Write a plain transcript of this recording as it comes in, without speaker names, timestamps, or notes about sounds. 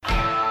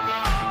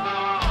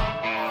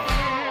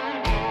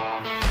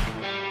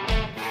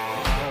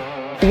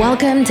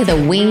Welcome to the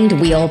Winged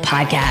Wheel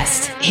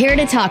Podcast. Here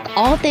to talk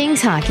all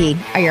things hockey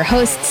are your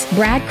hosts,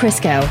 Brad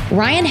Crisco,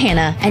 Ryan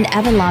Hanna, and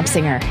Evan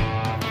Lobsinger.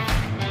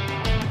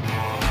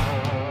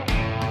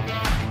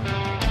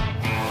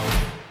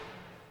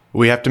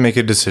 We have to make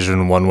a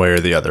decision one way or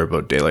the other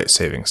about daylight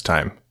savings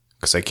time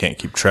because I can't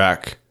keep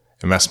track.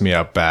 It messed me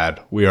up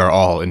bad. We are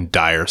all in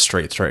dire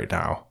straits right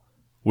now.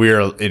 We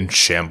are in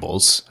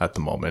shambles at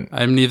the moment.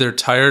 I'm neither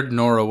tired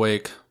nor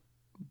awake.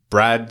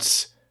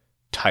 Brad's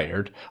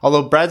tired.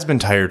 Although Brad's been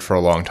tired for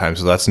a long time,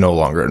 so that's no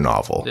longer a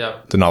novel.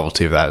 Yeah. The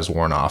novelty of that is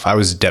worn off. I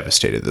was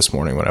devastated this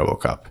morning when I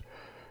woke up.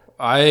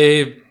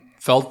 I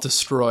felt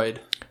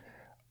destroyed.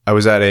 I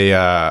was at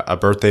a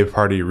birthday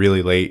party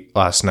really late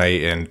last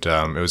night, and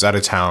it was out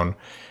of town.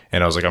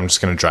 And I was like, I'm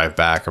just going to drive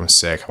back. I'm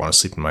sick. I want to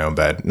sleep in my own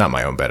bed. Not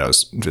my own bed. I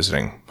was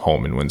visiting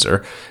home in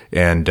Windsor.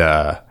 And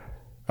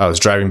I was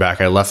driving back.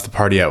 I left the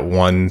party at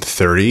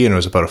 1:30, and it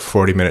was about a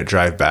 40-minute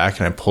drive back.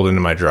 And I pulled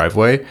into my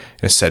driveway,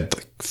 and it said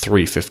like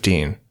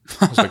 3:15.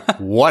 I was like,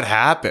 what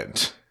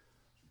happened?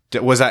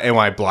 Am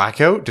I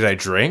blackout? Did I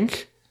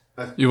drink?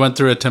 You went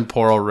through a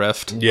temporal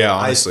rift. Yeah,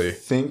 honestly. I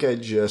think I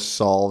just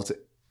solved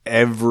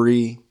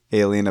every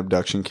alien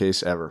abduction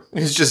case ever.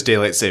 It's just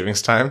daylight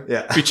savings time.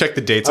 Yeah. We check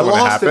the dates I of when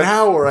it lost happened. an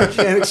hour. I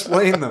can't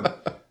explain them.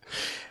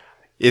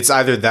 It's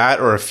either that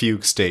or a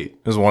fugue state.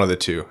 It was one of the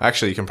two.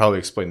 Actually, you can probably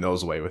explain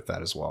those away with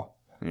that as well.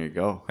 There you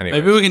go. Anyway.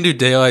 Maybe we can do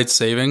daylight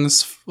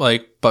savings,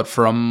 but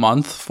for a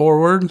month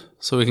forward,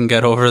 so we can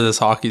get over this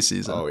hockey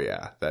season. Oh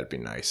yeah, that'd be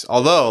nice.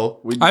 Although,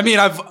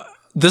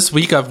 This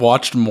week I've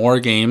watched more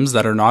games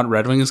that are not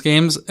Red Wings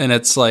games, and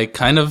it's like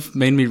kind of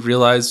made me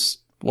realize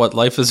what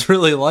life is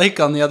really like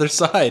on the other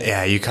side.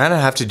 yeah, you kind of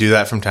have to do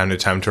that from time to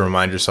time to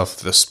remind yourself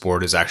that the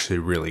sport is actually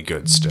really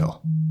good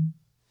still.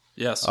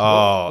 Yes.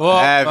 Oh,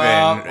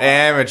 Evan,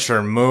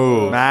 amateur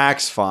move.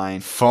 Max, fine.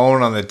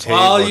 Phone on the table.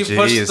 Well, you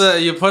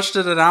Jeez. pushed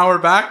it an hour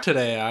back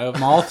today.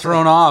 I'm all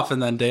thrown off, and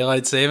then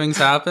daylight savings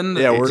happened.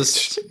 Yeah,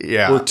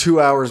 We're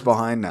 2 hours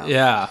behind now.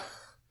 yeah.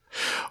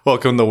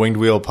 Welcome to the Winged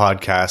Wheel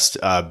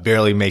Podcast.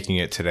 Barely making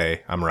it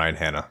today. I'm Ryan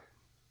Hanna.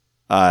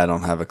 I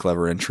don't have a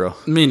clever intro.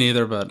 Me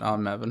neither, but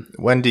I'm Evan.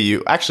 When do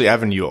you actually,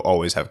 Evan? You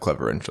always have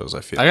clever intros.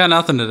 I feel. I got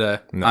nothing today.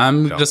 No,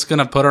 I'm don't. just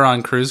gonna put her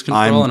on cruise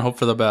control and hope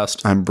for the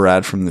best. I'm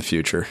Brad from the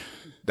future.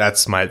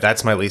 That's my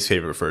least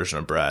favorite version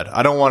of Brad.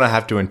 I don't want to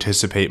have to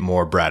anticipate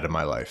more Brad in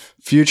my life.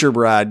 Future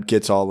Brad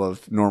gets all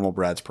of normal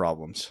Brad's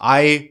problems.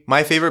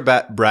 My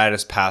favorite Brad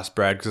is past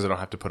Brad because I don't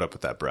have to put up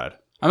with that Brad.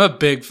 I'm a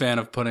big fan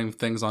of putting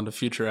things onto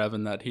future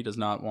Evan that he does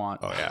not want.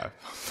 Oh yeah,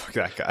 fuck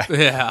that guy.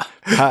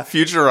 Yeah.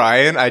 Future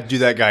Ryan, I'd do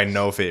that guy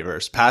no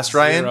favors. Past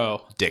Ryan,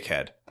 Zero.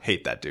 dickhead.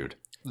 Hate that dude.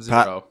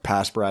 Zero.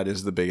 Past Brad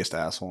is the biggest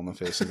asshole on the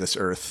face of this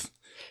earth.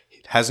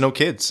 Has no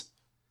kids.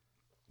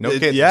 No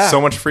kids. yeah.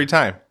 So much free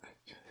time.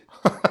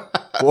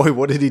 Boy,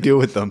 what did he do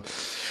with them?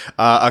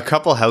 A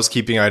couple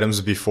housekeeping items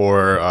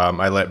before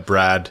I let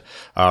Brad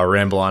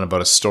ramble on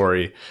about a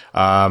story.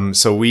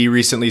 So we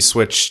recently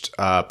switched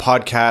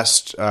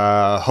podcast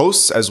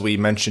hosts, as we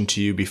mentioned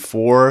to you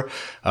before.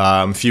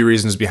 A few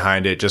reasons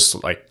behind it,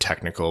 just like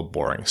technical,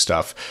 boring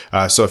stuff.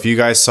 So if you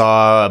guys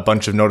saw a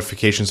bunch of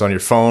notifications on your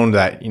phone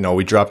that,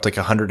 we dropped like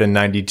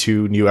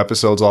 192 new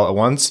episodes all at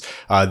once,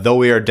 though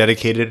we are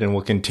dedicated and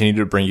will continue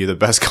to bring you the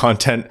best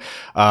content,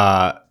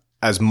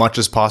 as much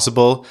as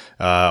possible.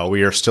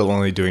 We are still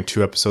only doing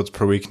 2 episodes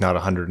per week, not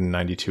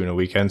 192 in a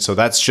weekend. So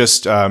that's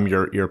just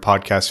your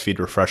podcast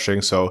feed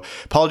refreshing. So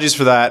apologies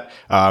for that.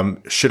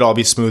 Should all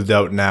be smoothed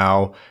out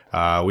now.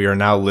 We are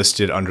now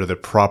listed under the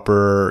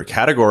proper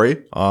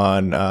category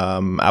on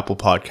Apple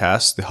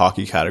Podcasts, the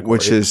hockey category.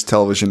 Which is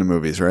television and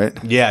movies, right?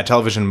 Yeah,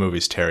 television and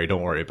movies, Terry.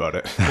 Don't worry about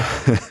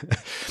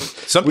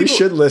it. We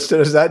should list it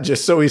as that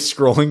just so he's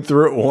scrolling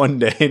through it one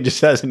day and just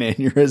has an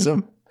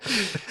aneurysm.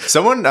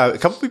 A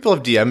couple people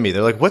have DM'd me.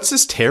 They're like, what's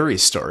this Terry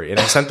story? And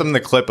I sent them the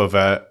clip of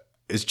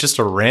it's just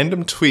a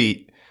random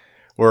tweet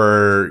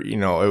where, it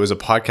was a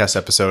podcast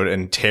episode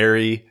and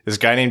this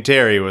guy named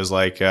Terry was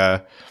like,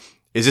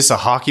 is this a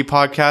hockey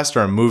podcast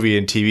or a movie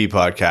and TV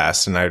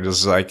podcast? And I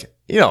was like,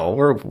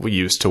 we're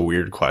used to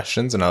weird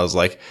questions. And I was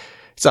like,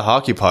 it's a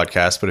hockey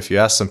podcast, but if you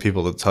ask some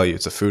people, they'll tell you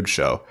it's a food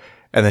show.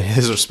 And then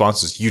his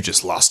response is, you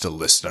just lost a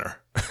listener.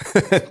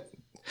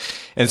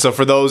 And so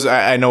for those,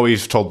 I know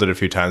we've told it a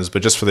few times,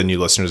 but just for the new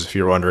listeners, if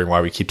you're wondering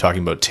why we keep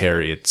talking about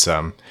Terry, it's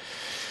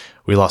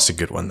we lost a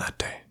good one that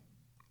day.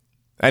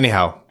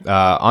 Anyhow,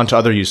 on to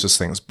other useless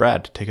things.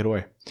 Brad, take it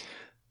away.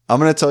 I'm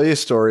going to tell you a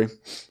story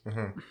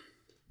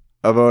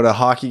about a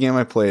hockey game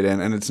I played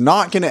in, and it's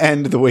not going to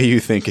end the way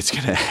you think it's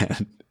going to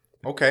end.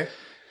 Okay.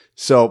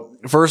 So,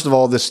 first of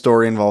all, this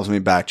story involves me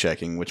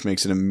back-checking, which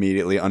makes it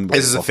immediately unbelievable.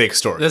 This is a fake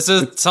story. This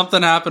is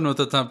something happened with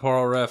the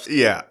temporal rift.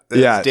 Yeah.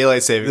 Yeah.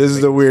 Daylight savings. This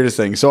is the weirdest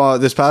thing. So,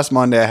 this past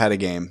Monday, I had a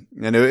game.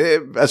 And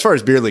as far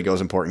as beer league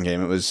goes, important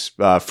game. It was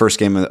first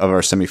game of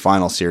our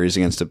semifinal series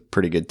against a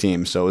pretty good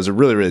team. So, it was a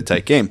really, really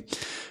tight game.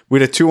 We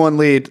had a 2-1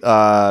 lead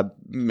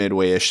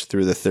midway-ish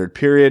through the third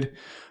period.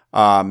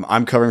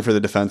 I'm covering for the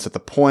defense at the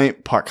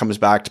point. Puck comes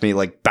back to me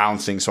like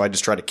bouncing, so I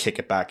just try to kick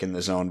it back in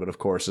the zone. But of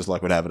course, as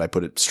luck would have it, I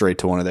put it straight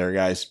to one of their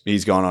guys.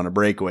 He's gone on a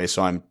breakaway,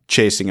 so I'm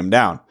chasing him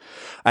down.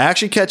 I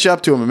actually catch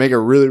up to him and make a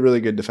really,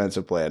 really good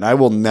defensive play. And I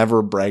will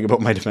never brag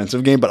about my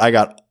defensive game, but I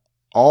got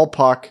all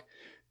puck,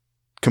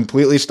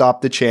 completely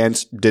stopped the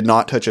chance, did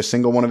not touch a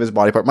single one of his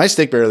body part. My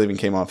stick barely even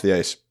came off the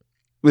ice.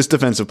 This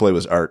defensive play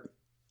was art.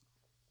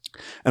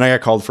 And I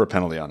got called for a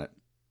penalty on it.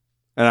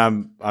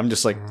 And I'm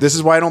just like, this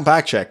is why I don't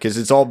back check, because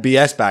it's all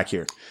BS back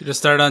here. You just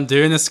start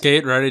undoing the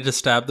skate, ready to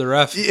stab the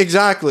ref.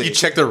 Exactly. You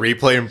check the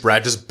replay and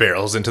Brad just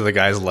barrels into the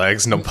guy's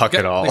legs, no puck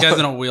at all. The guy's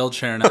in a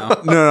wheelchair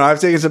now. No,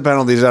 I've taken some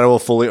penalties that I will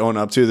fully own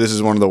up to. This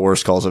is one of the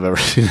worst calls I've ever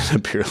seen in a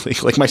beer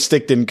league. Like, my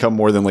stick didn't come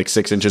more than like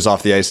 6 inches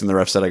off the ice, and the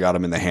ref said I got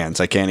him in the hands.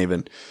 I can't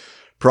even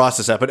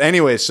process that. But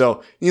anyway,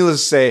 so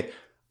needless to say,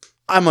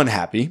 I'm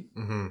unhappy.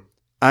 Mm-hmm.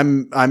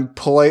 I'm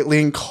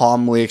politely and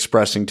calmly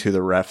expressing to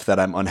the ref that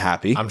I'm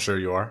unhappy. I'm sure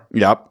you are.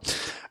 Yep.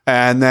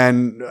 And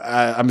then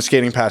I'm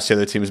skating past the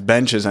other team's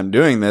bench as I'm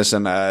doing this,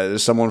 and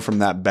someone from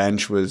that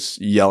bench was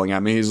yelling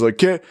at me. He's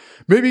like,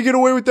 maybe get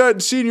away with that in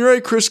senior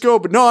A,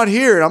 Crisco, but not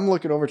here. And I'm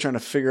looking over trying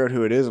to figure out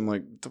who it is. I'm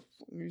like, what the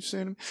fuck are you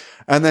saying to me?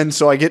 And then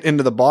so I get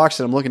into the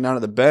box, and I'm looking down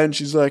at the bench.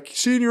 He's like,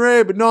 senior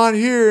A, but not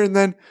here. And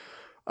then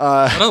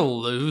what a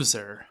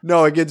loser.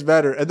 No, it gets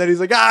better. And then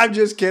he's like, I'm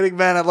just kidding,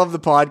 man. I love the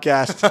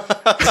podcast.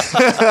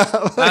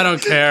 I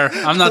don't care.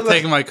 I'm not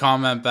taking my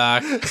comment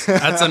back.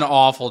 That's an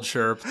awful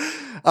chirp.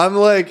 I'm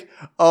like,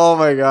 oh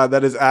my God,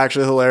 that is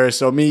actually hilarious.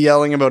 So me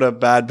yelling about a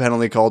bad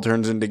penalty call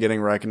turns into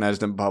getting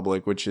recognized in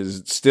public, which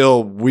is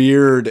still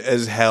weird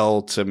as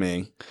hell to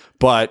me.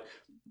 But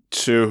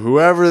to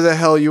whoever the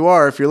hell you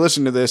are, if you're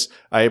listening to this,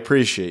 I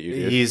appreciate you,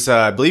 dude. He's,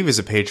 I believe he's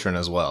a patron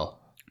as well.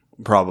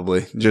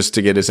 Probably, just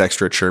to get his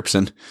extra chirps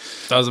in.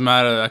 Doesn't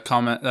matter.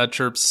 That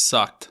chirp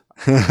sucked.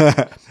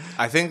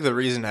 I think the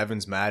reason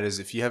Evan's mad is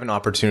if you have an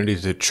opportunity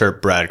to chirp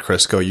Brad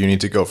Crisco, you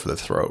need to go for the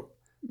throat.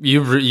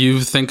 You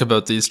think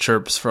about these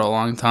chirps for a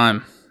long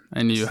time,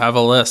 and you have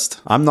a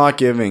list. I'm not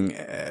giving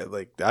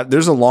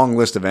there's a long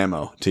list of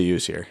ammo to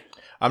use here.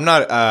 I'm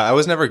not. I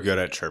was never good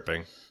at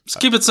chirping. Just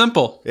keep it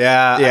simple.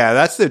 Yeah,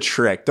 that's the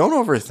trick. Don't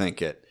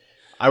overthink it.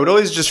 I would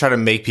always just try to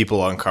make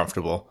people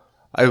uncomfortable.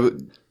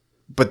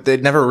 But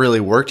it never really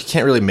worked. You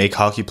can't really make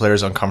hockey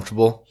players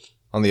uncomfortable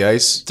on the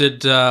ice.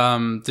 Did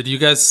you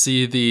guys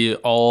see the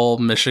all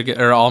Michigan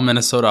or all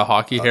Minnesota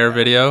hockey hair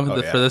video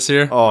for this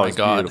year? Oh my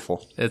God.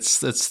 Beautiful.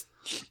 It's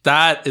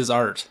that is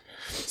art.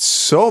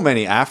 So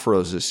many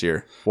afros this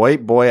year.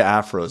 White boy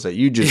afros that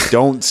you just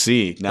don't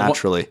see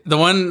naturally. The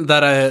one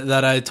that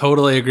I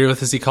totally agree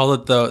with is he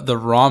called it the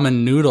ramen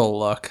noodle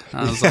look.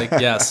 I was like,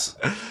 yes.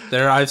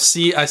 I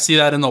see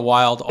that in the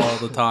wild all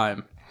the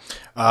time.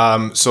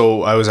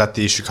 So I was at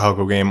the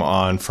Chicago game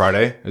on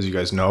Friday, as you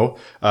guys know.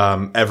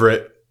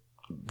 Everett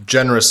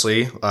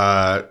generously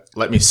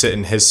let me sit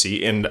in his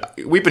seat, and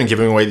we've been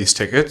giving away these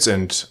tickets,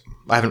 and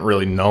I haven't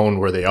really known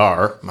where they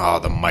are. Oh,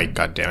 the mic,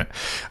 goddammit.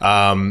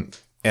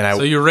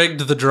 So you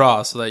rigged the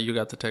draw so that you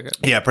got the ticket.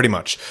 Yeah, pretty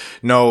much.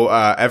 No,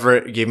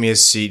 Everett gave me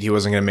his seat. He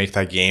wasn't going to make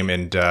that game,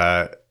 and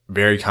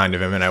very kind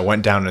of him. And I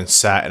went down and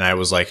sat, and I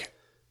was like,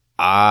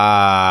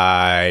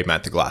 I'm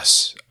at the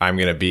glass. I'm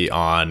going to be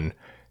on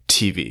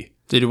TV.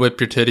 Did you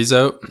whip your titties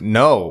out?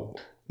 No.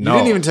 You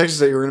didn't even text us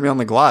that you were going to be on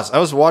the glass. I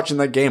was watching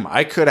that game.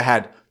 I could have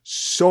had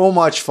so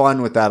much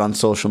fun with that on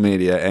social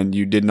media, and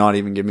you did not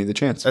even give me the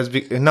chance. That's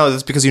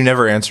because you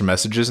never answer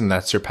messages, and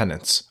that's your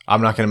penance.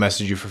 I'm not going to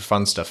message you for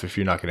fun stuff if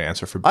you're not going to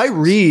answer for business. I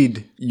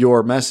read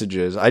your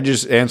messages. I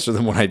just answer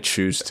them when I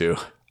choose to.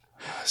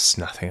 It's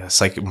nothing.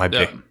 That's like my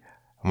big...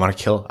 I want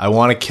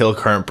to kill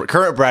current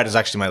Brad is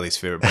actually my least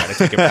favorite Brad. I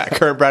take it back.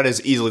 Current Brad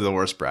is easily the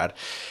worst Brad.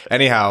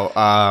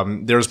 Anyhow,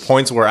 there's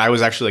points where I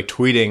was actually like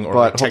tweeting or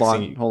like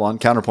texting. Hold on.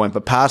 Counterpoint.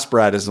 But past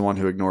Brad is the one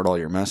who ignored all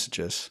your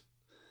messages.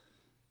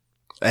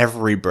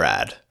 Every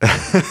Brad.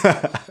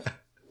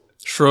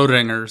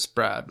 Schrodinger's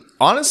Brad.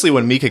 Honestly,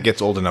 when Mika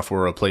gets old enough,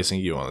 we're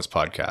replacing you on this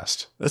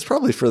podcast. That's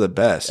probably for the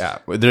best. Yeah.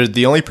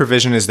 The only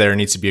provision is there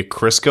needs to be a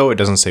Crisco. It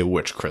doesn't say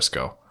which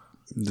Crisco.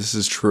 This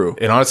is true.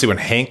 And honestly, when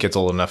Hank gets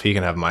old enough, he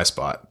can have my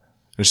spot.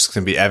 It's just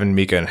going to be Evan,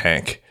 Mika, and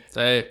Hank.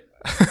 Hey,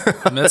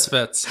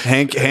 misfits.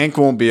 Hank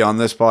won't be on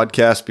this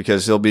podcast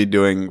because he'll be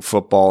doing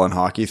football and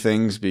hockey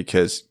things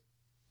because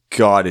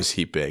God is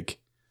he big.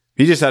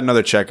 He just had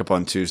another checkup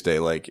on Tuesday.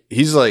 Like,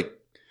 he's like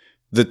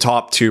the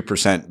top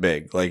 2%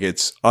 big. Like,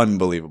 it's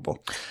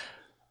unbelievable.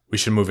 We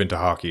should move into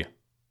hockey.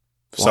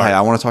 Sorry.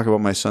 I want to talk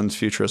about my son's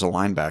future as a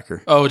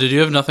linebacker. Oh, did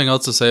you have nothing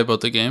else to say about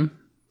the game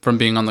from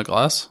being on the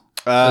glass?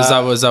 Was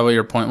that what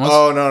your point was?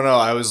 Oh, no.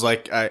 I was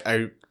like,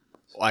 I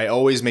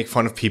always make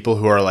fun of people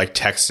who are like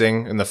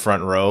texting in the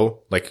front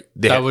row. Like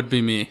that would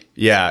be me.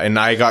 Yeah. And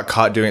I got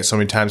caught doing it so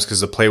many times because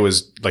the play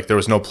was like, there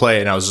was no play.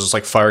 And I was just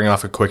like firing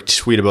off a quick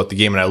tweet about the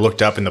game. And I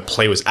looked up and the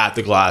play was at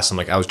the glass. I'm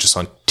like, I was just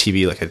on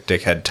TV like a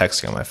dickhead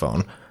texting on my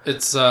phone.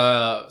 It's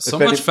so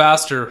much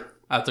faster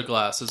at the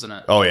glass, isn't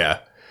it? Oh, yeah.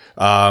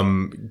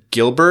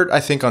 Gilbert, I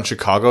think on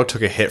Chicago,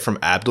 took a hit from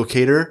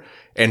Abdulkader.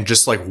 and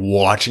just like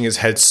watching his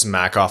head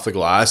smack off the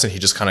glass, and he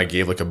just kind of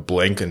gave like a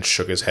blink and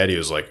shook his head. He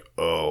was like,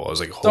 "Oh," I was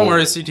like, Don't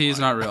worry, CT is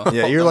not real.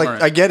 Yeah, you're Don't like,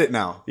 worry. I get it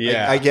now.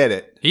 Yeah. I get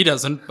it. He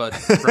doesn't, but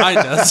Brian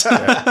does.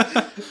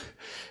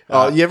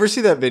 You ever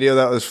see that video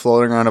that was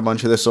floating around a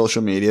bunch of the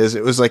social medias?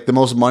 It was like the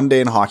most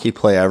mundane hockey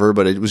play ever,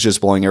 but it was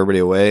just blowing everybody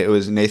away. It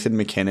was Nathan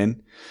McKinnon.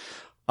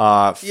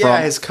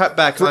 his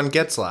cutback on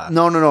Getzlaff.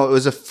 No. It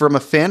was from a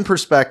fan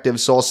perspective.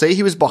 So I'll say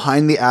he was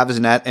behind the Avs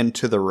net and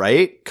to the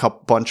right,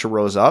 bunch of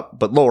rows up,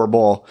 but lower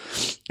ball.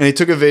 And he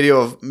took a video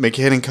of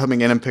McKinnon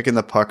coming in and picking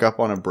the puck up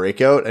on a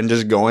breakout and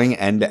just going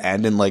end to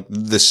end. And like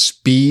the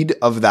speed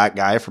of that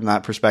guy from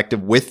that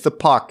perspective with the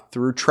puck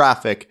through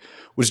traffic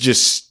was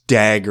just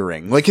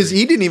staggering. Like, cause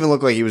he didn't even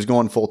look like he was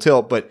going full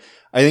tilt, but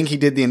I think he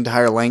did the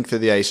entire length of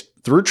the ice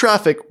through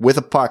traffic with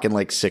a puck in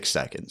like 6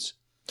 seconds.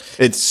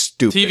 It's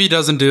stupid. TV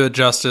doesn't do it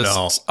justice.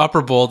 No.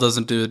 Upper bowl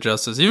doesn't do it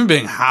justice. Even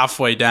being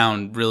halfway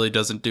down really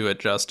doesn't do it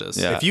justice.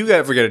 Yeah. If you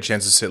ever get a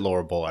chance to sit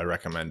lower bowl, I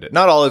recommend it.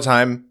 Not all the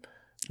time.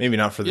 Maybe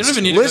not for You this.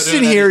 don't even need Listen to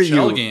go to an here,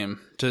 NHL you- game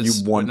to You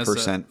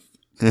witness it.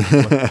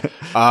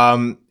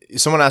 1%.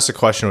 Someone asked a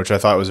question which I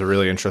thought was a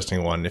really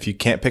interesting one. If you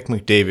can't pick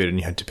McDavid and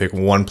you had to pick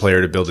one player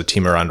to build a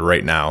team around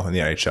right now in the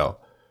NHL,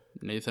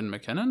 Nathan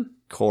McKinnon?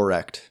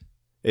 Correct.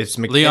 it's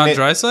McKinnon, Leon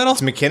Draisaitl?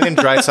 It's McKinnon,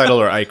 Draisaitl,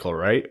 or Eichel,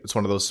 right? It's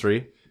one of those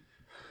three.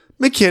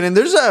 McKinnon,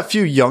 there's a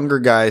few younger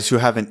guys who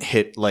haven't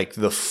hit like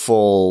the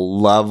full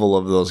level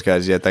of those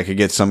guys yet that could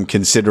get some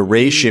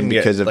consideration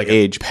because of like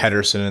age.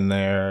 Pedersen in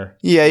there.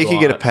 Yeah, you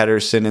could get a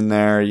Pedersen in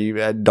there. You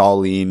had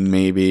Darlene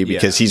maybe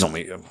because he's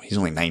only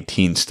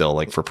 19 still.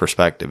 Like for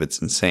perspective,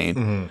 it's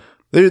insane.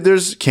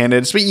 There's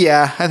candidates, but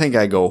yeah, I think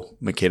I go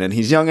McKinnon.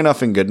 He's young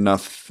enough and good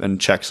enough and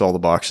checks all the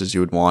boxes you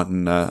would want.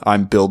 And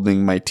I'm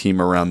building my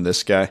team around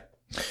this guy.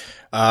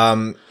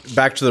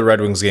 Back to the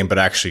Red Wings game, but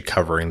actually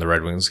covering the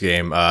Red Wings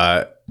game.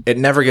 It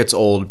never gets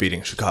old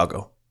beating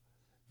Chicago.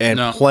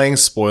 And playing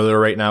spoiler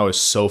right now is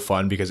so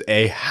fun because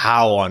A,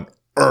 how on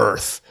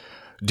earth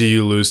do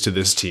you lose to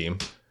this team?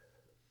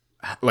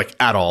 Like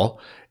at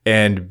all.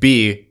 And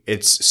B,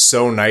 it's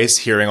so nice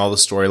hearing all the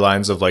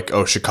storylines of like,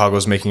 oh,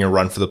 Chicago's making a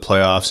run for the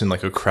playoffs in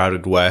like a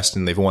crowded West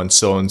and they've won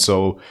so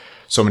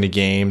many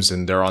games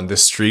and they're on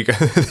this streak.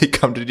 They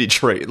come to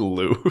Detroit and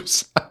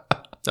lose.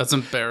 That's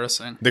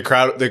embarrassing. The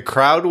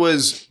crowd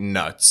was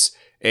nuts.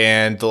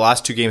 And the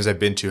last two games I've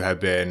been to have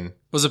been...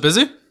 Was it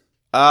busy?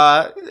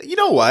 You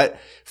know what?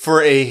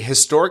 For a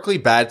historically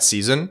bad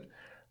season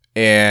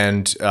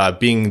and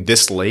being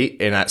this late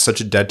and at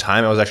such a dead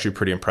time, I was actually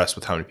pretty impressed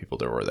with how many people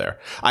there were there.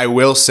 I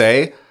will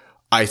say,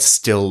 I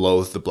still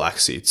loathe the black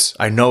seats.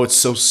 I know it's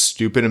so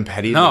stupid and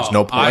petty. There's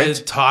no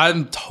point.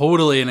 I'm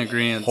totally in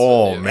agreement.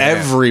 Oh, man.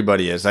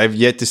 Everybody is. I've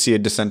yet to see a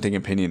dissenting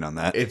opinion on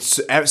that.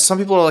 It's some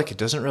people are like, it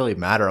doesn't really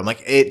matter. I'm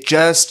like, it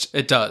does.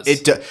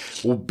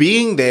 Well,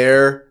 being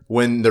there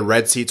when the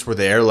red seats were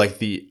there, like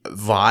the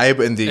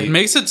vibe and It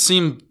makes it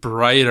seem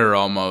brighter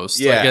almost.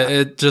 Yeah. Like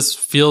it just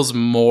feels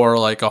more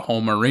like a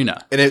home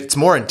arena. and it's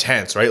more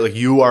intense, right? Like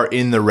you are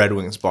in the Red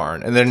Wings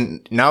barn, and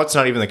then now it's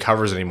not even the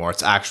covers anymore.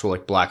 It's actual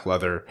like black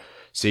leather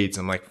seats.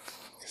 I'm like,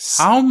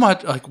 How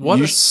much, like,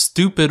 what a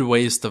stupid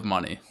waste of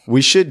money.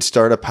 We should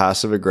start a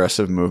passive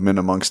aggressive movement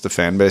amongst the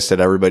fan base that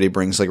everybody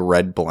brings like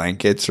red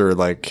blankets or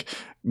like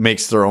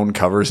makes their own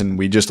covers and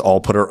we just all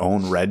put our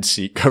own red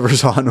seat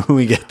covers on when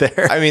we get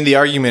there. I mean, the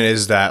argument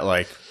is that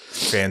like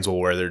fans will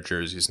wear their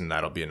jerseys and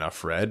that'll be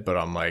enough red, but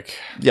I'm like,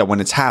 Yeah, when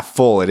it's half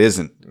full, it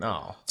isn't.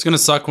 no. It's going to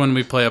suck when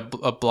we play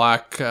a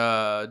black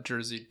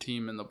jersey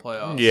team in the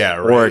playoffs. Yeah,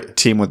 Or right. a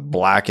team with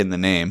black in the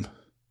name.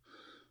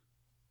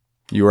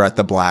 You were at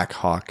the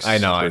Blackhawks. I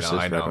know. versus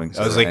I Red Wings,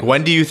 was right? like,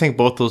 when do you think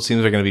both those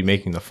teams are going to be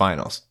making the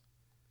finals?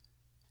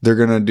 They're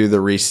going to do the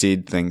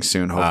reseed thing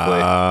soon, hopefully.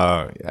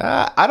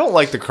 Yeah, I don't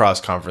like the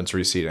cross-conference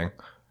reseeding.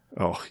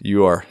 Oh,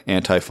 you are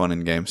anti-fun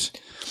in games.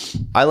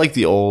 I like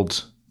the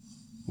old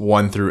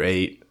 1 through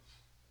 8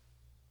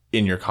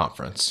 in your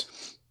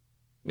conference.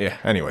 Yeah,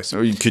 anyways.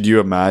 So could you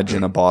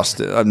imagine a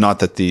Boston, not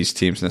that these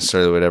teams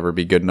necessarily would ever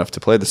be good enough to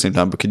play at the same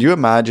time, but could you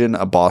imagine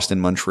a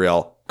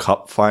Boston-Montreal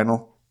Cup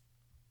final?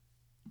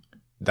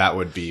 That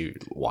would be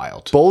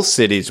wild. Both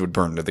cities would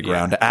burn to the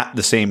ground at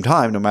the same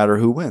time, no matter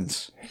who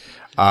wins.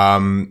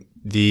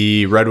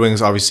 The Red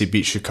Wings obviously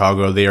beat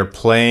Chicago. They are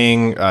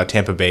playing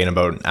Tampa Bay in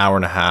about an hour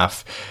and a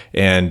half,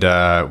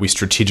 and we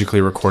strategically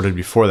recorded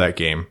before that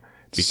game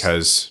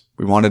because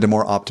We wanted a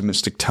more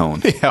optimistic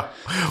tone. yeah,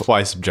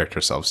 why subject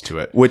ourselves to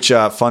it? Which,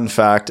 fun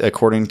fact,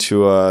 according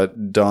to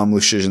Dom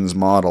Luszczyszyn's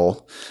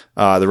model,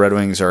 the Red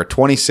Wings are a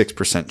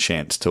 26%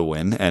 chance to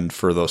win. And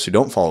for those who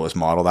don't follow his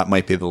model, that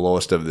might be the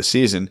lowest of the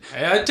season.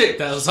 Hey, I'd take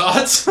those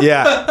odds.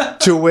 Yeah.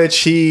 To which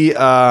he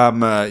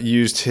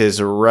used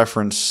his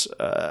reference,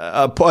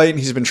 a point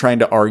he's been trying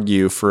to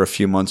argue for a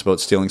few months about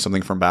stealing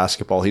something from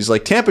basketball. He's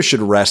like, Tampa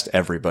should rest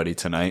everybody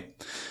tonight.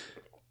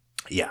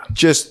 Yeah.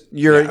 Just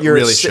you're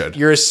really should.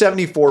 You're a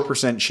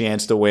 74%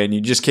 chance to win.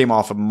 You just came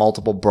off of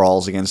multiple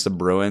brawls against the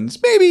Bruins.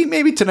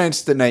 Maybe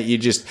tonight's the night you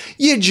just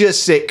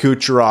sit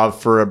Kucherov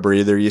for a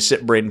breather. You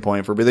sit Braden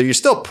Point for a breather. You're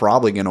still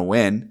probably going to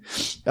win.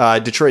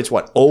 Detroit's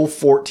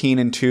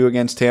 0-14-2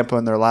 against Tampa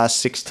in their last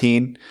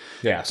 16.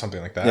 Yeah,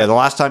 something like that. Yeah, the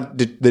last time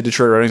the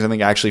Detroit Red Wings, I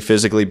think, actually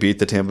physically beat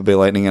the Tampa Bay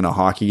Lightning in a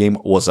hockey game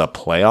was a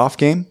playoff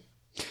game.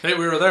 Hey,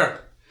 we were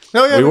there.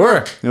 Oh, yeah, We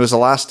were. It was the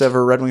last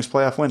ever Red Wings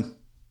playoff win.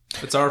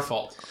 It's our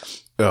fault.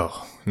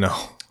 Oh, no.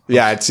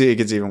 Yeah, it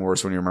gets even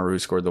worse when you remember who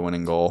scored the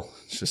winning goal.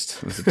 It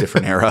was a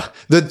different era.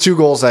 The 2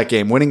 goals that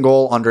game. Winning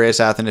goal, Andreas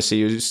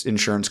Athanasiou's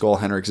insurance goal,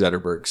 Henrik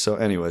Zetterberg. So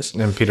anyways.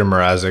 And Peter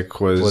Mrazek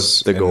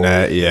was the goal.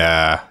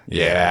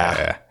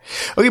 Yeah.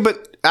 Okay,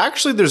 but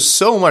actually there's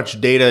so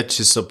much data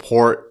to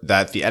support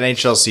that the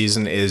NHL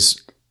season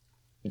is,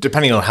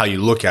 depending on how you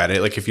look at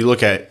it, like if you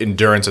look at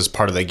endurance as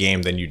part of the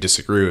game, then you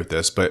disagree with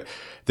this, but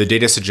the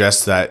data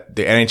suggests that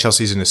the NHL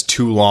season is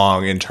too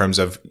long in terms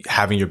of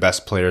having your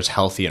best players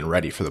healthy and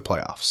ready for the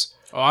playoffs.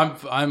 Oh, I'm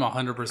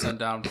 100%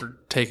 down for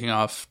taking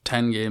off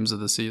 10 games of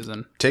the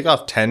season. Take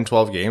off 10,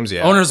 12 games,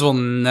 yeah. Owners will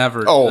never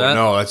do that.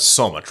 No, that's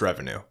so much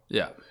revenue.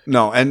 Yeah.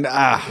 No, and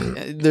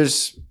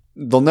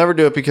they'll never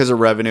do it because of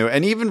revenue.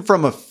 And even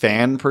from a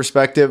fan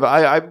perspective,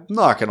 I'm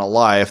not going to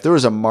lie. If there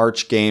was a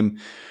March game,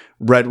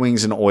 Red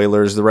Wings and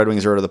Oilers, the Red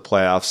Wings are out of the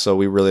playoffs, so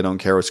we really don't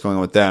care what's going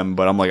on with them.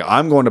 But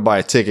I'm going to buy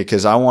a ticket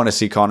because I want to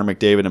see Connor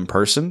McDavid in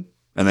person,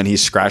 and then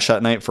he's scratched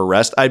that night for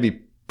rest. I'd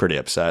be pretty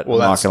upset.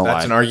 Well, I'm not going to lie.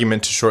 That's an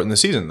argument to shorten the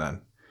season then.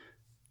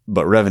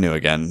 But revenue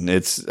again,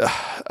 it's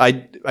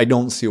I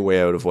don't see a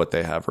way out of what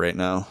they have right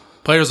now.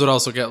 Players would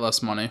also get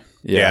less money.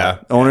 Yeah.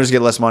 Owners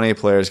get less money,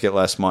 players get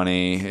less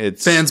money.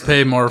 Fans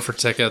pay more for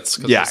tickets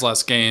because there's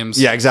less games.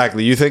 Yeah,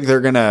 exactly. You think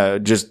they're going to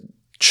just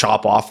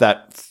chop off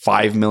that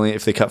 $5 million,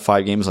 if they cut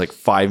 5 games, like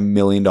 $5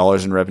 million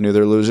in revenue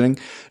they're losing?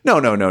 No.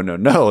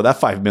 That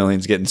 $5 million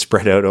is getting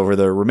spread out over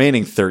the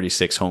remaining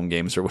 36 home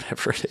games or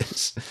whatever it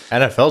is.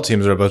 NFL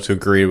teams are about to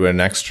agree to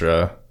an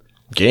extra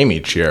game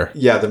each year.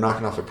 Yeah, they're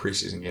knocking off a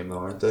preseason game though,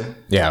 aren't they?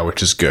 Yeah,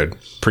 which is good.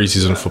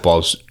 Preseason football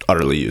is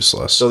utterly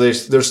useless. So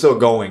they're still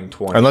going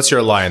 20. Unless you're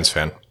a Lions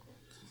fan,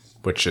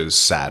 which is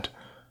sad.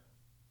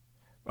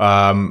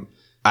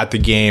 At the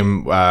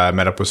game, I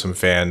met up with some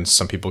fans.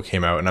 Some people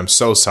came out, and I'm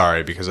so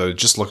sorry because I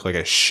just looked like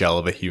a shell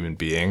of a human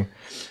being.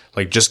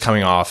 Like just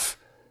coming off,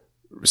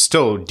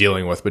 still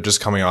dealing with, but just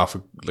coming off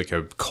like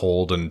a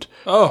cold, and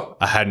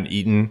I hadn't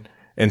eaten.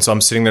 And so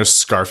I'm sitting there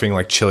scarfing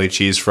like chili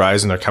cheese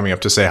fries, and they're coming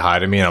up to say hi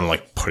to me, and I'm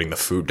like putting the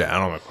food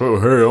down. I'm like, oh,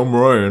 hey, I'm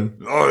Ryan.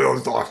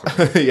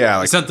 Yeah.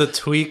 Like, You sent the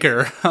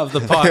tweaker of the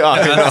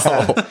podcast.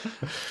 I know.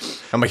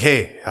 I'm like,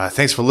 hey,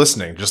 thanks for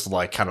listening. Just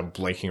like kind of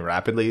blinking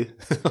rapidly.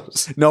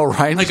 No,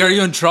 Ryan. Like, are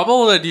you in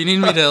trouble? Do you need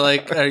me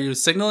to are you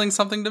signaling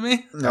something to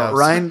me? No,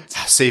 Ryan.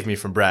 Save me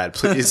from Brad,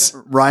 please.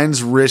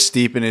 Ryan's wrist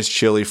deep in his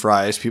chili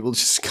fries. People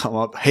just come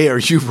up. Hey, are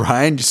you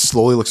Ryan? Just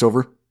slowly looks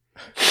over.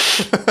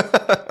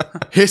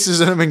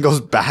 Hisses at him and goes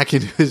back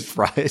into his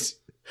fries.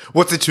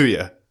 What's it to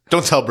you?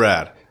 Don't tell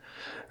Brad.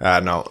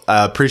 No,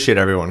 appreciate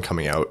everyone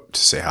coming out to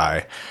say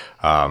hi.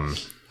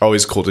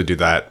 Always cool to do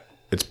that.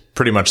 It's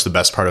pretty much the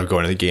best part of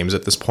going to the games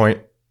at this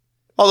point.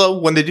 Although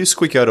when they do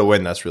squeak out a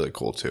win, that's really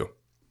cool too.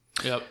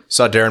 Yep.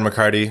 Saw Darren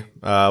McCarty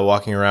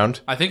walking around.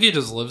 I think he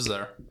just lives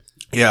there.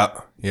 Yeah.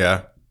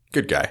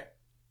 Good guy.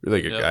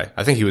 Really good guy.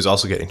 I think he was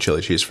also getting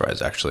chili cheese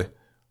fries, actually.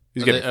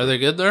 Are they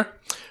good there?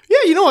 Yeah,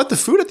 you know what? The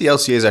food at the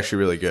LCA is actually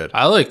really good.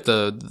 I like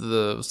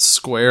the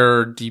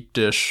square deep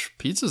dish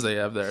pizzas they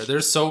have there. They're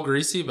so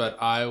greasy, but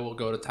I will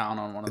go to town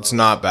on one of those. It's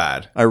not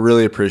bad. I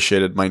really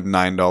appreciated my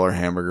 $9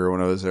 hamburger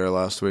when I was there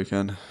last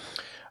weekend.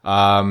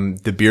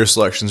 The beer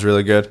selection's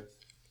really good.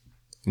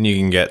 And you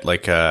can get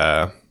like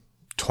a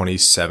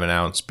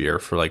 27-ounce beer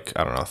for like,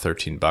 I don't know,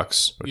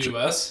 $13.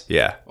 US?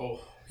 Yeah. Oh.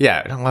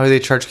 Yeah. Why do they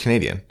charge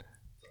Canadian?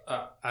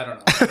 I don't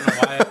know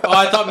why.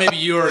 I thought maybe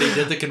you already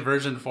did the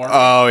conversion for me.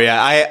 Oh,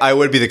 yeah. I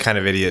would be the kind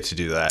of idiot to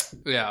do that.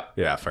 Yeah.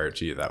 Yeah, fire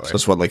to you that way. So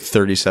it's what, like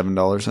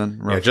 $37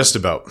 then? Yeah, just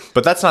about.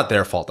 But that's not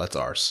their fault. That's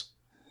ours.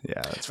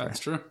 Yeah, That's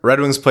true. Red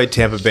Wings played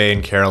Tampa Bay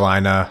and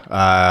Carolina,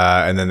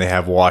 and then they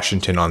have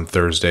Washington on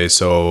Thursday.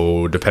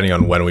 So depending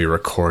on when we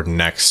record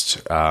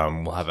next,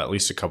 we'll have at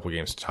least a couple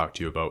games to talk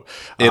to you about.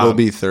 It'll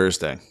be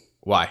Thursday.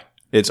 Why?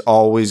 It's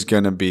always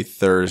going to be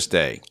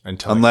Thursday.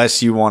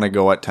 Unless you want to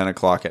go at 10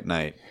 o'clock at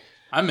night.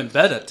 I'm in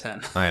bed at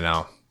 10. I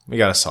know. We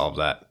got to solve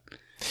that.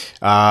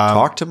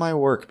 Talk to my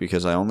work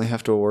because I only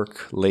have to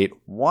work late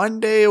one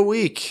day a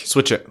week.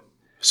 Switch it.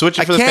 Switch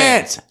it for the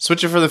fans.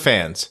 Switch it for the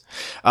fans.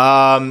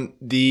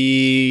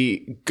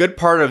 The good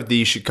part of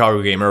the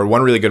Chicago game, or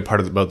one really good part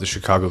about the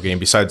Chicago game,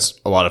 besides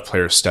a lot of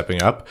players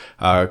stepping up,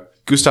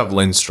 Gustav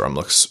Lindstrom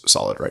looks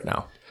solid right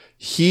now.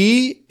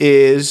 He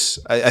is,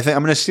 I think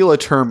I'm going to steal a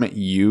term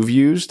you've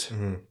used,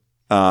 and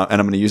I'm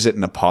going to use it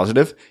in a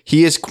positive.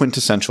 He is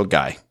quintessential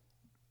guy.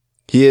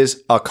 He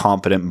is a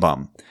competent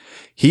bum.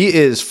 He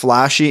is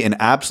flashy in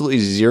absolutely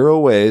zero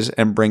ways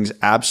and brings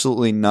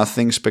absolutely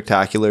nothing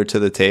spectacular to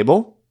the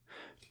table.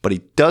 but he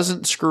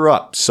doesn't screw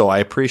up. So I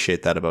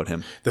appreciate that about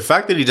him. The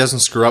fact that he doesn't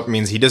screw up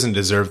means he doesn't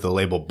deserve the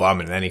label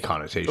bum in any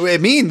connotation.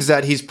 It means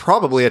that he's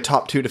probably a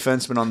top 2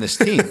 defenseman on this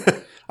team.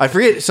 I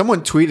forget,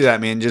 someone tweeted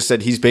at me and just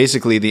said he's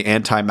basically the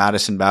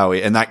anti-Madison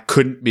Bowie, and that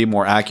couldn't be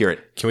more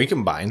accurate. Can we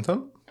combine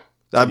them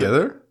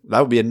together? That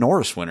would be a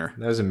Norris winner.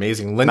 That was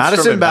amazing. Lindstrom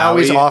Madison and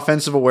Bowie's Bowie,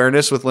 offensive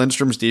awareness with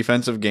Lindstrom's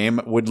defensive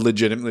game would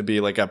legitimately be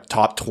like a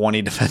top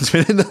 20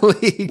 defenseman in the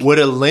league. Would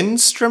a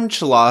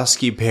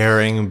Lindstrom-Cholowski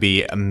pairing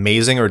be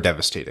amazing or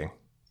devastating?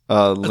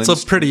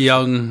 It's a pretty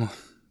young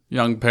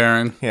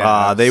pairing.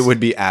 Yeah, they would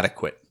be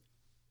adequate.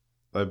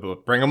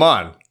 Bring them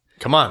on.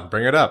 Come on,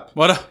 bring it up.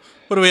 What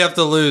do we have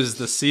to lose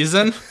this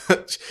season?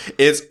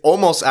 It's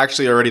almost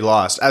actually already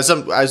lost.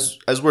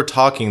 As we're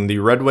talking, the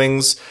Red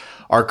Wings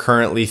are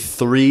currently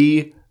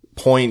 3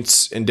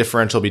 points in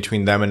differential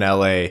between them and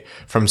LA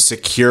from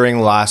securing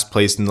last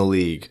place in the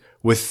league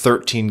with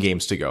 13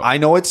 games to go. I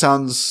know it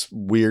sounds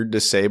weird to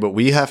say, but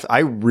I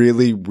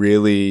really,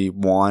 really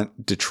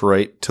want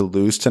Detroit to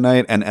lose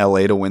tonight and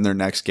LA to win their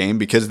next game,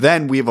 because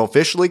then we've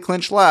officially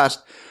clinched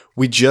last.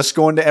 We just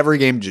go into every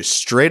game just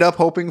straight up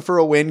hoping for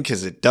a win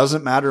because it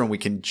doesn't matter and we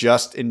can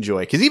just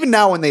enjoy. Because even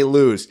now when they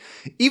lose,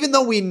 even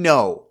though we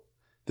know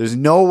there's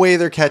no way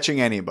they're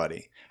catching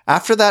anybody,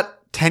 after that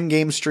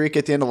 10-game streak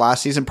at the end of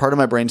last season, part of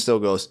my brain still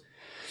goes,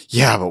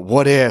 yeah, but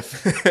what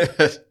if?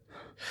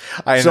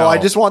 I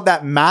just want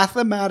that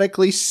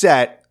mathematically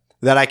set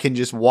that I can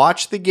just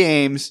watch the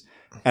games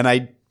and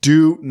I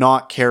do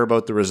not care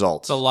about the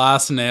results. The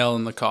last nail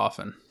in the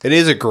coffin. It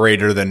is a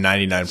greater than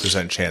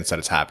 99% chance that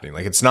it's happening.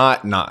 Like, it's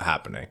not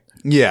happening.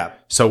 Yeah.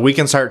 So we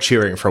can start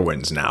cheering for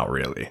wins now,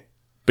 really.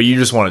 But you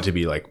just want it to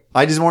be like...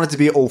 I just want it to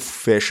be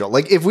official.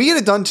 Like, if we get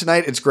it done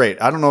tonight, it's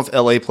great. I don't know if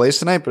LA plays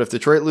tonight, but if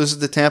Detroit loses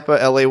to Tampa,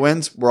 LA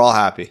wins, we're all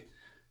happy.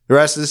 The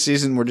rest of the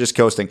season, we're just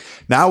coasting.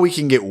 Now we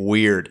can get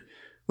weird.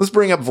 Let's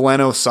bring up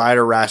Veleno,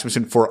 Seider,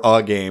 Rasmussen for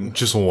a game.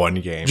 Just one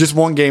game. Just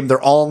one game.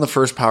 They're all in the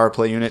first power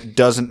play unit.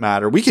 Doesn't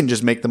matter. We can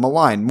just make them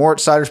align.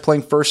 Moritz Seider's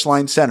playing first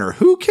line center.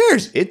 Who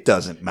cares? It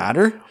doesn't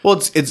matter.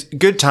 Well, it's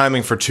good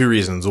timing for 2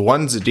 reasons.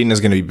 One, Zadina's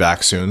going to be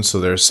back soon,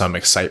 so there's some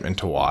excitement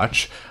to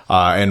watch.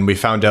 And we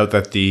found out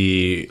that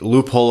the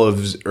loophole of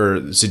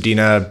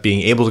Zadina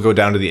being able to go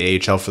down to the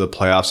AHL for the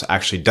playoffs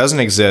actually doesn't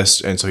exist,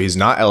 and so he's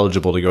not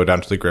eligible to go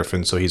down to the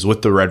Griffins, so he's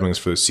with the Red Wings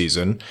for the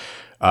season.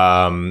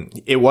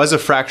 It was a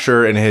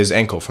fracture in his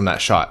ankle from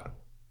that shot.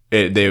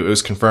 It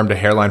was confirmed a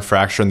hairline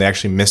fracture, and they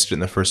actually missed it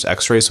in the first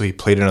x-ray, so he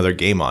played another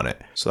game on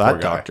it. So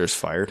that doctor's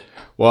fired.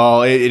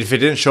 Well, if it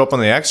didn't show up on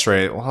the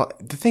x-ray, well,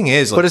 the thing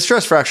is... But a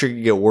stress fracture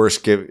could get worse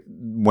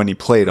when he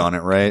played on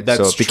it, right? That's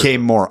so it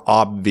became more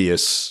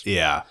obvious.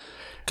 Yeah.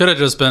 Could have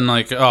just been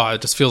like, oh,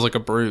 it just feels like a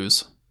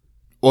bruise.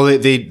 Well,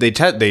 they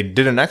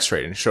did an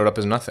x-ray and it showed up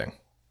as nothing.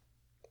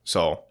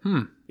 So...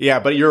 Yeah,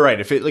 but you're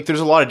right. There's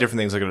a lot of different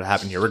things that could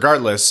happen here.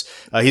 Regardless,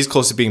 he's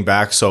close to being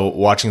back, so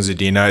watching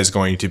Zadina is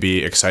going to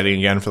be exciting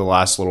again for the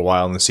last little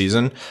while in the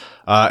season.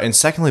 And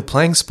secondly,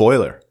 playing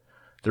spoiler.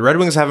 The Red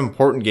Wings have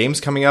important games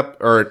coming up,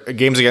 or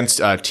games against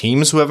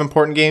teams who have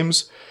important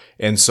games,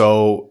 and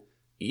so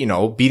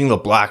beating the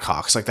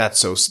Blackhawks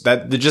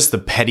just the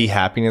petty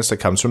happiness that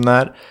comes from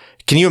that.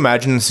 Can you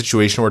imagine the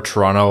situation where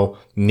Toronto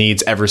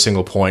needs every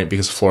single point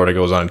because Florida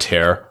goes on a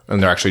tear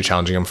and they're actually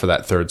challenging them for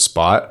that third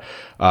spot?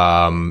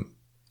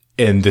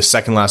 In the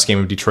second last game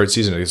of Detroit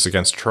season is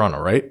against Toronto,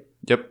 right?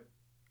 Yep.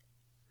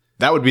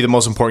 That would be the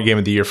most important game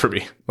of the year for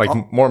me.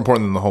 More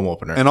important than the home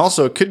opener. And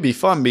also it could be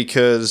fun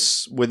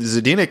because with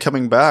Zadina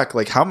coming back,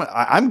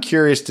 I'm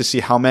curious to see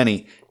how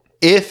many,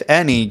 if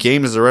any,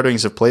 games the Red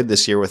Wings have played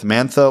this year with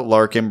Mantha,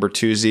 Larkin,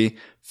 Bertuzzi,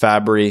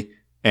 Fabry,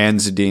 and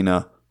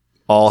Zadina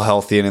all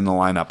healthy and in the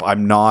lineup.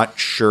 I'm not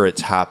sure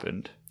it's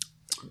happened.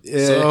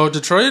 So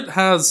Detroit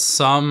has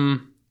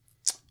some...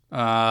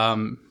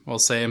 we'll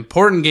say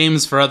important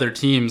games for other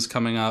teams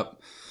coming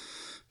up.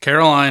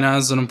 Carolina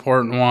is an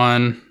important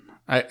one.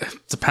 It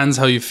depends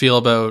how you feel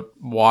about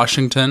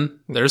Washington.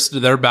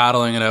 They're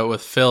battling it out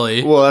with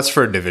Philly. Well, that's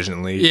for a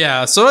division league.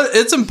 Yeah, so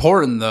it's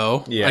important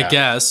though, yeah. I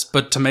guess.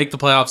 But to make the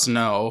playoffs,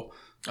 no.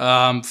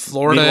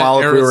 Florida, Meanwhile,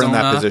 if Arizona, we were in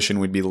that position,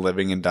 we'd be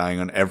living and dying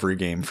on every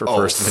game for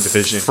first in the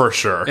division. For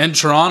sure. and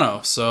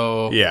Toronto.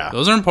 So yeah,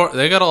 those are important.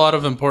 They got a lot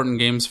of important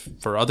games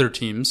for other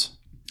teams,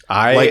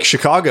 like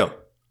Chicago.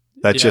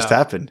 That just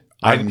happened.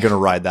 I'm going to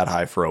ride that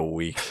high for a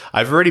week.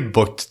 I've already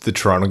booked the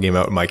Toronto game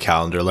out in my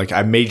calendar.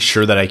 I made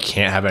sure that I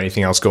can't have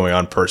anything else going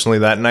on personally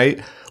that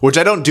night, which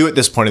I don't do at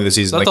this point of the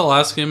season. Is that the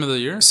last game of the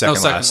year?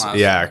 Second last.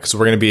 Yeah, because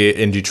we're going to be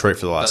in Detroit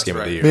for the last game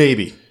of the year.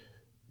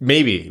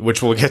 Maybe,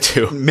 which we'll get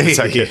to.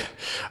 Maybe.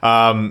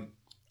 I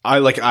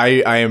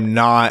am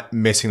not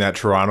missing that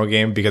Toronto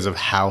game because of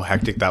how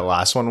hectic that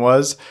last one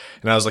was.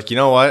 And I was like, you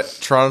know what?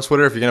 Toronto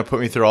Twitter, if you're going to put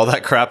me through all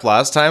that crap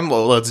last time,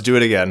 well, let's do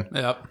it again.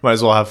 Yep. Might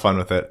as well have fun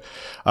with it.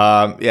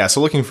 So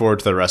looking forward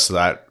to the rest of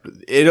that.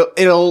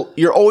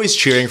 You're always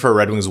cheering for a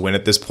Red Wings win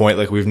at this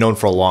point. We've known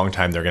for a long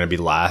time they're going to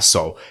be last.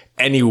 So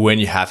any win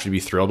you have to be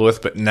thrilled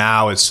with. But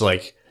now it's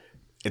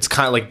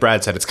kind of like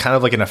Brad said, it's kind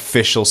of like an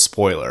official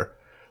spoiler.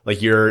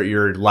 Like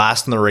you're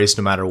last in the race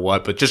no matter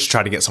what, but just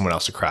try to get someone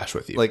else to crash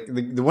with you. Like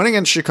the win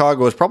against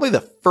Chicago was probably the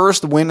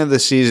first win of the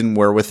season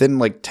where within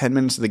like 10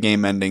 minutes of the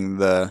game ending,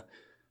 the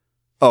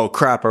oh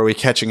crap, are we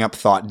catching up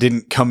thought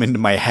didn't come into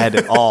my head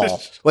at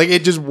all. Like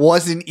it just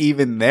wasn't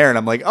even there. And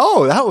I'm like,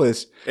 oh,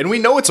 and we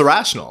know it's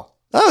irrational.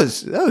 That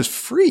was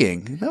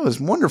freeing. That was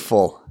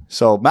wonderful.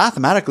 So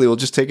mathematically, we'll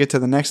just take it to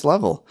the next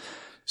level.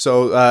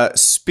 So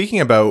speaking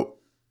about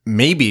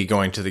maybe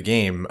going to the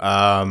game,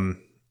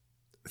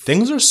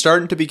 things are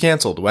starting to be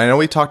canceled. I know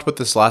we talked about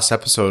this last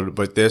episode,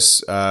 but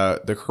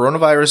the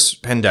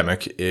coronavirus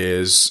pandemic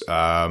is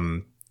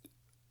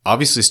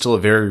obviously still a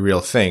very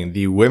real thing.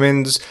 The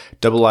women's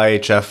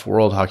IIHF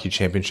World Hockey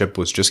Championship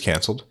was just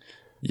canceled.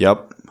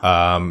 Yep.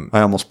 I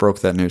almost broke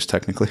that news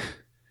technically.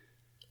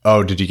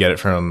 Oh, did you get it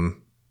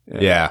from?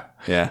 Yeah.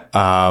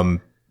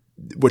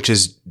 Which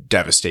is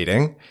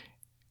devastating,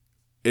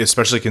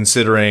 especially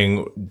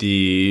considering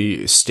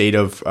the state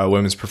of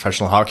women's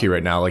professional hockey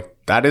right now. Like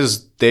that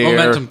is their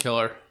momentum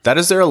killer. That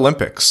is their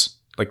Olympics.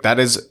 Like that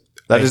is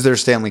their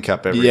Stanley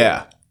Cup every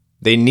year.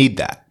 They need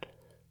that.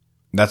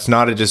 That's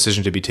not a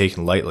decision to be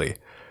taken lightly.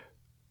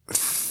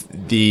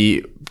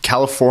 The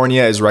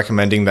California is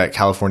recommending that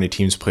California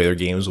teams play their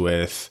games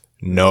with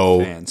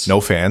no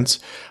fans.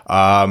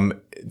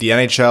 The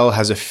NHL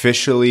has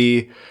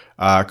officially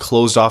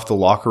closed off the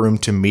locker room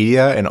to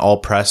media, and all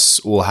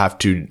press will have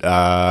to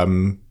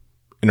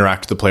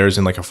interact with the players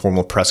in like a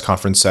formal press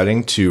conference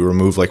setting to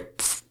remove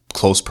like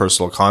close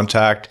personal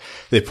contact.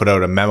 They put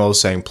out a memo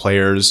saying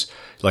players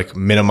like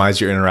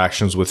minimize your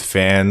interactions with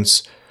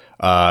fans.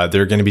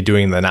 They're going to be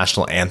doing the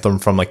national anthem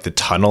from like the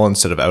tunnel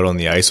instead of out on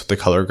the ice with the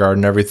color guard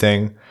and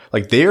everything.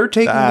 Like they are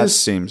taking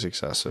this seems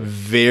excessive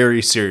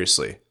very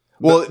seriously.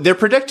 Well, they're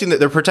protecting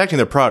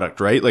their product,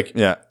 right? Like,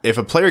 if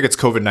a player gets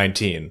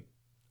COVID-19,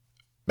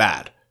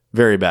 bad,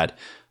 very bad.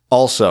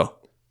 Also,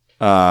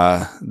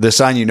 the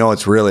sign you know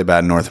it's really bad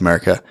in North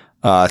America.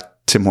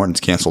 Tim Hortons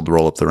canceled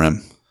Roll Up the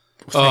Rim.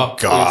 Oh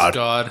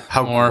God!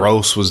 How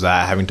gross was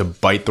that? Having to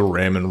bite the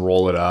rim and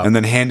roll it up, and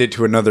then hand it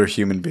to another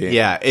human being.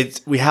 Yeah,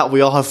 we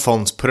all have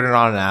phones. Put it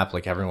on an app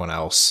like everyone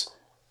else.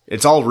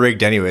 It's all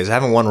rigged anyways. I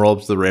haven't won roll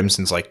up to the rim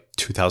since like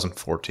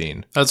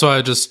 2014. That's why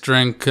I just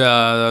drink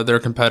their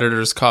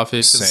competitors'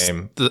 coffee.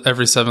 Same.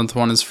 Every seventh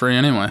one is free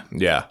anyway.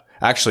 Yeah,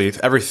 actually,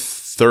 every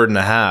third and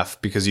a half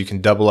because you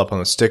can double up on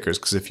the stickers.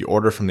 Because if you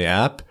order from the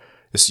app,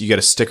 you get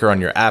a sticker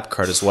on your app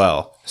card as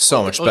well.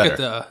 So much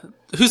better.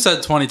 Who said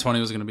 2020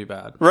 was going to be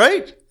bad?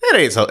 Right? It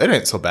ain't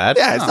so bad.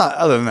 Yeah, it's not.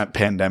 Other than that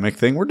pandemic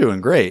thing, we're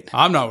doing great.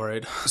 I'm not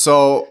worried.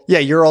 So yeah,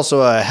 you're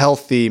also a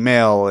healthy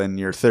male in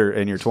your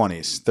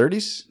 20s,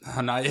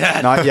 30s. Not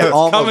yet. Not yet.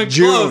 Almost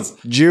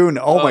June.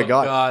 Oh my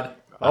god.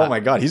 Oh my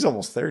god. He's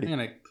almost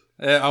 30.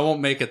 I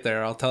won't make it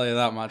there. I'll tell you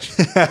that much.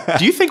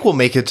 Do you think we'll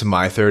make it to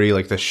my 30,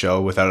 like the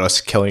show, without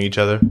us killing each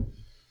other?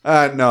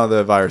 No,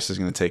 the virus is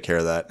going to take care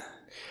of that.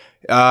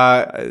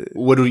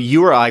 Would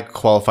you or I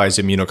qualify as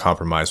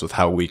immunocompromised with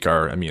how weak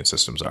our immune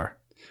systems are?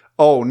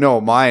 Oh no,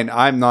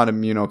 I'm not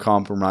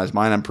immunocompromised.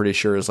 Mine, I'm pretty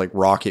sure, is like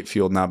rocket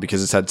fueled now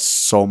because it's had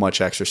so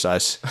much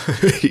exercise.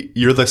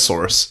 You're the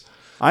source.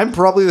 I'm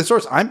probably the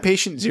source. I'm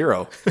patient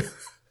zero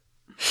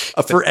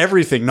for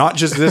everything, not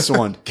just this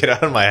one. Get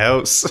out of my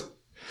house.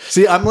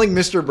 See, I'm like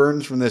Mr.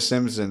 Burns from The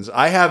Simpsons.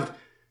 I have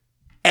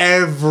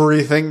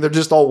everything. They're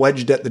just all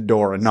wedged at the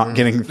door and not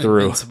getting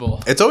through.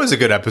 Invincible. It's always a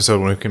good episode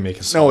when we can make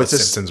a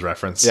Simpsons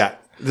reference. Yeah.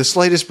 The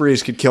slightest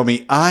breeze could kill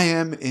me. I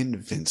am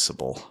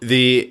invincible.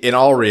 In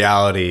all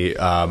reality,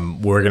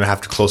 we're going to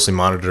have to closely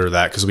monitor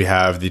that because we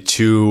have the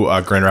two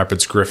Grand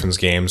Rapids Griffins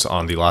games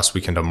on the last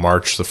weekend of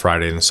March, the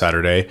Friday and the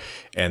Saturday.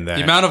 And then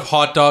the amount of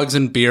hot dogs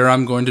and beer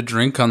I'm going to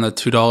drink on the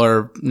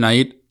 $2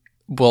 night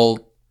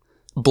will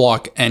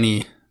block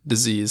any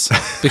disease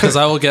because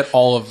I will get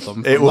all of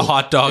them. The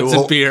hot dogs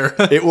and beer.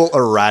 It will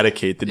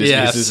eradicate the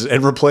diseases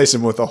and replace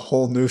them with a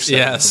whole new set.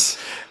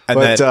 Yes.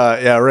 But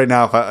right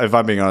now, if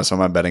I'm being honest on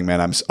my betting,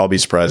 man, I'll be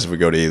surprised if we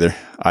go to either.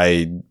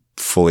 I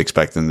fully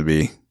expect them to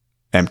be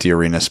empty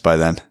arenas by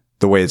then.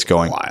 The way it's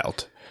going,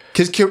 wild.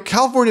 Because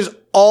California's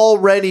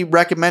already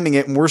recommending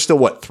it, and we're still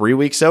 4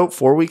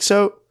 weeks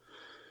out?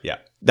 Yeah,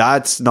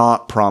 that's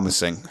not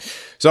promising.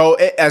 So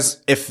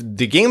if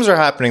the games are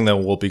happening,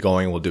 then we'll be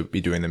going. We'll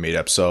be doing the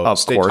meetup. So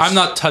of course, I'm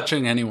not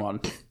touching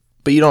anyone.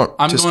 But you don't.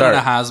 I'm going in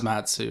a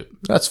hazmat suit.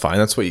 That's fine.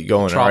 That's what you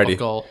go in already.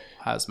 Tropical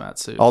hazmat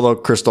suit. Although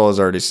Crystal has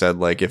already said,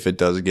 like, if it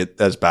does get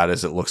as bad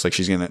as it looks like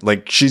she's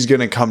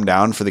gonna come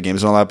down for the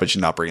games and all that, but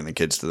she's not bringing the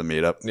kids to the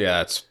meetup. Yeah,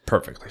 that's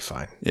perfectly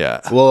fine.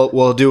 Yeah,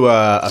 we'll do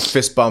a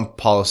fist bump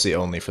policy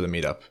only for the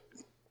meetup.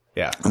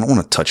 Yeah, I don't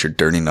want to touch your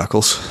dirty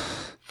knuckles.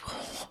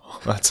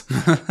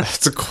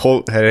 That's a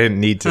quote I didn't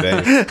need today.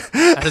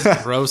 That is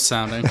gross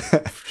sounding.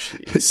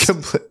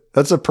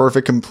 That's a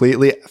perfect,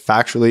 completely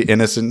factually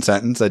innocent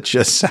sentence that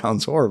just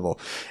sounds horrible.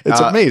 It's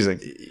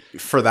amazing.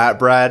 For that,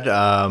 Brad,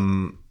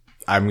 I'm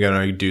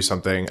gonna do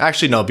something.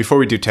 Actually, no. Before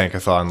we do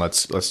Tankathon,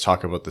 let's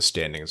talk about the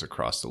standings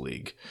across the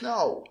league.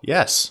 No.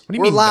 Yes. What do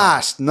you We're mean?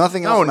 last. No?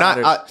 Nothing else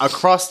matters. Not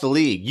across the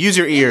league. Use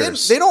your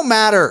ears. They don't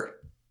matter.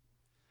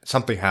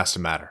 Something has to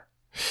matter.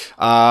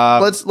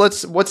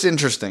 What's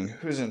interesting?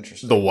 Who's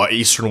interesting? The what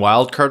Eastern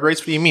Wild Card race?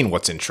 What do you mean?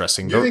 What's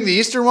interesting? You think the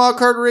Eastern Wild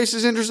Card race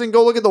is interesting?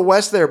 Go look at the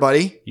West there,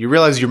 buddy. You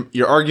realize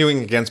you're arguing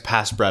against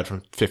past Brad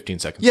from 15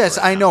 seconds. Yes,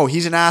 right I know.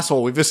 He's an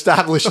asshole. We've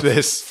established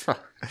this.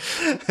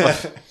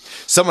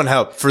 Someone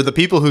help. For the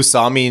people who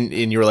saw me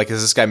and you were like,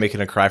 is this guy making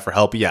a cry for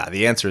help? Yeah,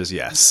 the answer is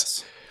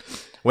yes.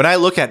 When I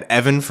look at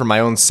Evan for my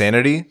own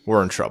sanity,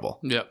 we're in trouble.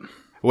 Yep.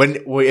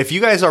 If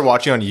you guys are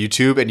watching on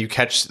YouTube and you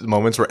catch the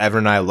moments where Evan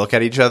and I look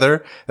at each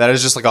other, that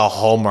is just like a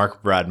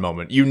hallmark Brad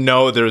moment. You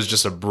know there's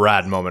just a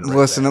Brad moment right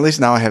Listen, there. at least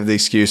now I have the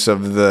excuse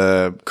of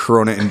the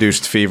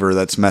corona-induced fever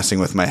that's messing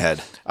with my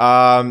head.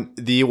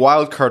 The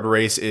wild card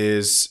race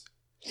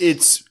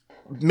it's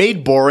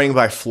made boring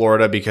by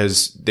Florida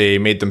because they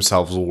made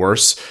themselves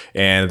worse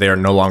and they are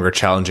no longer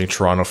challenging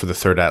Toronto for the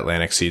third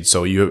Atlantic seed.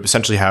 So you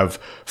essentially have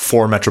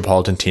 4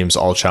 metropolitan teams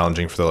all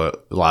challenging for the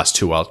last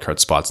 2 wildcard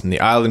spots. And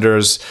the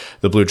Islanders,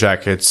 the Blue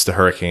Jackets, the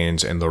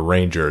Hurricanes, and the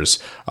Rangers,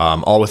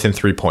 all within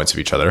 3 points of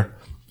each other.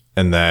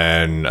 And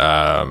then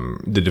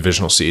the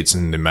divisional seeds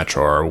in the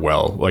Metro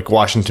are like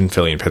Washington,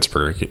 Philly, and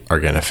Pittsburgh are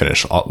going to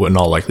finish in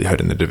all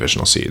likelihood in the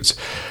divisional seeds.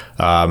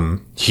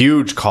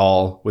 Huge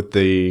call with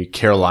the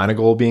Carolina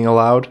goal being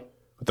allowed,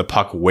 with the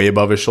puck way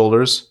above his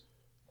shoulders.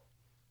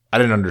 I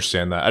didn't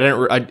understand that.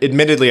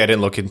 Admittedly, I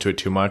didn't look into it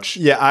too much.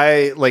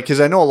 Yeah,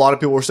 because I know a lot of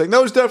people were saying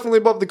that was definitely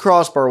above the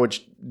crossbar,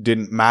 which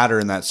didn't matter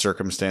in that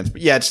circumstance.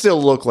 But yeah, it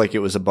still looked like it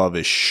was above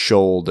his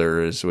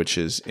shoulders, which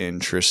is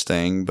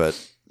interesting,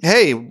 but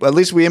hey, at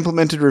least we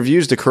implemented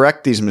reviews to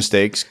correct these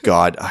mistakes.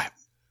 God,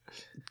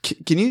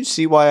 can you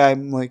see why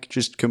I'm like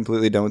just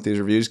completely done with these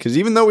reviews? Because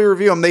even though we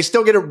review them, they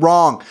still get it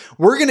wrong.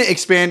 We're going to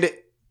expand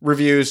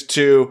reviews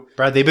to...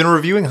 Brad, they've been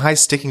reviewing high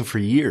sticking for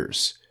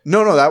years.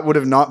 No, that would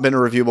have not been a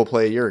reviewable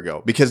play a year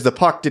ago because the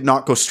puck did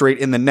not go straight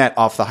in the net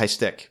off the high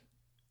stick.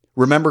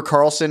 Remember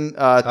Carlson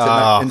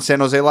in San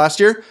Jose last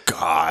year?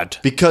 God.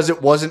 Because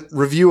it wasn't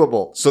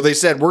reviewable. So they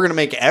said, we're going to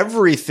make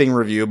everything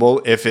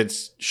reviewable if it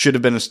should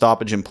have been a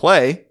stoppage in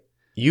play.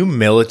 You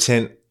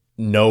militant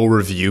no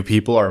review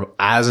people are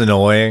as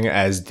annoying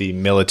as the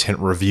militant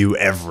review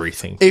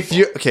everything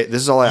people. Okay,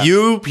 this is all I ask.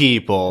 You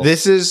people.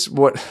 This is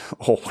what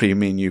do you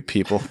mean you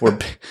people?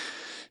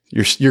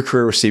 Your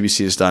career with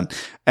CBC is done.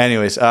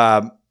 Anyways,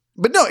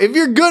 but no, if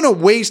you're going to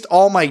waste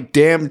all my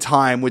damn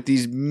time with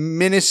these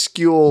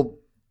minuscule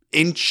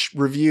inch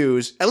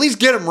reviews, at least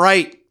get them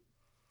right.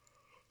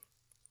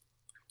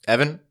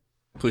 Evan,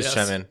 please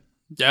chime in.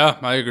 Yeah,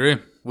 I agree.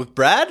 With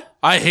Brad?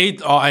 I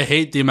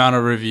hate the amount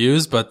of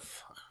reviews, but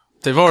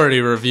they've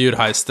already reviewed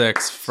high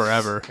sticks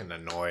forever. Fucking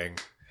annoying.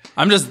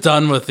 I'm just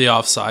done with the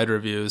offside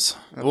reviews.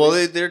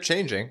 Well, they're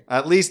changing.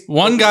 At least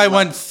one guy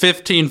went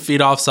 15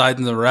 feet offside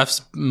and the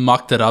refs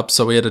mucked it up,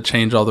 so we had to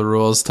change all the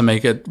rules to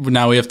make it.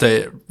 Now we have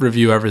to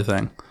review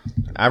everything.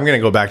 I'm going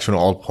to go back to an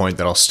old point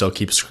that I'll still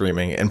keep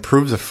screaming.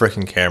 Improve the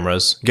freaking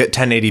cameras. Get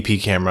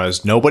 1080p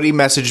cameras. Nobody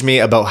messaged me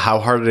about how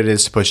hard it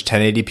is to push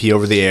 1080p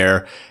over the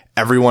air.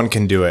 Everyone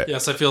can do it.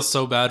 Yes, I feel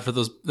so bad for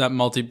that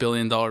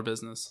multi-billion-dollar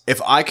business.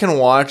 If I can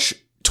watch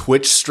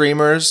Twitch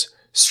streamers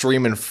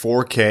stream in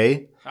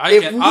 4K, I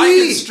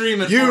can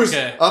stream in 4K. Use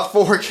a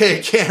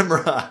 4K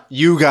camera.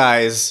 You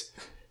guys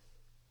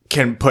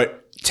can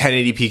put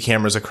 1080p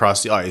cameras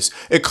across the ice.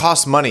 It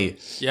costs money.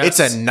 Yes. It's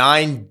a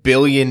 $9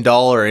 billion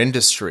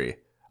industry.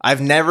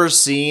 I've never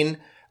seen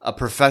a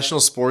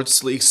professional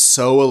sports league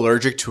so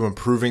allergic to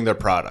improving their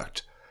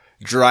product.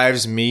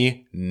 Drives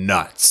me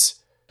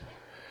nuts.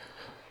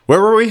 Where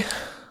were we?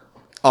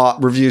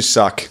 Reviews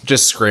suck.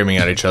 Just screaming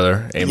at each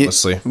other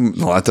aimlessly.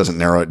 Well, that doesn't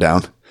narrow it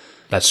down.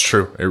 That's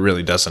true. It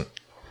really doesn't.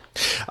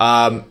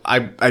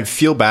 I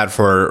feel bad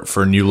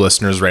for new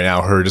listeners right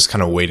now who are just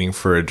kind of waiting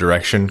for a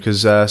direction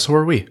because so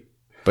are we.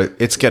 But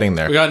it's getting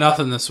there. We got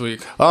nothing this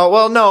week. Oh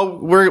well, no,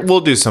 we'll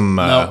do some.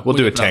 We'll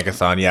do a nothing.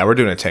 tankathon. Yeah, we're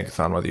doing a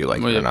tankathon whether you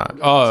like it or not.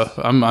 Oh,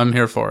 I'm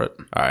here for it.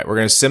 All right, we're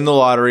gonna sim the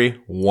lottery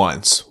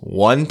one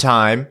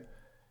time,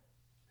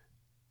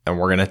 and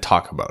we're gonna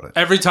talk about it.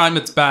 Every time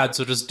it's bad,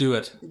 so just do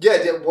it.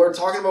 Yeah, we're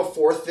talking about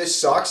fourth. This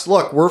sucks.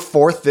 Look, we're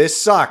fourth.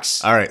 This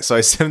sucks. All right, so I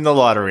simmed the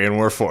lottery and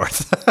we're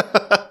fourth.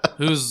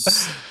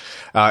 Who's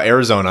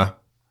Arizona,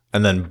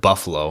 and then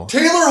Buffalo.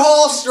 Taylor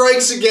Hall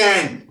strikes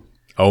again.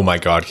 Oh my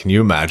God! Can you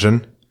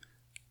imagine?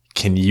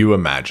 Can you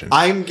imagine?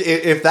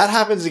 If that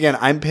happens again,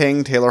 I'm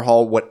paying Taylor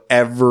Hall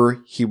whatever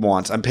he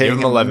wants. I'm paying Give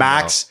him him 11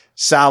 max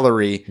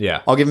salary.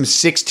 Yeah. I'll give him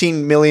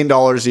 $16 million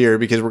a year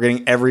because we're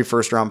getting every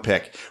first round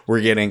pick.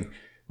 We're getting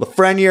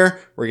Lafreniere,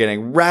 we're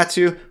getting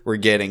Ratu, we're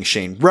getting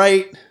Shane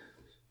Wright,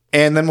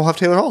 and then we'll have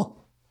Taylor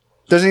Hall.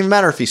 Doesn't even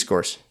matter if he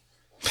scores.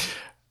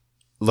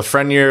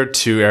 Lafreniere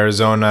to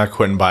Arizona,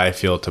 Quentin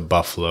Byfield to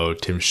Buffalo,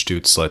 Tim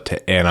Stützle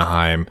to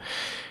Anaheim.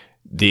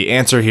 The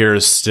answer here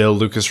is still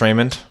Lucas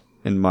Raymond.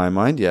 In my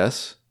mind,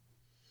 yes.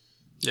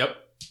 Yep.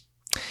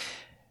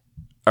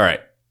 All right.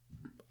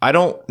 I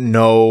don't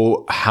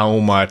know how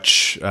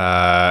much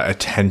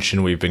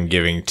attention we've been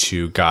giving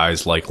to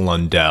guys like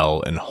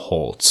Lundell and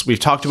Holtz. We've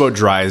talked about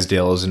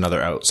Drysdale as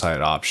another outside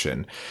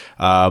option,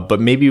 but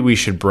maybe we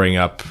should bring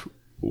up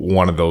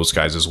one of those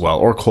guys as well,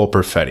 or Cole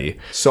Perfetti.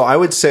 So I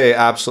would say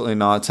absolutely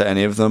not to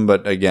any of them.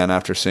 But again,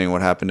 after seeing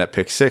what happened at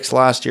pick 6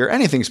 last year,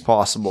 anything's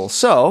possible.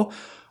 So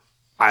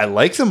I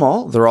like them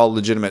all. They're all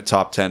legitimate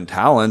top 10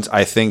 talents.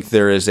 I think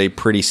there is a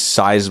pretty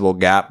sizable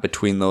gap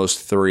between those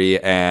three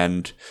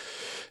and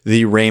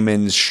the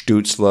Raymonds,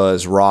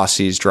 Stutzlas,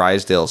 Rossies,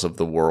 Drysdales of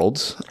the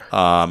world.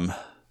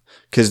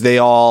 Because they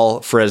all,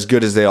 for as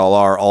good as they all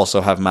are,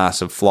 also have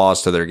massive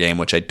flaws to their game,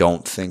 which I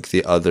don't think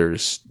the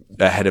others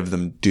ahead of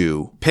them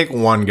do. Pick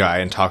one guy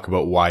and talk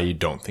about why you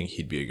don't think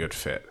he'd be a good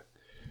fit.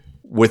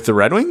 With the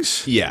Red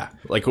Wings? Yeah.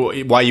 Like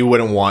why you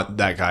wouldn't want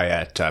that guy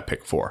at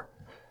pick 4.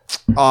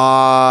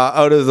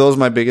 Out of those,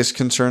 my biggest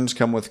concerns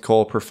come with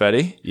Cole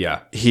Perfetti. Yeah.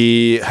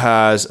 He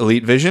has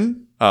elite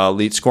vision,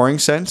 elite scoring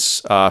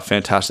sense,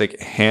 fantastic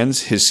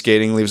hands. His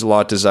skating leaves a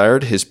lot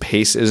desired. His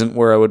pace isn't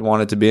where I would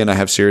want it to be, and I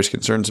have serious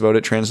concerns about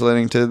it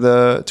translating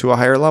to a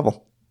higher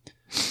level.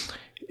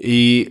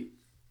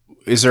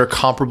 Is there a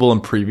comparable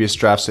in previous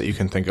drafts that you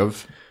can think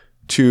of?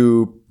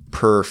 To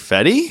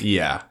Perfetti?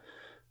 Yeah.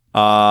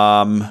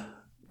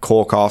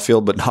 Cole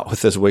Caulfield, but not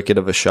with as wicked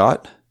of a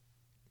shot.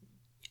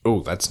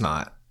 Oh, that's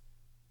not.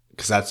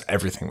 Because that's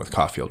everything with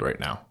Caulfield right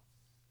now.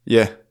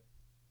 Yeah.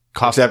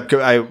 Except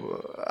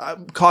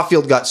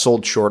Caulfield got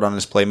sold short on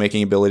his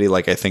playmaking ability,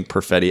 like I think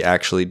Perfetti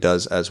actually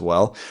does as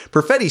well.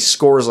 Perfetti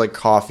scores like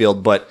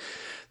Caulfield, but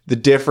the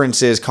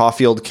difference is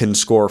Caulfield can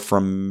score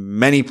from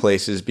many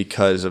places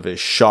because of his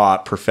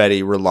shot.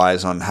 Perfetti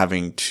relies on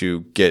having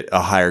to get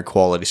a higher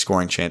quality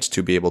scoring chance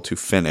to be able to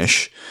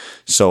finish.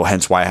 So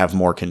hence why I have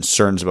more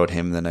concerns about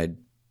him than I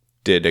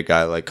did a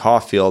guy like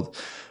Caulfield.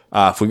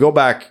 If we go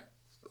back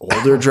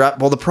older draft,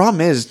 well, the problem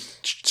is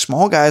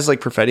small guys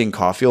like Perfetti and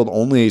Caulfield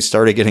only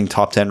started getting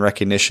top 10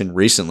 recognition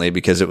recently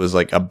because it was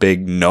like a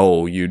big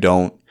no. You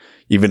don't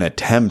even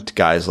attempt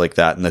guys like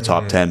that in the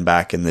top 10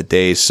 back in the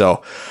day.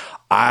 So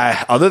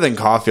other than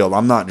Caulfield,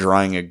 I'm not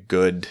drawing a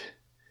good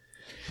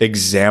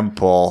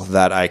example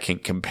that I can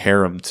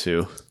compare him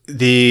to.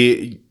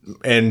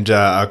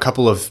 A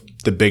couple of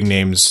the big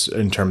names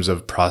in terms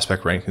of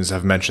prospect rankings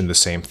have mentioned the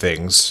same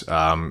things.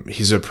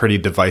 He's a pretty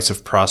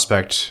divisive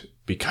prospect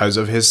because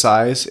of his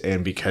size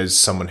and because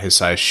someone his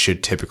size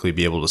should typically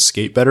be able to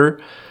skate better.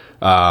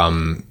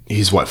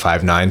 He's what,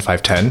 5'9",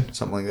 5'10"?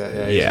 Something like that.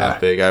 Yeah, he's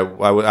not big.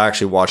 I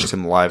actually watched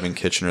him live in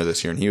Kitchener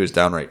this year, and he was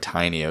downright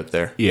tiny out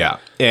there. Yeah,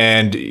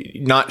 and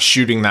not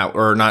shooting that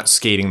or not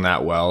skating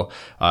that well,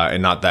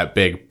 and not that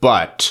big,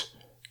 but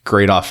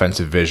great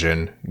offensive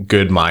vision,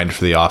 good mind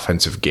for the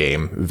offensive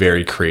game,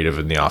 very creative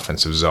in the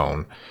offensive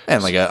zone,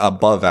 and like an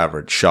above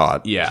average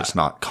shot. Yeah, just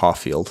not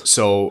Caulfield.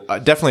 So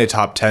definitely a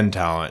top 10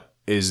 talent.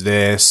 Is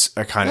this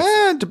a kind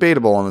of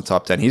debatable on the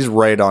top 10? He's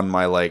right on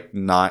my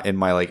not in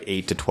my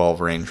 8 to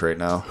 12 range right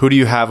now. Who do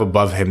you have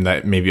above him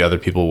that maybe other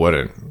people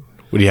wouldn't?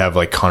 Would you have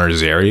Connor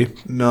Zary?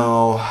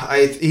 No,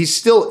 he's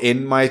still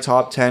in my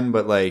top 10,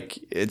 but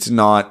it's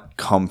not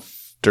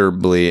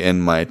comfortably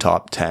in my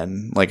top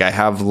 10. I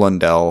have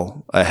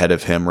Lundell ahead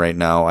of him right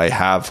now. I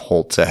have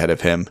Holtz ahead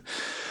of him.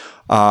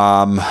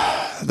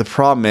 The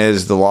problem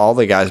is all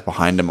the guys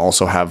behind him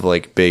also have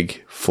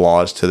big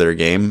flaws to their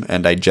game,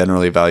 and I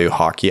generally value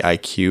hockey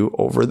IQ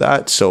over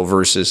that. So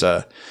versus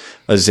a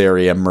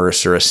Zary, a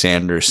Mercer, a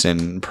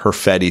Sanderson,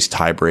 Perfetti's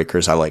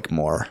tiebreakers, I like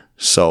more.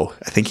 So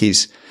I think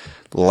he's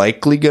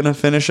likely going to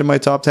finish in my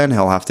top 10.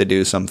 He'll have to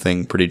do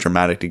something pretty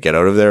dramatic to get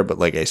out of there, but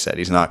like I said,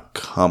 he's not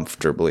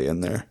comfortably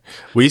in there.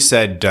 We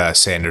said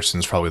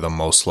Sanderson's probably the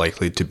most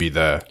likely to be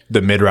the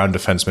mid-round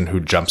defenseman who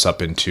jumps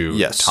up into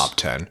top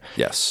 10.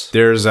 Yes.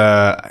 There's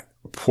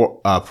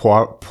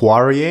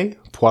Poirier?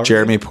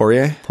 Jeremy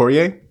Poirier?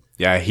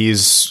 Yeah, I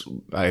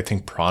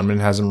think Pronman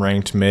has him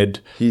ranked mid.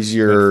 He's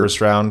your first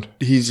round.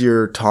 He's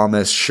your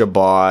Thomas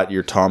Chabot,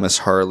 your Thomas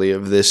Harley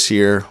of this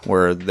year,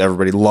 where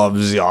everybody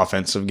loves the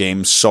offensive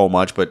game so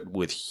much, but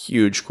with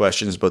huge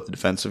questions about the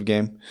defensive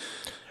game.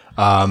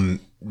 A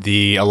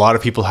lot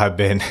of people have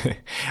been,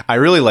 I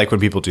really like when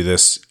people do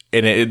this,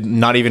 and it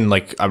not even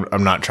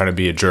I'm not trying to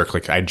be a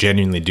jerk. I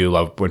genuinely do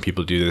love when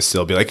people do this.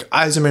 They'll be like,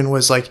 Yzerman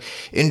was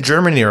in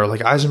Germany, or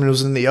Yzerman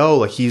was in the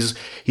O. He's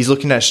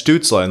looking at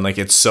Stutzla, and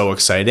it's so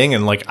exciting.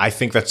 And I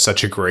think that's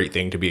such a great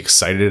thing to be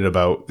excited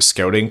about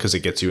scouting because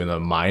it gets you in the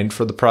mind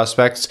for the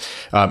prospects.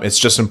 It's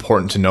just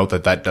important to note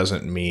that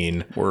doesn't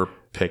mean we're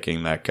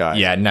picking that guy.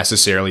 Yeah,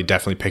 necessarily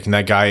definitely picking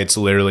that guy. It's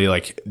literally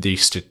the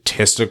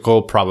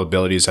statistical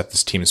probabilities that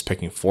this team is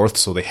picking fourth,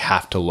 so they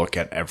have to look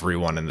at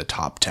everyone in the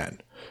top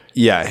 10.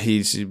 Yeah,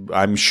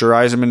 I'm sure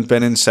Yzerman's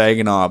been in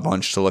Saginaw a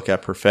bunch to look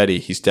at Perfetti.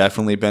 He's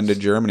definitely been to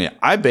Germany.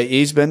 I bet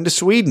he's been to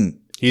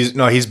Sweden. He's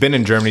been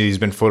in Germany. He's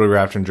been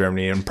photographed in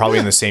Germany, and probably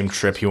in the same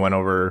trip he went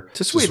over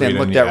to Sweden and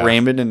looked at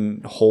Raymond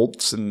and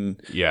Holtz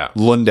and Yeah.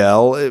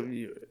 Lundell.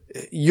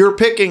 You're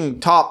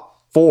picking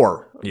top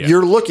 4. Yeah.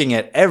 You're looking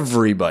at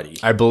everybody.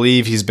 I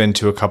believe he's been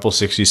to a couple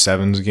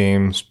 67s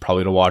games,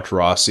 probably to watch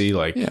Rossi.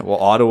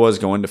 Ottawa's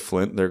going to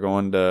Flint. They're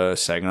going to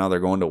Saginaw. They're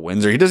going to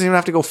Windsor. He doesn't even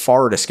have to go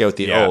far to scout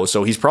the O.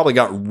 So he's probably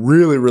got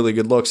really, really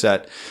good looks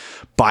at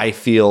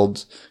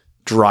Byfield,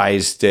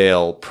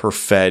 Drysdale,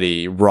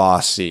 Perfetti,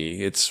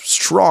 Rossi. It's a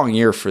strong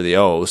year for the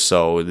O,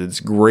 so it's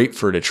great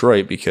for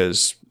Detroit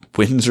because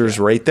Windsor's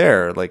right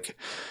there. Like,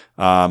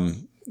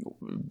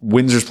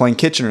 Windsor's playing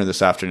Kitchener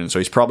this afternoon, so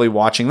he's probably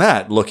watching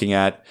that, looking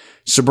at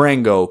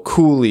Sabrango,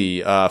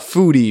 Cooley,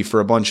 Foodie for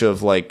a bunch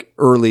of like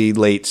early,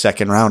 late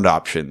second round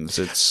options.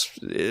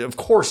 Of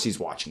course he's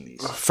watching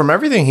these. From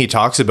everything he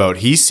talks about,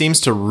 he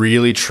seems to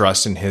really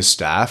trust in his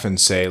staff and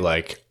say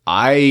like,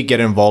 I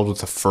get involved with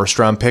the first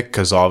round pick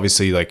because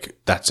obviously like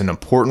that's an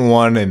important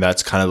one and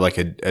that's kind of like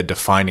a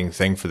defining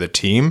thing for the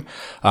team.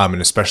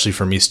 And especially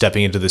for me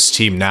stepping into this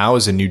team now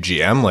as a new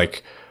GM,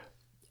 like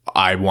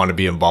I want to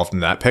be involved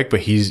in that pick.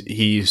 But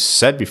he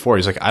said before,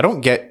 he's like, I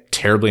don't get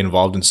terribly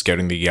involved in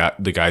scouting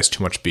the guys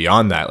too much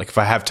beyond that. Like if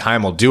I have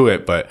time, I'll do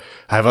it, but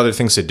I have other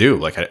things to do.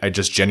 Like I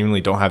just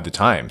genuinely don't have the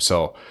time.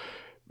 So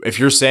if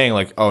you're saying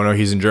like, oh no,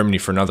 he's in Germany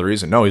for another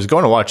reason. No, he's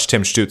going to watch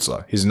Tim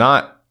Stützle. He's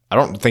not. I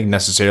don't think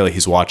necessarily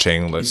he's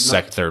watching the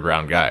second, third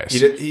round guys.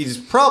 He's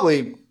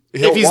probably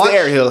if he's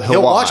there,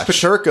 he'll watch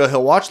Peterka.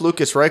 He'll watch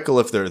Lucas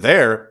Reichel if they're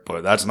there,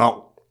 but that's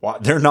not why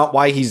they're not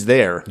why he's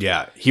there.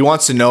 Yeah, he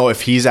wants to know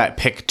if he's at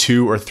pick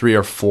 2 or 3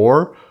 or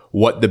 4,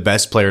 what the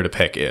best player to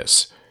pick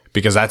is,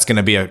 because that's going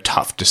to be a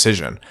tough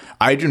decision.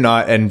 I do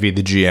not envy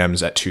the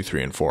GMs at 2,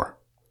 3, and 4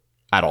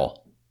 at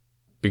all,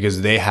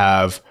 because they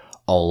have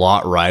a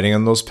lot riding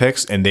on those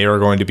picks, and they are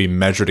going to be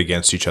measured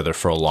against each other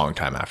for a long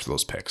time after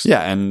those picks.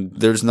 Yeah, and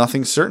there's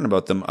nothing certain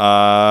about them.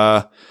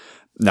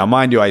 Now,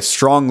 mind you, I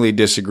strongly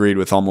disagreed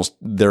with almost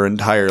their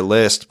entire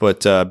list,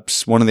 but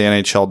one of the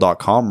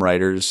NHL.com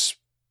writers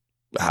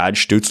had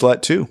Stützle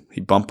at 2.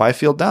 He bumped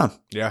Byfield down.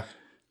 Yeah.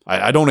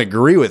 I don't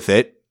agree with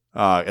it,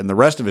 and the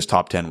rest of his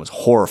top 10 was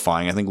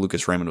horrifying. I think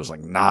Lucas Raymond was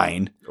like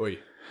 9. Oy.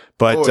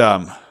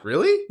 But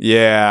really?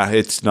 Yeah,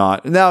 it's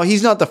not. No,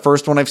 he's not the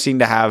first one I've seen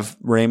to have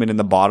Raymond in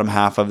the bottom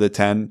half of the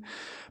 10.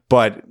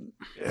 But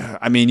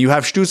I mean, you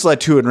have Stützle at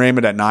 2 and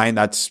Raymond at 9.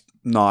 That's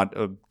not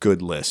a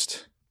good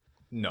list.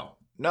 No.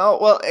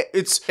 Well,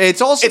 it's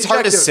all subjective. It's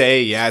hard to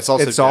say. Yeah, it's all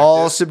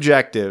all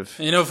subjective.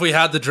 You know, if we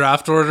had the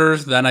draft order,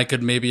 then I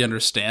could maybe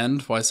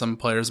understand why some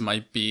players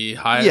might be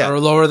higher or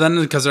lower than,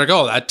 because they're like,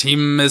 oh, that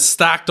team is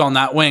stacked on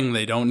that wing.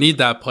 They don't need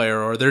that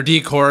player, or their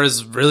decor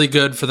is really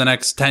good for the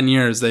next 10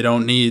 years. They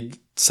don't need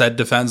said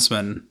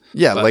defenseman.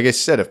 Yeah, like I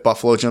said, if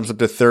Buffalo jumps up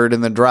to 3rd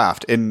in the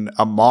draft, in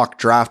a mock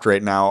draft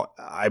right now,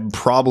 I'm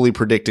probably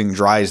predicting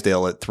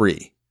Drysdale at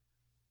 3.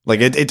 Like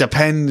it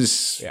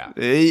depends. Yeah.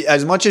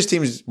 As much as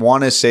teams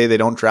want to say they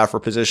don't draft for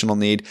positional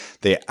need,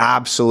 they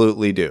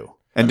absolutely do.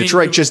 And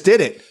Detroit just did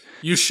it.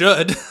 You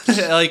should.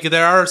 Like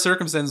there are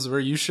circumstances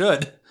where you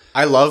should.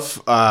 I love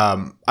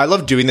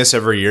doing this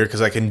every year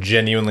because I can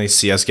genuinely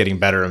see us getting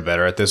better and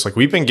better at this. Like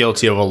we've been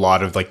guilty of a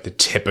lot of like the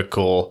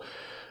typical,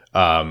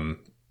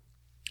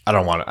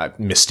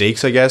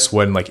 mistakes, I guess,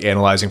 when like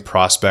analyzing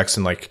prospects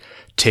and like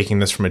taking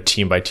this from a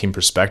team by team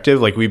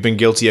perspective. Like we've been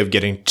guilty of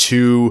getting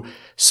too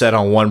set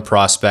on one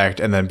prospect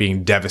and then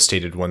being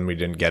devastated when we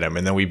didn't get him.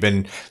 And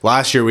then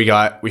last year we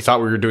thought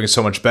we were doing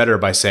so much better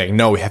by saying,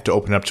 no, we have to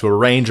open up to a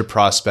range of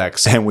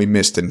prospects. And we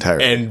missed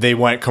entirely. And they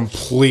went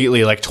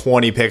completely like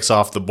 20 picks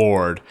off the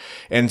board.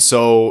 And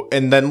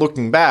then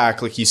looking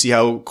back, like you see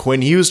how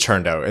Quinn Hughes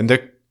turned out, and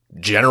the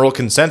general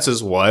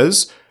consensus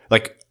was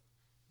like,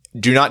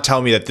 do not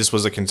tell me that this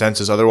was a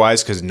consensus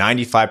otherwise, because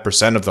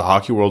 95% of the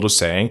hockey world was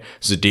saying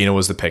Zadina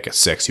was the pick at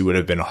 6. He would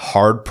have been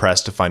hard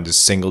pressed to find a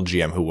single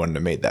GM who wouldn't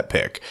have made that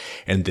pick.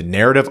 And the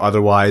narrative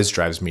otherwise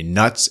drives me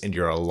nuts, and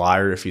you're a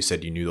liar if you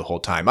said you knew the whole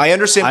time. I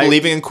understand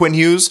believing in Quinn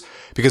Hughes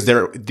because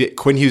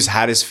Quinn Hughes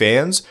had his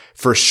fans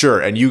for sure.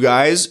 And you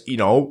guys,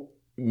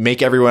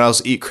 make everyone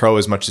else eat crow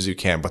as much as you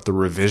can. But the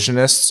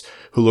revisionists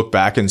who look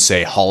back and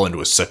say Holland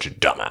was such a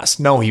dumbass.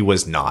 No, he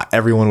was not.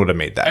 Everyone would have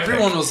made that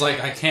Everyone pick. was like,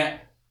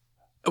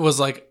 it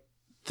was like,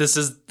 this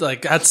is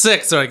like at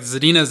 6, they're like,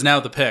 Zadina is now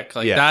the pick.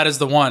 Like that is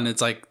the one.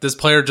 It's like this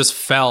player just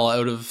fell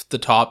out of the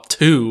top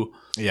 2.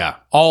 Yeah.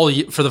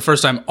 For the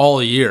first time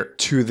all year.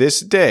 To this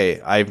day,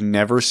 I've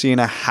never seen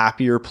a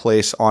happier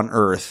place on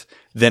earth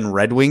than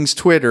Red Wings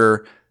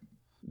Twitter.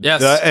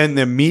 Yes. And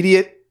the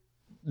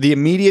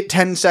immediate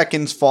 10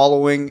 seconds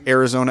following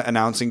Arizona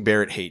announcing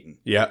Barrett Hayton.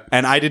 Yeah.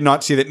 And I did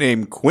not see the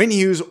name Quinn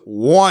Hughes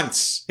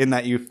once in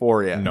that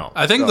euphoria. No.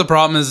 I think the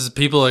problem is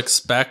people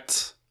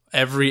expect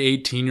every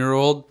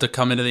 18-year-old to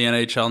come into the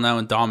NHL now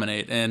and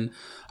dominate. And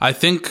I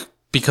think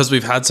because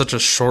we've had such a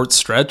short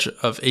stretch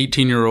of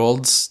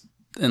 18-year-olds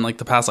in like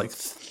the past like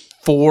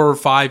 4 or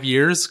 5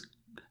 years,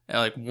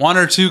 like 1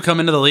 or 2 come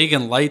into the league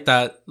and light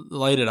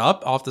it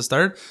up off the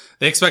start.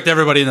 They expect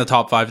everybody in the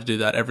top 5 to do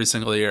that every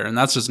single year. And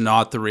that's just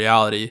not the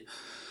reality.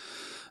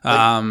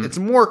 It's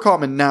more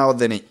common now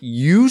than it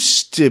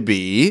used to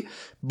be,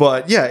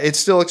 but yeah, it's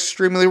still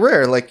extremely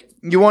rare. Like,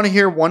 you want to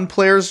hear one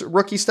player's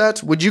rookie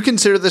stats? Would you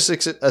consider this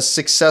a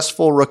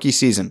successful rookie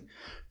season?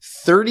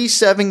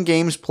 37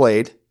 games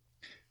played,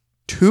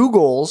 2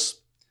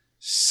 goals,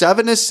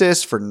 7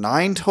 assists for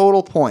 9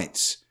 total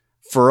points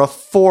for a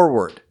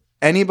forward.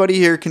 Anybody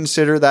here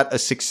consider that a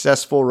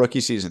successful rookie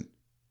season?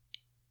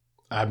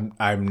 I'm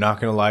not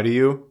going to lie to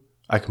you.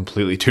 I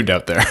completely tuned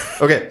out there.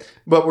 Okay,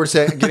 but we're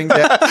saying getting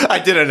down. I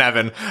did an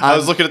Evan. I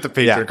was looking at the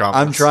Patriot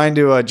conference. I'm trying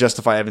to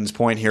justify Evan's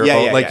point here.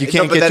 Yeah, You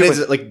can't but get that to is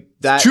it. like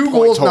that. Two point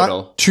goals,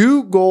 total.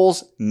 2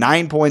 goals,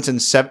 9 points in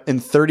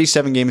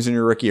 37 games in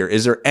your rookie year.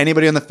 Is there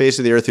anybody on the face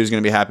of the earth who's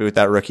going to be happy with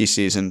that rookie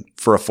season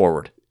for a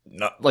forward?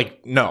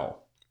 No.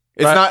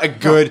 It's not a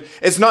good.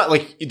 It's not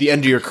like the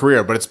end of your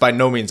career, but it's by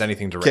no means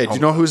anything to write Okay, do home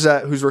you know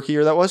about. whose rookie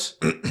year that was?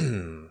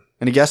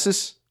 Any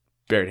guesses?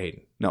 Barrett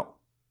Hayden? No.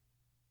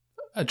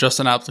 Just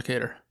an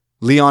applicator.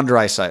 Leon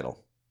Draisaitl.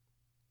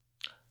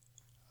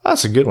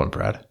 That's a good one,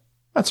 Brad.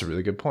 That's a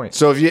really good point.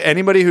 So if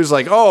anybody who's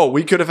like, oh,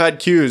 we could have had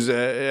Q's,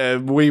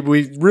 we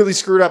really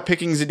screwed up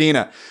picking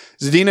Zadina.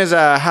 Zadina's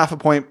a 0.5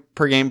 point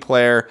per game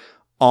player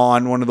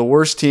on one of the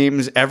worst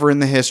teams ever in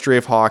the history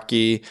of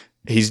hockey.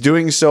 He's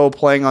doing so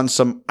playing on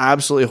some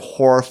absolutely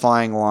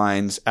horrifying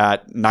lines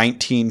at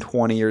 19,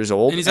 20 years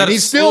old. And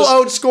he's still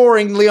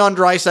outscoring Leon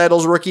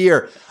Draisaitl's rookie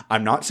year.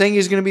 I'm not saying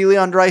he's going to be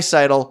Leon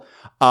Draisaitl,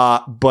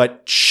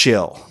 but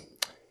chill.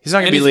 He's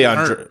not going to be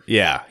Leon.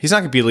 He's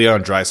not going to be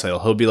Leon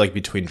Draisaitl. He'll be like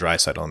between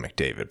Draisaitl and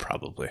McDavid,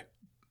 probably.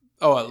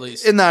 Oh, at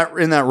least in that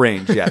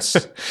range,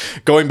 yes.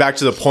 Going back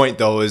to the point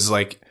though, is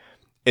like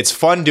it's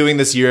fun doing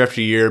this year after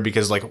year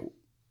because like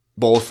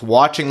both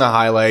watching the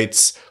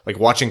highlights, like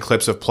watching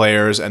clips of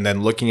players, and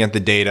then looking at the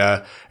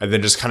data, and then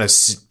just kind of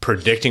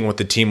predicting what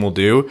the team will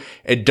do.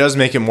 It does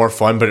make it more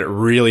fun, but it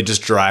really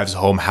just drives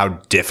home how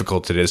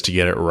difficult it is to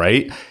get it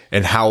right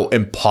and how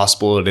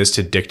impossible it is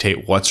to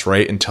dictate what's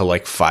right until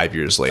like 5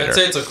 years later. I'd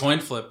say it's a coin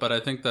flip, but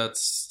I think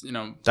that's,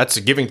 that's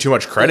giving too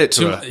much credit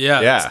to it.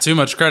 Yeah, it's too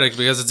much credit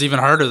because it's even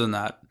harder than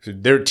that.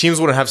 Their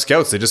teams wouldn't have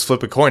scouts. They just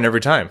flip a coin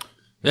every time.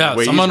 Yeah,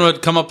 someone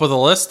would come up with a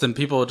list and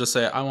people would just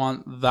say, I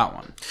want that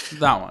one,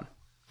 that one.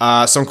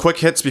 Some quick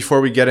hits before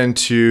we get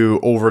into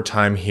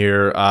overtime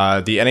here.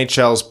 The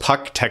NHL's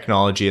puck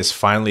technology is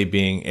finally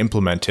being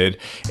implemented,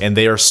 and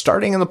they are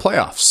starting in the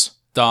playoffs.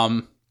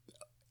 Dumb.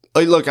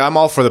 Look, I'm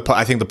all for the puck.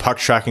 I think the puck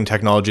tracking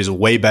technology is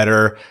way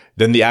better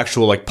than the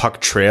actual like puck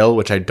trail,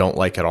 which I don't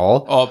like at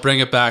all. Oh, bring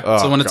it back.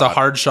 So when it's a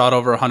hard shot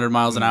over 100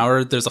 miles an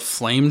hour, there's a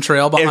flame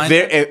trail behind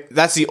it.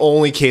 That's the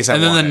only case I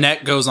want. And then the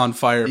net goes on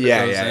fire if it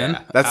goes in.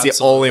 That's the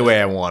only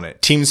way I want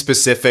it.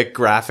 Team-specific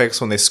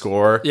graphics when they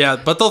score. Yeah,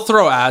 but they'll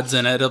throw ads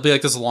in it. It'll be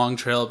like this long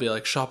trail. It'll be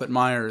like, shop at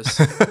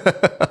Myers.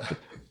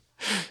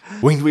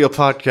 Winged Wheel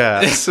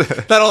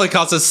Podcast. That only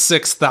costs us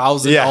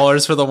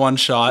 $6,000 for the one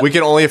shot. We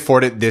can only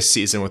afford it this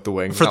season with the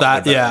wing. For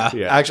that, yeah.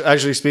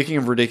 Actually, speaking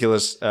of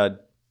ridiculous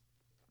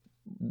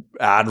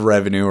ad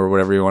revenue or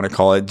whatever you want to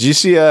call it, do you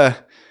see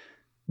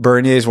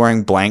Bernier's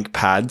wearing blank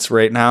pads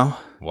right now?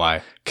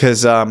 Why?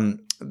 Because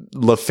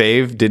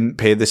Lefebvre didn't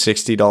pay the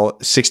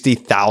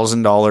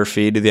 $60,000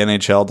 fee to the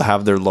NHL to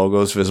have their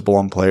logos visible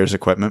on players'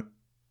 equipment.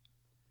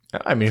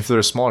 I mean, if they're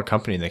a smaller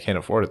company and they can't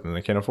afford it, then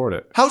they can't afford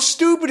it. How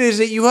stupid is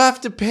it? You have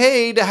to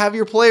pay to have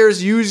your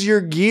players use your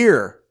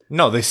gear.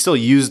 No, they still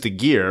use the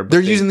gear.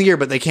 They're using the gear,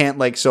 but they can't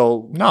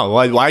No,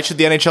 why should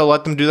the NHL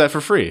let them do that for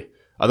free?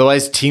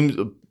 Otherwise,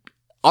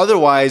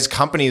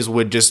 companies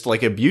would just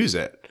like abuse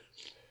it.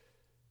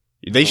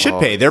 They should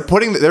pay. They're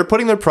putting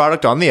their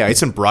product on the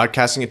ice and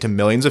broadcasting it to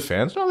millions of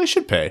fans. No, they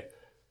should pay.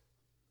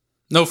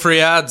 No free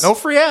ads. No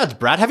free ads,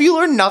 Brad. Have you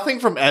learned nothing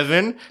from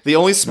Evan, the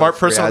only smart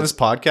person on this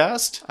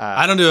podcast?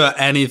 I don't do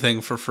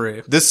anything for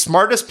free. The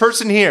smartest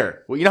person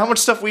here. Well, you know how much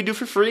stuff we do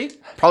for free?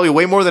 Probably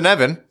way more than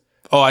Evan.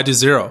 Oh, I do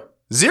zero.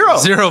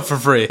 Zero for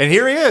free. And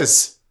here he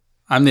is.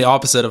 I'm the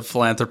opposite of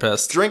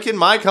philanthropist. Drinking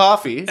my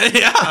coffee.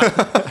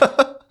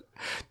 Yeah.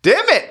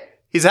 Damn it.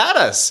 He's had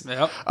us.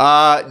 Yep.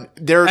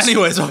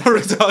 Anyways, what were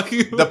we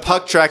talking about? The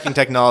puck tracking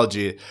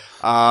technology.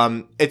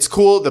 It's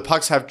cool. The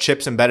pucks have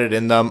chips embedded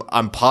in them.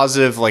 I'm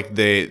positive like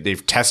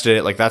they've tested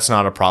it. Like that's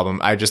not a problem.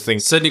 I just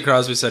think Sidney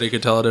Crosby said he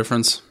could tell a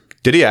difference.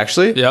 Did he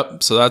actually?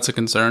 Yep. So that's a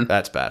concern.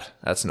 That's bad.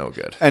 That's no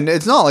good. And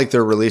it's not like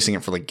they're releasing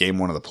it for like game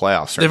 1 of the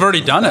playoffs. They've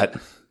already done it.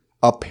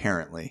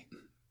 Apparently.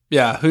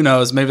 Yeah. Who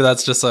knows? Maybe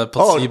that's just a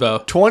placebo.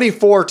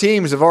 24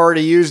 teams have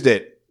already used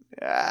it.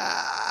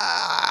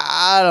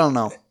 I don't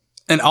know.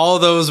 And all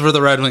of those were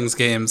the Red Wings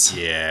games.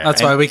 Yeah.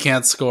 That's why we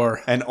can't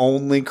score. And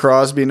only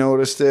Crosby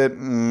noticed it? I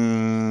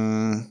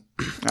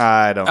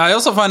don't know. I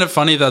also find it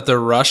funny that they're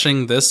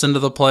rushing this into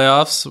the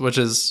playoffs, which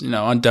is,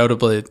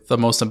 undoubtedly the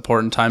most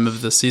important time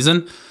of the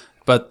season.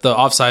 But the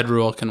offside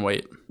rule can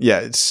wait. Yeah,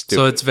 it's stupid.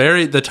 So it's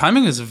the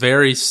timing is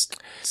very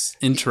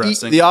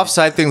interesting. The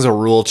offside thing's a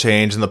rule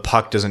change, and the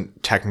puck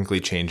doesn't technically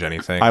change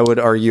anything. I would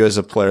argue as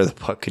a player, the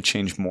puck could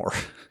change more.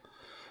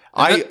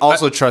 I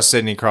also trust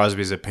Sidney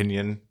Crosby's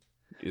opinion.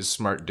 He's a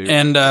smart dude.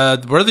 And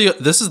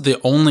this is the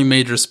only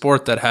major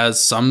sport that has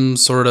some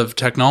sort of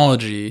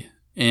technology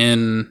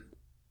in.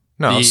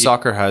 No,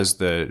 soccer has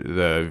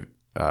the.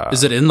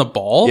 Is it in the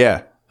ball?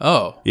 Yeah.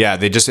 Oh. Yeah,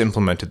 they just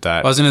implemented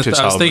that. I was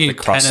thinking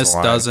tennis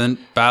doesn't,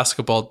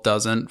 basketball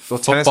doesn't,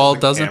 football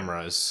doesn't.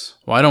 Cameras.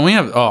 Why don't we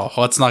have? Oh,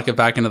 let's not get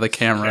back into the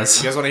cameras.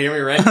 You guys want to hear me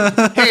rant?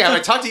 Hey, have I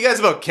talked to you guys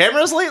about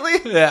cameras lately?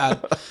 Yeah.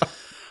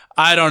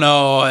 I don't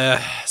know,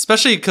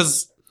 especially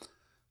because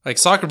Like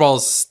soccer ball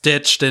is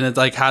stitched and it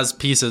like has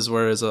pieces,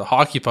 whereas a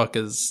hockey puck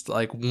is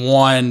like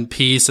one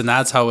piece, and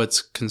that's how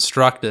it's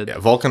constructed. Yeah,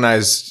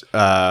 vulcanized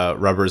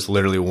rubber is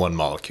literally one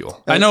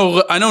molecule. I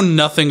know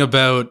nothing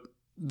about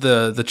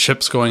the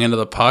chips going into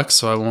the puck,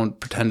 so I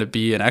won't pretend to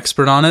be an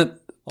expert on it.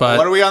 But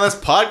what are we on this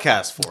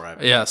podcast for? I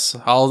mean? Yes,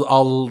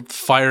 I'll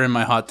fire in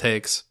my hot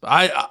takes.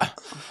 I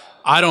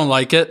don't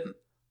like it.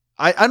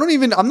 I'm not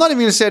even going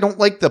to say I don't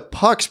like the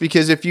pucks,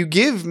 because if you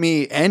give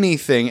me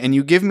anything and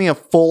you give me a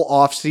full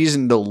off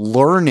season to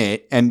learn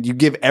it and you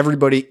give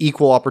everybody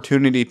equal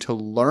opportunity to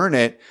learn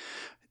it,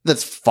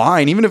 that's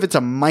fine. Even if it's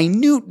a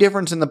minute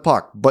difference in the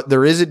puck, but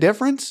there is a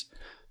difference.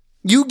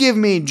 You give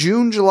me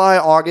June, July,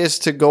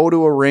 August to go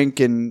to a rink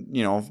and,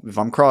 you know, if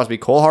I'm Crosby,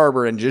 Cole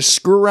Harbor, and just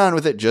screw around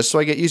with it just so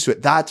I get used to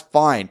it. That's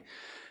fine.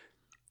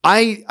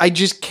 I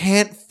just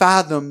can't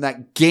fathom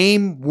that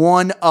game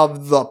 1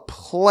 of the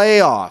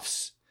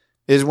playoffs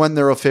is when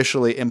they're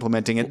officially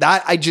implementing it.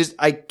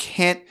 I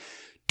can't.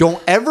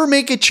 Don't ever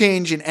make a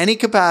change in any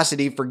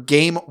capacity for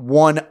game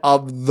 1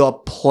 of the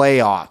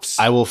playoffs.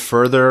 I will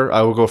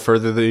go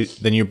further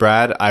than you,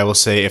 Brad. I will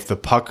say if the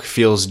puck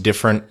feels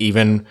different,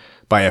 even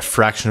by a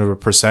fraction of a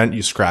percent,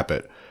 you scrap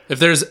it.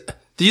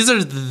 These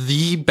are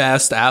the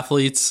best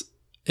athletes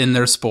in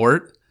their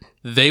sport.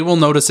 They will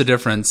notice a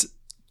difference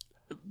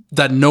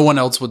that no one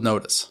else would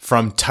notice.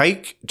 From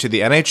Tyke to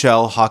the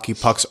NHL, hockey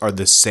pucks are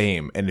the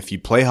same. And if you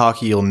play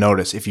hockey, you'll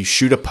notice. If you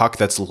shoot a puck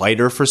that's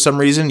lighter for some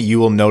reason, you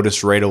will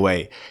notice right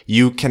away.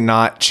 You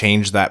cannot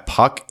change that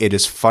puck. It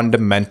is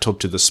fundamental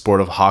to the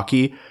sport of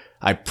hockey.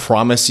 I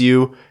promise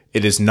you,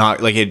 it is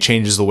not like it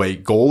changes the way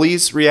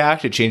goalies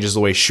react. It changes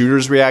the way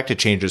shooters react. It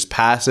changes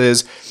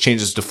passes,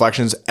 changes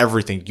deflections,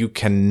 everything. You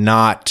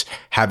cannot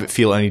have it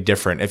feel any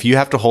different. If you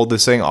have to hold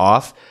this thing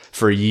off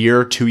for a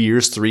year, 2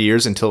 years, 3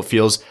 years until it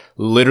feels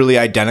literally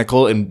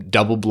identical in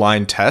double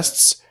blind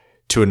tests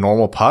to a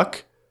normal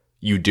puck,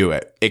 you do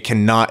it. It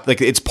cannot,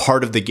 like, it's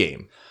part of the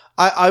game.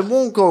 I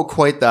won't go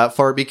quite that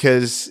far,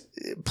 because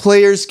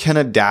players can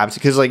adapt.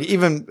 Because, like,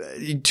 even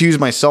to use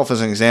myself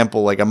as an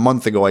example, like a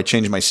month ago, I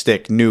changed my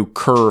stick, new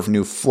curve,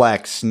 new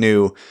flex,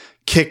 new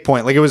kick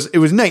point. Like it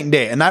was night and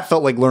day. And that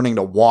felt like learning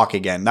to walk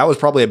again. That was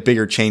probably a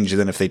bigger change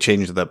than if they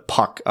changed the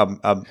puck,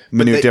 a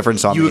minute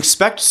difference on me. You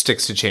expect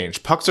sticks to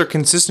change. Pucks are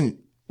consistent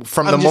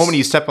from the moment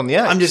you step on the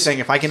ice. I'm just saying,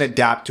 if I can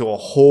adapt to a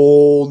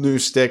whole new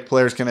stick,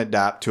 players can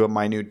adapt to a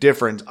minute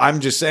difference. I'm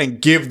just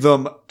saying, give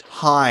them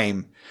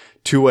time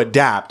to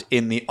adapt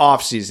in the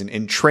offseason,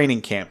 in training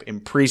camp, in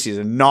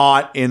preseason,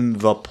 not in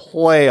the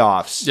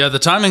playoffs. Yeah, the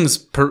timing's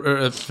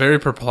very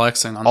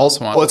perplexing on this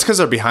one. Well, it's because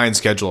they're behind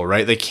schedule,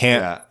 right? They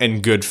can't,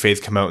 in good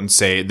faith, come out and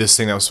say this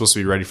thing that was supposed to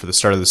be ready for the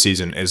start of the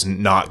season is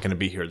not going to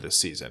be here this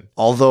season.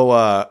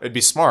 Although it'd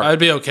be smart. I'd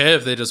be okay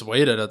if they just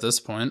waited at this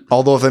point.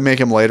 Although if they make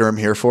them lighter, I'm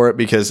here for it,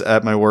 because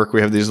at my work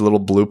we have these little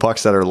blue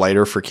pucks that are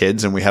lighter for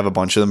kids, and we have a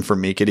bunch of them for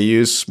Mika to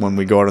use when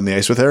we go out on the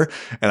ice with her.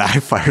 And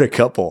I fired a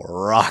couple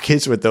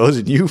rockets with those,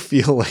 and you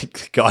feel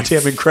like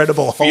goddamn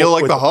incredible Hulk. Feel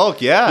like the Hulk,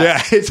 yeah.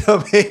 Yeah, it's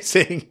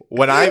amazing.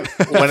 I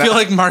feel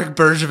like Mark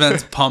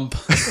Bergevin's pump.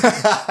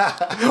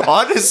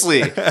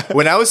 Honestly,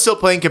 when I was still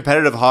playing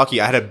competitive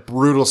hockey, I had a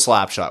brutal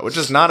slap shot, which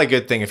is not a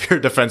good thing if you're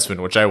a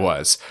defenseman, which I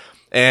was.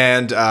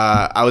 And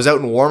I was out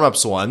in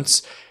warm-ups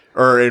once,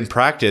 or in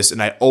practice,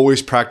 and I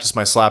always practiced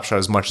my slap shot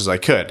as much as I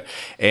could.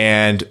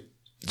 And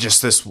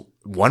just this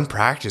one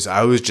practice,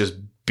 I was just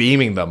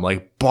beaming them,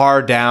 like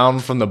bar down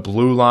from the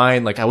blue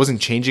line. Like I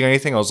wasn't changing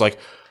anything. I was like,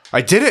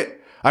 I did it.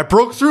 I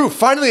broke through.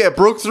 Finally, I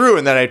broke through.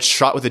 And then I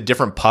shot with a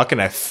different puck,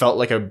 and I felt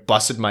like I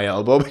busted my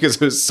elbow because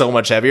it was so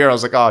much heavier. I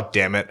was like, oh,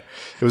 damn it.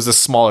 It was the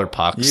smaller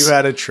pucks. You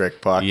had a trick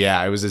puck.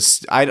 Yeah, it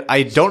was I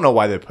don't know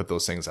why they put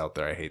those things out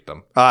there. I hate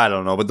them. I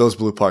don't know, but those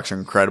blue pucks are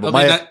incredible.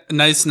 It'll be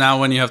nice now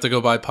when you have to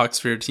go buy pucks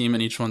for your team,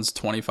 and each one's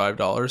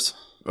 $25.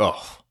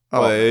 Oh.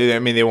 Well, I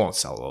mean, they won't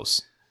sell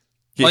those.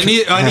 Well,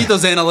 I need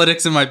those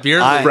analytics in my beer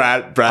league.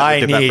 Brad, I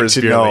need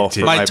to know.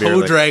 My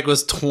toe drag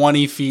was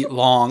 20 feet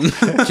long.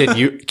 Can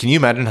you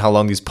imagine how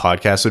long these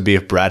podcasts would be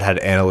if Brad had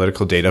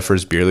analytical data for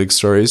his beer league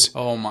stories?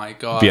 Oh my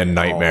god, it'd be a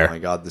nightmare. Oh my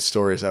god, the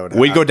stories I would.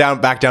 We'd go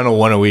back down to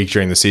one a week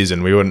during the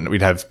season.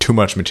 We'd have too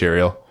much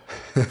material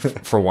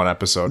for one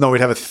episode. No, we'd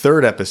have a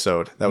third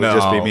episode. That would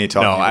just be me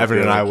talking. No, Evan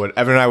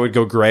and I would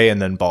go gray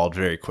and then bald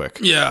very quick.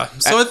 Yeah,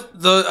 so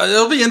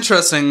it'll be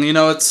interesting. You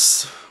know,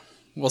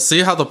 we'll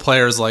see how the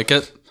players like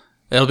it.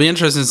 It'll be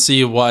interesting to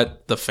see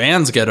what the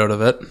fans get out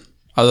of it,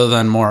 other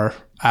than more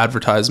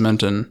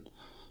advertisement, and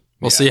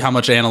we'll see how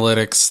much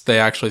analytics they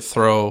actually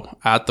throw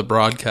at the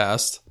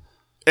broadcast.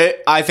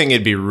 I think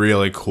it'd be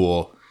really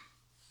cool.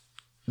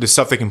 The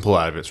stuff they can pull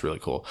out of it's really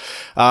cool.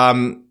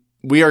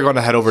 We are going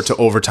to head over to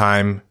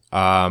overtime,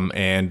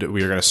 and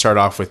we are going to start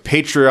off with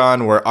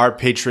Patreon, where our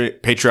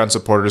Patreon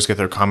supporters get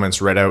their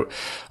comments read out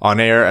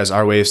on air as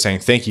our way of saying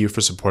thank you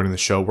for supporting the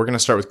show. We're going to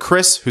start with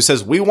Chris, who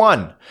says, "We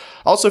won."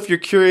 Also, if you're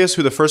curious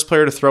who the first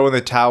player to throw in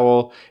the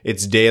towel,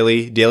 it's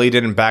Daly. Daly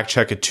didn't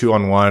backcheck a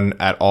 2-on-1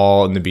 at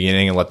all in the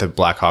beginning and let the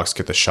Blackhawks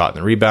get the shot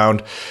and the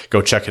rebound.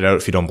 Go check it out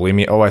if you don't believe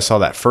me. Oh, I saw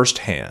that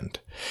firsthand.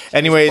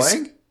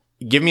 Anyways,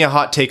 give me a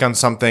hot take on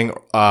something,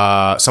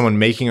 someone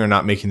making or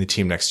not making the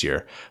team next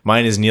year.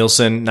 Mine is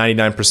Nielsen,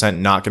 99%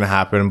 not going to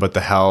happen, but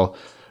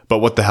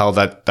what the hell,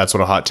 that's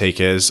what a hot take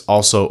is.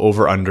 Also,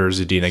 over under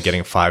Zadina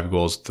getting 5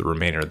 goals the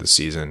remainder of the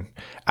season.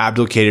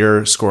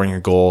 Abdulkader scoring a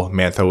goal,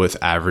 Mantha with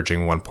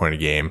averaging 1 point a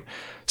game.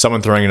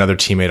 Someone throwing another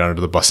teammate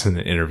under the bus in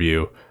an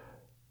interview.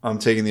 I'm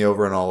taking the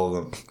over on all of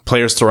them.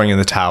 Players throwing in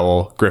the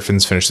towel.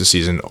 Griffins finish the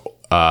season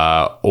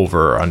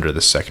over or under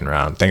the second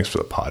round. Thanks for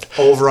the pod.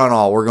 Over on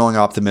all. We're going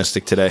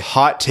optimistic today.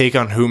 Hot take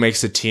on who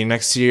makes the team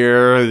next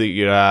year.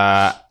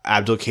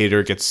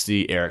 Abdulkader gets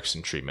the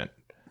Eriksson treatment.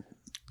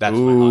 That's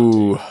my hot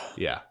take.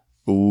 Yeah.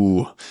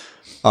 Ooh.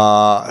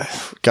 Got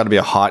to be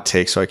a hot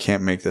take, so I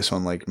can't make this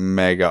one like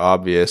mega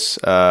obvious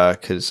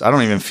because I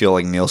don't even feel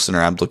like Nielsen or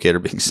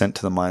Abdulkader being sent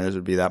to the minors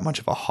would be that much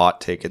of a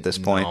hot take at this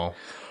point. No.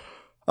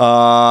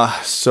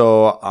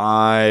 So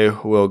I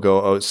will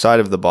go outside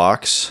of the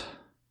box.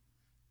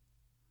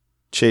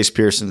 Chase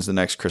Pearson's the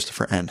next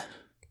Christopher N.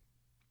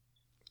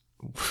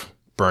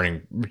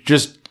 Burning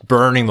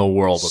the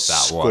world with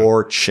that one.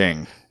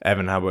 Scorching.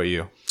 Evan, how about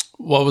you?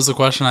 What was the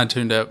question? I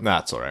tuned out.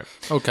 That's all right.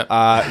 Okay.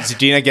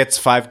 Zadina gets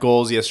 5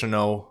 goals, yes or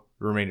no,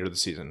 remainder of the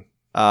season.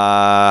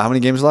 How many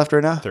games left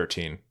right now?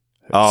 13.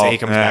 Oh, Say he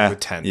comes back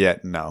with 10. Yeah,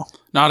 no.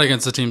 Not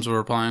against the teams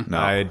we're playing. No.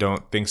 I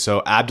don't think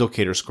so.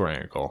 Abdulkader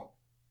scoring a goal.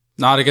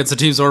 Not against the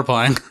teams we're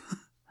playing.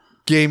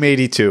 Game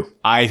 82.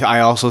 I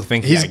also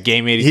think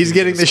game 80. He's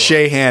getting the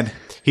Shea hand.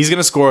 He's going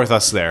to score with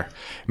us there.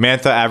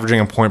 Mantha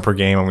averaging a point per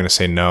game. I'm going to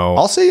say no.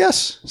 I'll say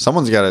yes.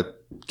 Someone's got to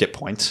get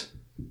points.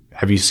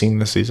 Have you seen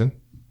this season?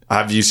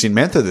 Have you seen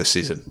Mantha this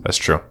season? That's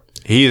true.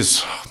 He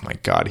is, oh my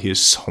God, he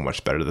is so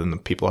much better than the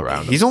people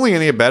around him. He's only going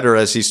to get better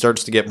as he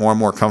starts to get more and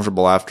more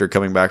comfortable after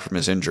coming back from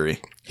his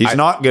injury. He's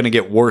not going to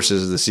get worse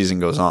as the season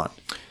goes on.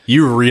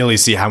 You really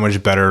see how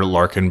much better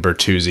Larkin,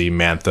 Bertuzzi,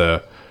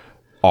 Mantha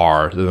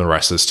are than the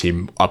rest of this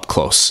team up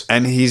close.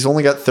 And he's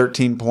only got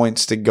 13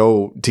 points to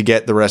go to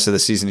get the rest of the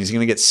season. He's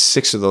going to get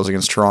 6 of those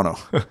against Toronto.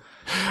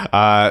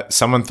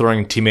 Someone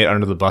throwing teammate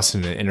under the bus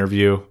in an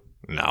interview.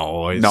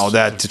 No,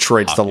 that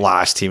Detroit's the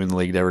last team in the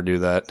league to ever do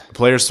that.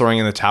 Players throwing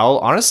in the towel.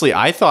 Honestly,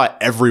 I thought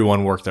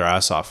everyone worked their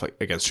ass off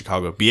against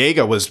Chicago.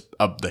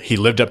 Biega he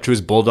lived up to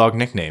his Bulldog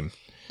nickname.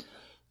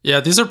 Yeah,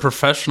 these are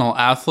professional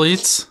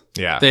athletes.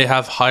 Yeah. They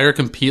have higher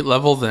compete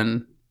level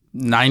than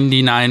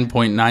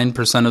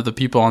 99.9% of the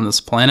people on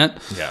this planet.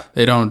 Yeah.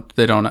 They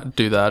don't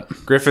do that.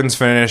 Griffins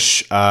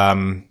finish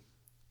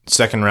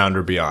second round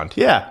or beyond.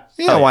 Yeah.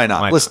 Yeah, why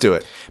not? Let's do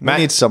it.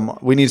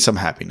 We need some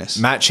happiness.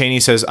 Matt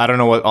Cheney says, I don't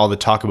know what all the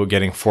talk about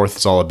getting fourth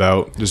is all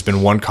about. There's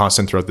been one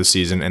constant throughout the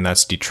season, and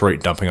that's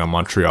Detroit dumping on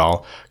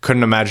Montreal.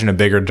 Couldn't imagine a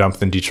bigger dump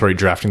than Detroit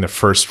drafting the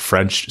first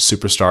French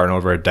superstar in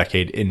over a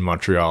decade in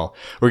Montreal.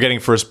 We're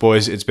getting first,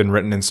 boys. It's been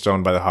written in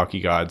stone by the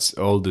hockey gods.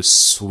 Oh, the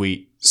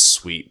sweet,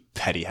 sweet,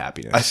 petty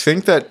happiness. I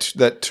think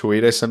that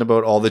tweet I sent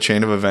about all the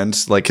chain of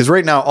events, like, because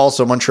right now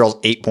also Montreal's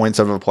 8 points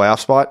out of a playoff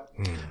spot.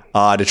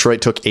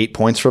 Detroit took 8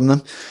 points from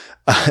them.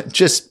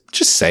 Just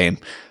saying.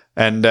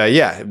 And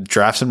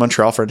drafts in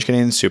Montreal, French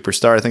Canadian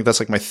superstar. I think that's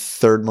like my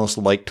third most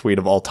liked tweet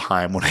of all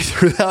time when I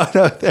threw that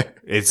out there.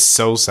 It's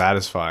so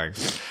satisfying.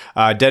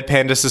 Dead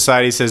Panda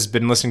Society says,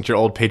 been listening to your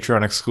old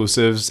Patreon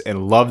exclusives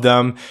and love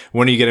them.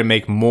 When are you going to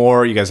make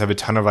more? You guys have a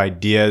ton of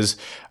ideas.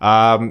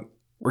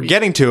 We're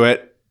getting to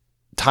it.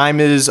 Time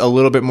is a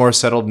little bit more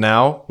settled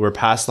now. We're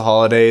past the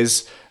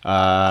holidays.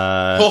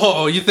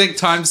 You think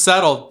time's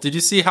settled? Did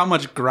you see how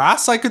much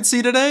grass I could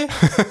see today?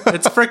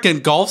 It's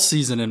freaking golf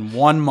season in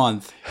 1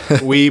 month.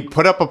 We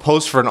put up a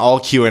post for an all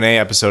Q&A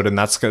episode, and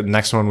that's the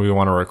next one we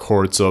want to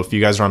record. So if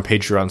you guys are on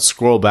Patreon,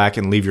 scroll back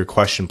and leave your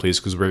question, please,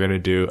 because we're going to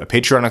do a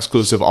Patreon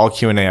exclusive all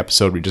Q&A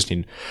episode. We just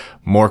need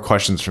more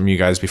questions from you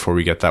guys before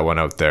we get that one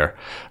out there.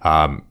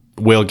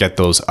 We'll get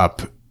those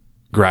up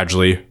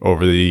gradually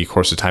over the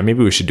course of time.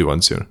 Maybe we should do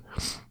one soon.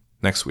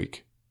 Next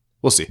week.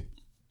 We'll see.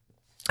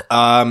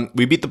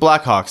 We beat the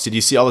Blackhawks. Did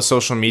you see all the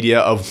social media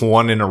of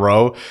 1 in a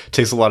row?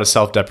 Takes a lot of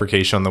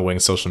self-deprecation on the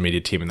Wings social media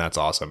team, and that's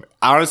awesome.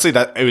 Honestly,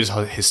 it was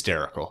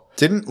hysterical.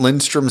 Didn't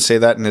Lindstrom say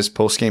that in his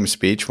post-game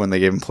speech when they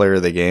gave him player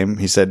of the game?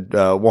 He said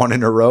 1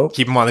 in a row.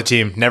 Keep him on the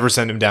team. Never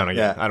send him down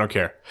again. Yeah. I don't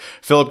care.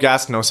 Philip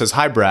Gastineau says,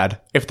 hi, Brad.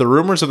 If the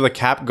rumors of the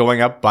cap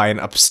going up by an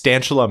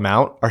substantial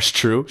amount are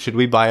true, should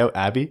we buy out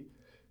Abby?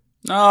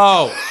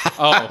 Oh,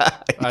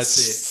 I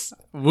see.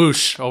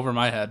 Whoosh over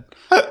my head.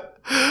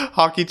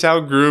 Hockey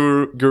Town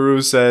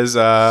Guru says,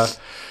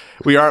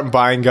 we aren't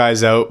buying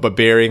guys out, but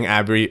burying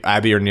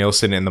Abby or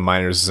Nielsen in the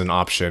minors is an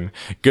option.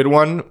 Good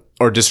one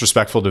or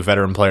disrespectful to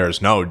veteran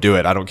players? No, do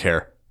it. I don't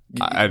care.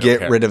 I don't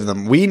Get rid of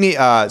them. We need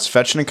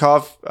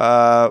Svechnikov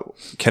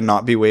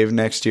cannot be waived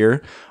next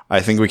year.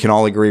 I think we can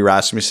all agree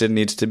Rasmussen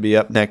needs to be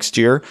up next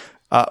year.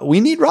 We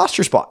need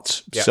roster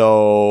spots. Yeah.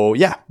 So,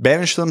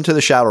 banish them to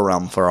the shadow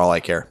realm for all I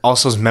care.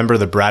 Also, as a member of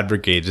the Brad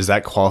Brigade, does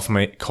that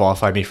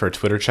qualify me for a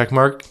Twitter check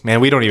mark? Man,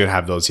 we don't even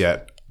have those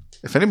yet.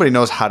 If anybody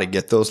knows how to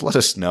get those, let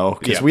us know.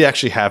 Because we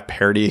actually have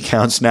parody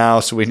accounts now,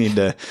 so we need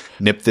to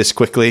nip this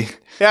quickly.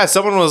 Yeah,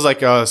 someone was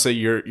like, so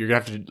you're going to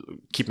have to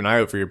keep an eye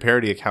out for your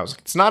parody accounts.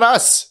 It's not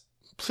us.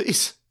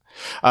 Please.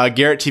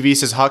 Garrett TV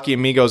says, Hockey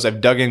Amigos,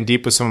 I've dug in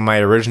deep with some of my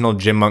original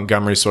Jim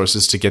Montgomery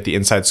sources to get the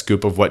inside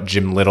scoop of what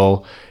Jim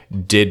Little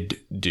did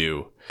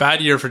do.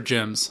 Bad year for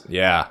gyms.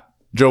 Yeah.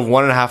 Drove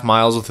 1.5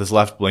 miles with his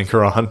left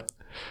blinker on.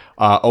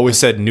 Always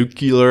said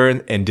nuclear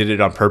and did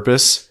it on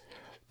purpose.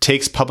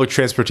 Takes public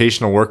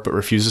transportation to work but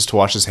refuses to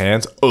wash his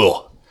hands.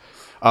 Ugh.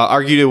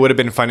 Argued it would have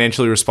been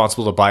financially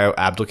responsible to buy out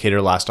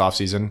Abdicator last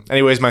offseason.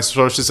 Anyways, my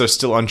sources are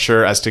still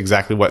unsure as to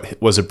exactly what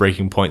was a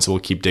breaking point, so we'll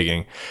keep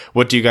digging.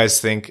 What do you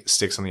guys think?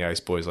 Sticks on the ice,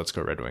 boys. Let's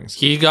go Red Wings.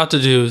 He got to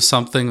do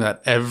something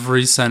that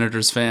every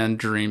Senators fan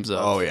dreams of.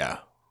 Oh, yeah.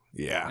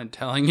 Yeah. And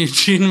telling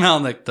Eugene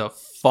Melnyk to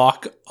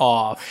fuck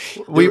off.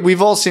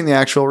 We've all seen the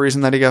actual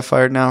reason that he got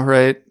fired now,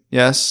 right?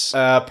 Yes.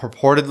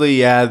 Purportedly,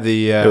 yeah.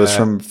 It was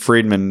from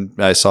Friedman.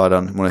 I saw it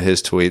on one of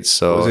his tweets.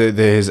 So was it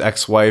his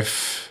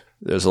ex-wife?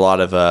 There's a lot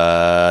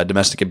of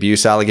domestic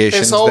abuse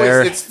allegations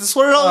there. That's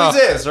what it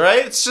always is,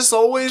 right? It's just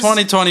always...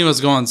 2020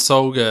 was going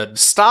so good.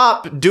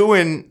 Stop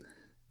doing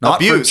not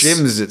abuse. For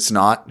gyms, it's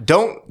not.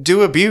 Don't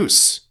do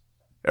abuse.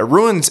 It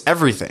ruins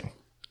everything.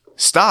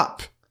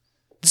 Stop.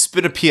 This has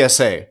been a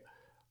PSA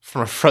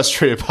from a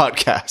frustrated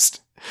podcast.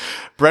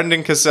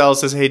 Brendan Cassell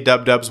says, hey,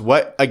 Dubs,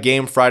 what a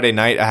game Friday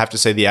night. I have to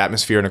say the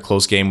atmosphere in a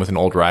close game with an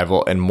old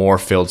rival and more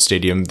filled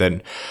stadium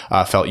than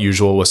felt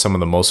usual was some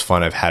of the most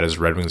fun I've had as a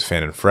Red Wings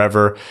fan in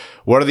forever.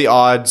 What are the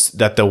odds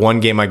that the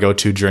one game I go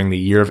to during the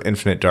year of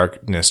infinite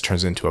darkness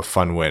turns into a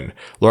fun win?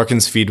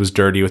 Lorcan's feed was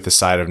dirty with the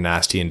side of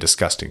nasty and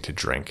disgusting to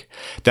drink.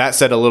 That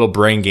said, a little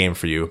brain game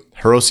for you.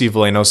 Hiroshi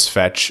Veleno's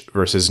fetch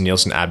versus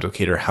Nielsen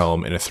Abdicator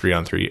Helm in a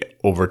 3-on-3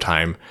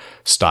 overtime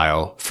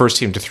style. First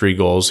team to 3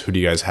 goals. Who do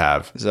you guys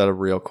have? Is that a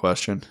real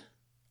question?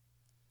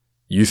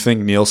 You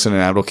think Nielsen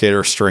and Abdicator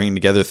are stringing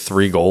together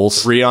 3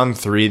 goals?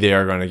 3-on-3, they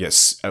are going to get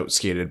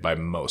outskated by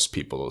most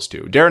people, those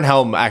two. Darren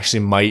Helm actually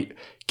might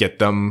get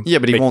them. Yeah,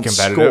 but he won't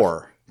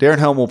score. Darren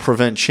Helm will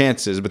prevent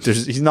chances, but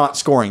he's not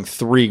scoring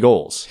 3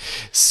 goals.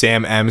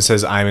 Sam M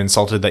says, I'm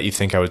insulted that you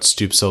think I would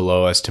stoop so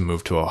low as to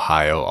move to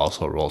Ohio,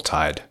 also roll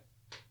Tide.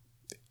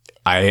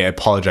 I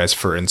apologize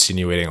for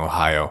insinuating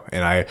Ohio.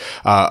 And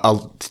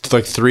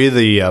like 3 of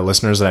the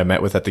listeners that I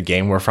met with at the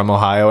game were from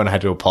Ohio, and I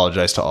had to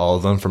apologize to all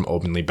of them from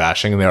openly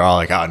bashing. And they're all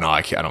like, oh, no,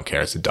 I don't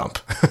care. It's a dump.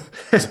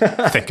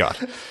 Thank God.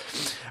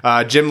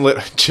 Jim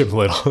Little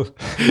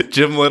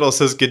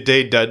says, good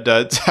day,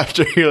 Duds.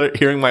 After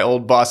hearing my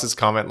old boss's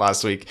comment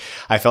last week,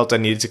 I felt I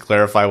needed to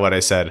clarify what I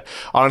said.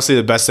 Honestly,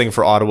 the best thing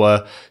for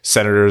Ottawa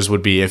Senators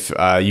would be if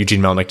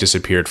Eugene Melnyk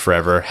disappeared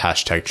forever.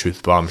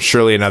 #truthbomb.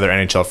 Surely another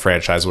NHL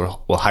franchise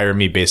will hire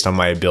me based on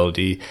my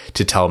ability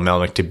to tell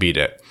Melnyk to beat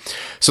it.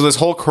 So this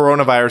whole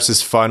coronavirus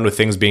is fun with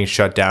things being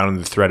shut down and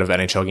the threat of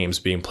NHL games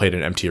being played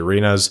in empty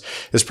arenas.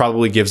 This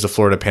probably gives the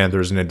Florida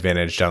Panthers an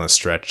advantage down the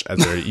stretch as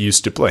they're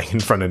used to playing in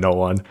front of no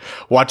one.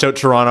 Watch out,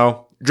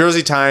 Toronto.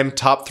 Jersey time,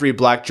 top 3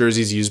 black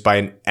jerseys used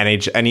by any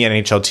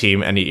NHL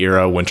team, any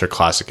era, Winter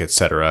Classic,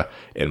 etc.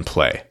 in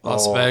play.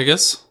 Las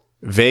Vegas?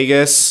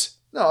 Vegas.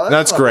 No,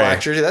 that's gray. Black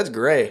jersey. That's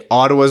gray.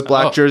 Ottawa's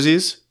black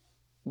jerseys.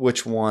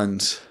 Which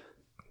ones?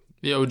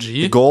 The OG?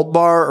 The Gold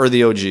Bar or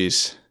the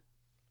OGs?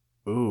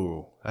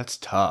 Ooh, that's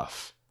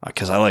tough.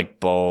 Because I like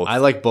both. I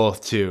like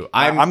both too.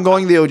 I'm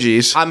going the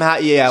OGs. I'm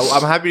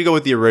happy to go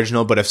with the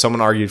original, but if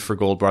someone argued for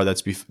Gold Bar,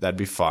 that'd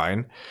be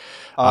fine.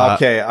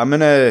 Okay, I'm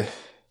gonna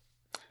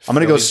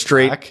go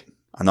straight. Black.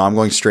 No, I'm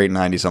going straight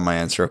 90s on my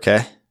answer.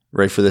 Okay,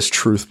 ready for this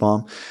truth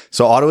bomb?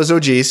 So Ottawa's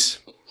OGs,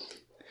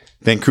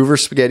 Vancouver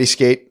Spaghetti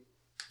Skate,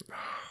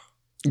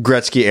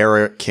 Gretzky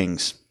era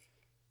Kings.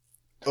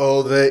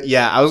 Oh,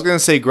 I was gonna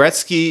say the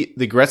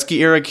Gretzky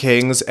era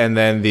Kings, and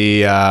then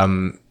the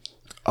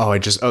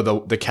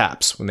the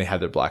Caps when they had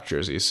their black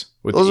jerseys.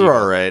 Those are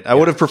all right. I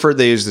would have preferred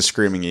they use the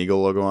Screaming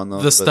Eagle logo on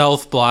those. The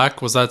Stealth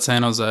Black, was that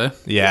San Jose?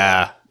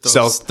 Yeah.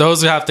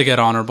 Those have to get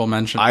honorable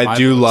mention. I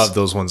do love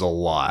those ones a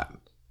lot.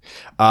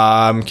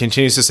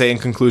 Continues to say, in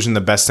conclusion,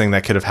 the best thing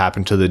that could have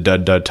happened to the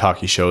Dud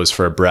Talkie show is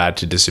for Brad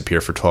to disappear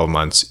for 12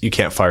 months. You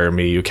can't fire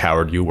me, you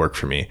coward. You work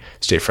for me.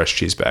 Stay fresh,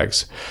 cheese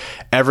bags.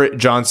 Everett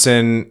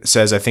Johnson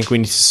says, I think we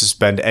need to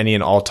suspend any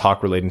and all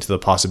talk relating to the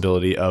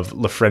possibility of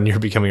Lafreniere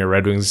becoming a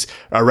Red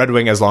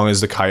Wing as long as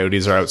the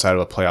Coyotes are outside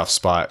of a playoff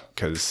spot.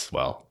 Because,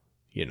 well,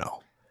 you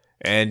know.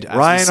 And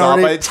Ryan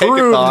already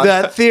proved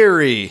that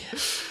theory.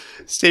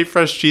 Stay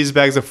Fresh Cheese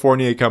Bags of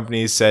Fournier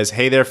Company says,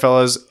 hey there,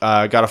 fellas.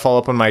 Got to follow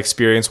up on my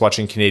experience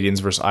watching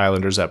Canadians versus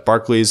Islanders at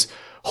Barclays.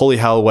 Holy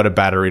hell, what a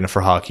bad arena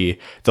for hockey.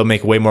 They'll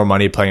make way more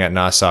money playing at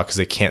Nassau because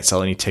they can't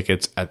sell any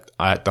tickets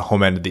at the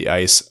home end of the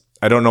ice.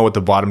 I don't know what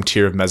the bottom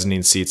tier of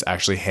mezzanine seats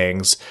actually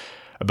hangs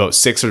about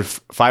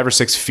 5 or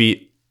 6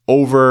 feet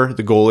over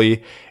the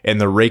goalie, and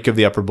the rake of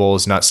the upper bowl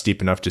is not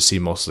steep enough to see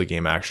most of the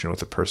game action with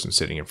the person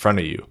sitting in front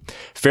of you.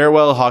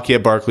 Farewell hockey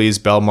at Barclays.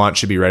 Belmont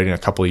should be ready in a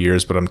couple of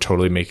years, but I'm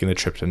totally making the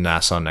trip to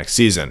Nassau next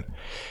season.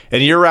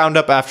 In your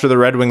roundup after the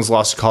Red Wings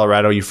lost to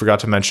Colorado, you forgot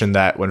to mention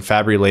that when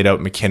Fabry laid out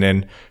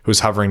McKinnon, who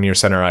was hovering near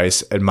center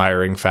ice,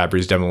 admiring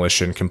Fabry's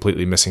demolition,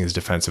 completely missing his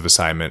defensive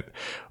assignment,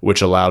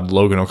 which allowed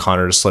Logan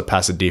O'Connor to slip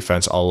past the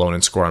defense all alone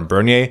and score on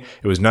Bernier,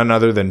 it was none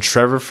other than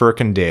Trevor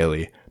Firkin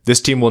Daly.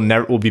 This team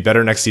will be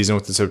better next season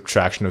with the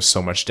subtraction of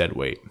so much dead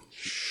weight.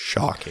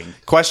 Shocking.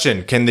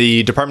 Question: Can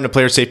the Department of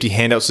Player Safety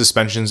hand out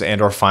suspensions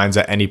and or fines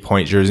at any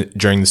point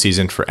during the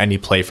season for any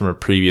play from a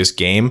previous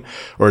game,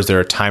 or is there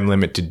a time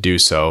limit to do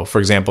so? For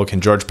example, can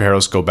George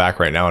Peros go back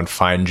right now and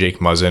fine Jake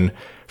Muzzin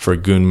for a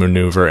goon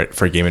maneuver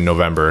for a game in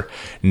November?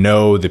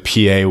 No, the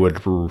PA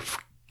would...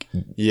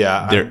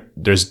 Yeah.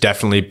 There's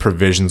definitely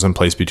provisions in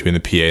place between the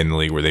PA and the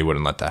league where they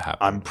wouldn't let that happen.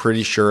 I'm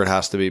pretty sure it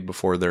has to be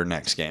before their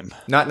next game.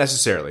 Not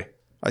necessarily.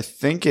 I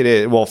think it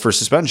is. Well, for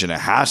suspension, it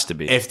has to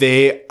be. If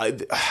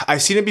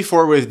I've seen it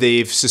before where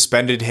they've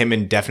suspended him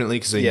indefinitely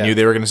because they knew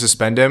they were going to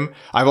suspend him.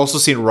 I've also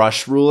seen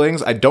rush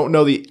rulings. I don't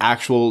know the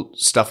actual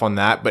stuff on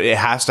that, but it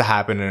has to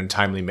happen in a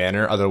timely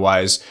manner.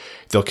 Otherwise,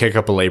 they'll kick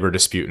up a labor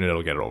dispute and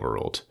it'll get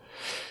overruled.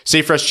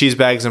 Stay fresh cheese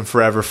bags and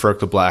forever Ferk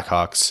the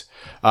Blackhawks.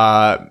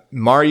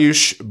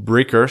 Mariusz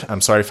Breaker,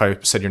 I'm sorry if I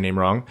said your name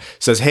wrong,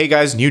 says, hey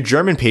guys, new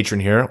German patron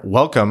here.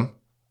 Welcome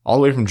all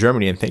the way from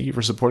Germany and thank you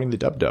for supporting the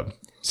Dub Dub.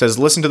 Says,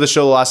 listen to the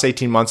show the last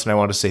 18 months and I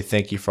want to say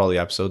thank you for all the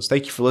episodes.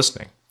 Thank you for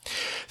listening.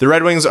 The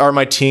Red Wings are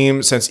my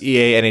team since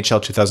EA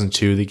NHL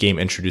 2002. The game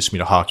introduced me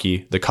to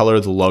hockey. The color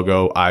of the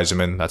logo,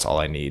 Eisenman, that's all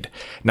I need.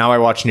 Now I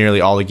watch nearly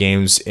all the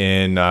games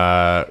in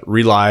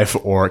relive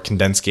or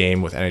condensed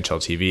game with NHL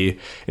TV.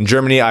 In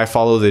Germany, I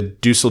follow the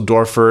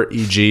Düsseldorfer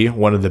EG,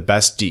 one of the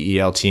best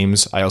DEL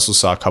teams. I also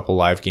saw a couple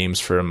live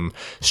games from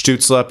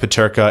Stützle,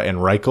 Peterka, and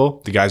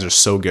Reichel. The guys are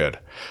so good.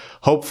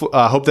 Hope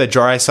that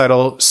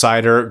Draisaitl,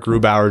 Seider,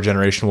 Grubauer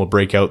generation will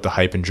break out the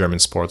hype in German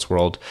sports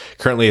world.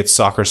 Currently, it's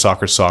soccer,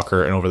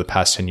 and over the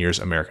past 10 years,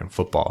 American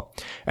football.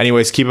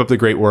 Anyways, keep up the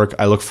great work.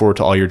 I look forward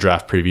to all your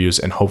draft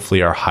previews and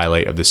hopefully our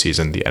highlight of the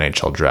season, the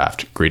NHL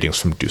draft. Greetings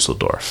from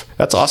Dusseldorf.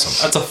 That's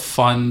awesome. That's a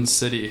fun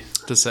city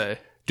to say.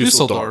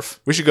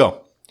 Dusseldorf. We should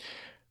go.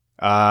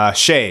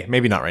 Shay,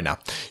 maybe not right now.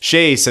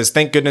 Shay says,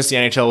 thank goodness the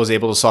NHL was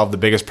able to solve the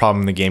biggest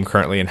problem in the game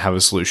currently and have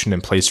a solution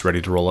in place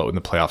ready to roll out when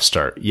the playoffs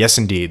start. Yes,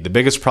 indeed. The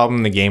biggest problem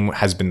in the game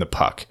has been the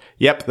puck.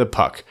 Yep, the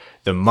puck.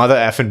 The mother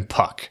effing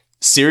puck.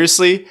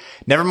 Seriously?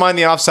 Never mind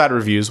the offside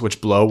reviews,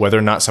 which blow whether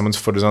or not someone's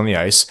foot is on the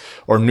ice,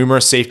 or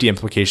numerous safety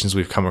implications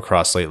we've come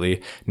across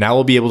lately. Now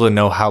we'll be able to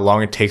know how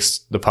long it takes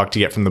the puck to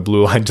get from the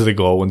blue line to the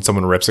goal when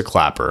someone rips a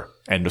clapper.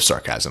 End of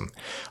sarcasm.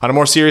 On a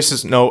more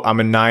serious note, I'm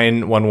a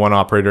 911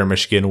 operator in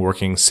Michigan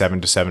working 7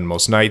 to 7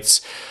 most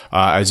nights.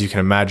 As you can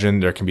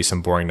imagine, there can be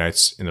some boring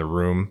nights in the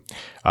room.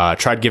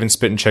 Tried giving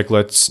Spit and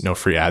Chicklets, no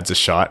free ads, a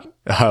shot,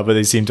 but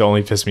they seem to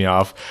only piss me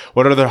off.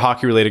 What other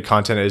hockey-related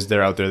content is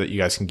there out there that you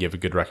guys can give a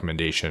good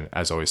recommendation?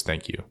 As always,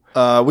 thank you.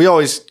 We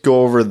always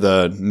go over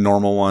the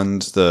normal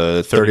ones,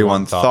 the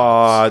 31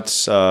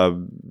 Thoughts.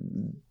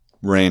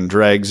 Rain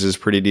Dregs is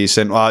pretty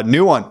decent.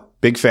 New one,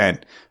 big fan.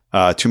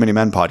 Too Many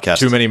Men podcast.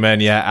 Too Many Men,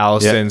 yeah.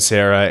 Allison,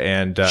 Sarah,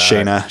 and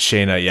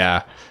Shayna,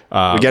 yeah.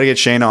 We got to get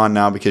Shayna on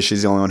now because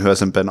she's the only one who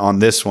hasn't been on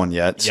this one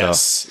yet. Yes.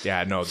 So.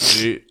 Yeah, no.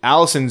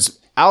 Allison's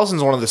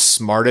one of the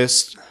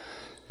smartest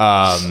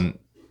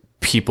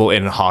people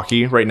in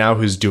hockey right now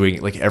who's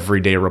doing like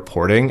everyday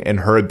reporting, and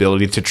her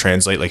ability to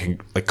translate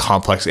like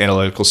complex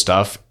analytical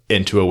stuff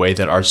into a way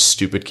that our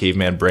stupid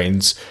caveman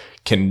brains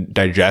can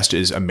digest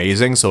is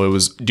amazing. So it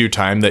was due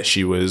time that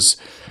she was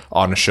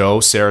on a show.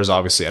 Sarah's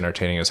obviously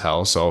entertaining as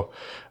hell. So,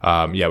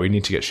 we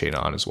need to get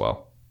Shayna on as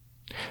well.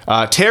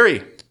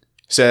 Terry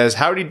says,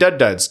 howdy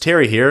duds.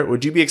 Terry here.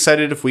 Would you be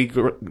excited if we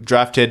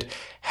drafted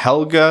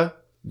Helga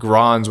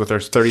Grans with our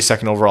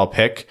 32nd overall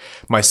pick?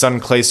 My son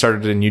Clay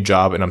started a new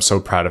job and I'm so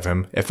proud of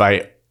him. If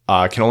I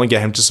can only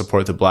get him to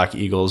support the Black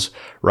Eagles.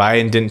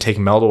 Ryan didn't take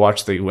Mel to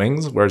watch the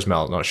Wings. Where's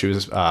Mel? No, she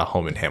was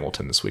home in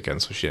Hamilton this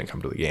weekend, so she didn't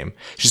come to the game.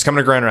 She's coming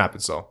to Grand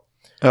Rapids, though.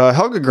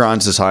 Helga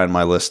Grans is high on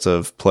my list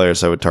of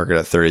players I would target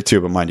at 32,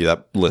 but mind you,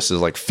 that list is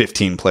like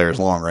 15 players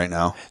long right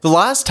now. The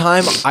last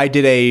time I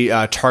did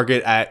a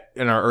target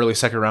in our early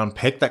second round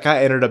pick, that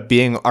guy ended up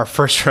being our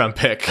first round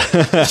pick.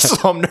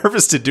 So I'm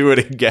nervous to do it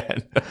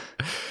again.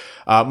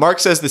 Mark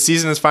says the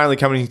season is finally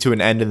coming to an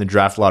end and the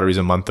draft lottery is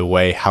a month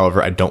away.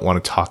 However, I don't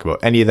want to talk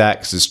about any of that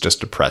because it's just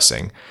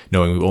depressing,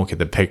 knowing we won't get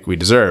the pick we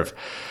deserve.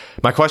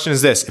 My question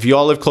is this. If you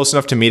all live close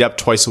enough to meet up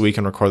twice a week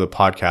and record the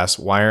podcast,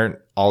 why aren't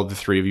all the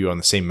three of you on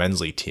the same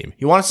men's league team?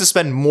 You want us to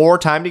spend more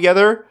time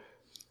together?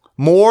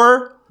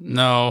 More?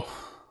 No.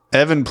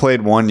 Evan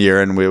played 1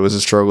 year and it was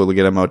a struggle to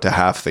get him out to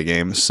half the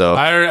games. So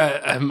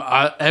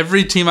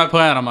every team I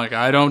play on, I'm like,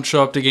 I don't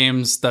show up to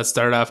games that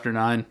start after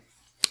 9.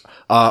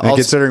 And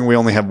considering we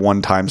only have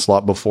one time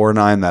slot before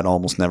 9, that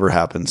almost never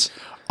happens.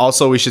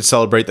 Also, we should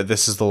celebrate that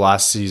this is the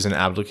last season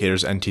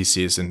Abdicator's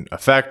NTC is in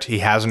effect. He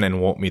hasn't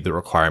and won't meet the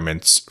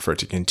requirements for it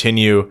to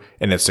continue,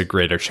 and it's a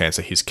greater chance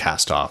that he's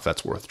cast off.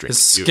 That's worth drinking.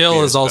 His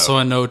skill is also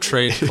a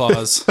no-trade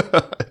clause.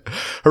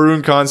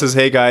 Haroon Khan says,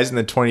 hey guys, in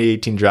the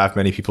 2018 draft,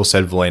 many people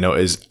said Veleno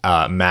is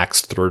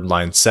max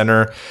third-line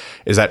center.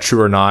 Is that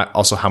true or not?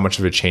 Also, how much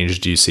of a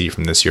change do you see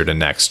from this year to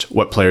next?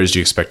 What players do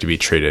you expect to be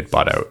traded,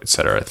 bought out,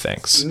 etc.?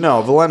 Thanks.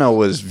 No, Veleno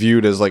was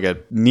viewed as like a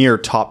near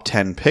top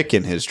 10 pick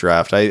in his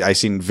draft. I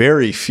seen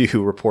very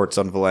few reports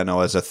on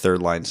Veleno as a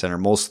third line center.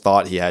 Most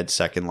thought he had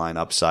second line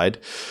upside.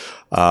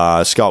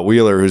 Scott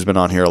Wheeler, who's been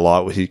on here a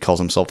lot, he calls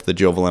himself the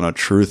Joe Veleno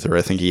truther.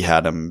 I think he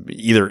had him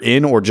either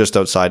in or just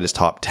outside his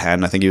top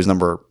 10. I think he was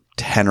number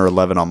 10 or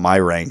 11 on my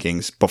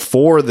rankings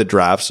before the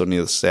draft. So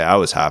needless to say, I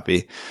was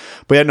happy.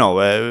 But yeah, no,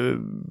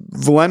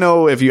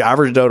 Veleno, if you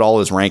averaged out all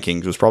his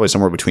rankings, was probably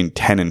somewhere between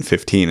 10 and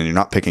 15, and you're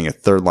not picking a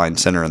third line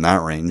center in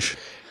that range.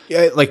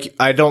 Yeah, like,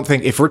 I don't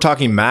think, if we're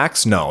talking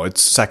max, no,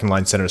 it's second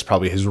line center is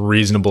probably his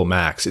reasonable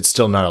max. It's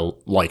still not a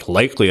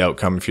likely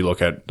outcome if you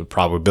look at the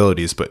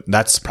probabilities, but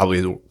that's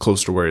probably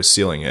close to where his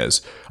ceiling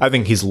is. I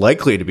think he's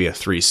likely to be a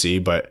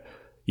 3C, but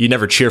you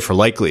never cheer for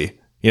likely.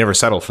 You never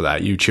settle for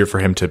that. You cheer for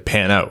him to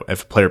pan out.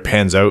 If a player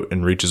pans out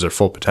and reaches their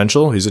full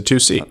potential, he's a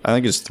 2C. I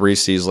think his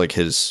 3C is like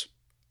his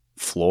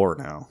floor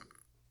now.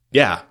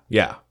 Yeah.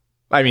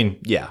 I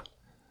mean, yeah.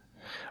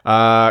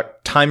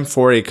 Time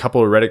for a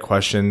couple of Reddit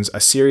questions.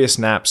 A serious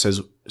nap says,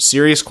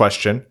 serious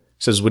question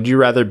says, would you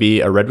rather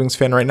be a Red Wings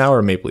fan right now or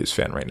a Maple Leafs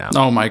fan right now?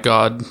 Oh my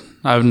God.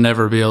 I would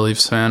never be a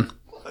Leafs fan.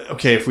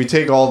 Okay, if we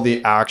take all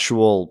the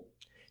actual...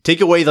 Take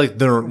away like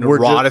the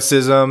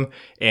neuroticism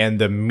and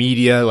the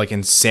media like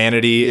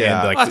insanity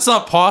and like that's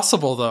not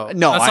possible though.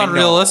 No, that's not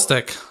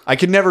realistic. I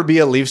could never be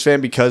a Leafs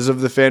fan because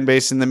of the fan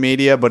base and the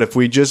media, but if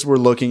we just were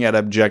looking at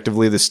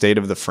objectively the state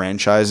of the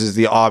franchises,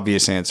 the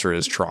obvious answer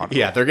is Toronto.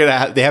 Yeah,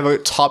 they have a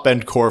top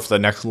end core for the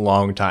next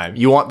long time.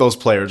 You want those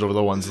players over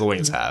the ones the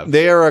Wings have.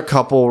 They are a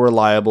couple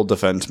reliable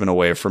defensemen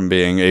away from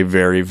being a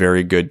very,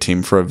 very good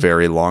team for a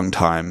very long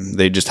time.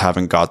 They just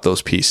haven't got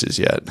those pieces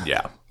yet.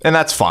 Yeah, and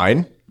that's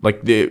fine.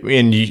 But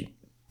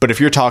if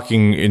you're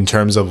talking in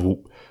terms of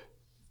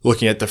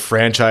looking at the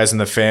franchise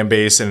and the fan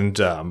base and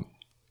the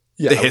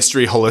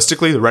history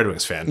holistically, the Red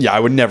Wings fan. Yeah, I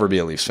would never be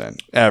a Leafs fan,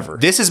 ever.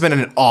 This has been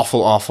an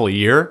awful, awful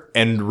year,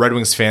 and Red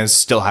Wings fans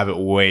still have it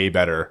way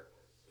better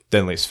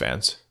than Leafs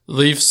fans. The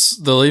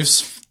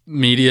Leafs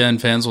media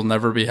and fans will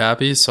never be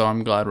happy, so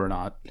I'm glad we're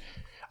not.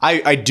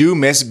 I do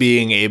miss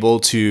being able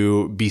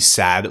to be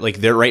sad. Like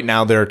right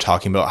now they're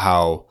talking about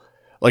how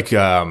like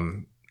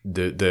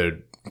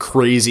the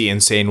crazy,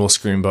 insane will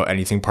scream about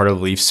anything part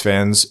of Leafs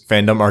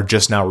fandom are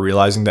just now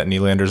realizing that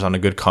Nylander's on a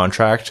good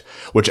contract,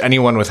 which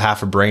anyone with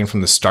half a brain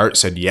from the start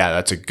said, yeah,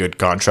 that's a good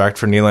contract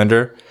for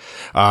Nylander.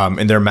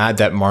 And they're mad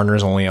that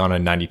Marner's only on a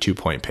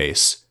 92-point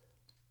pace.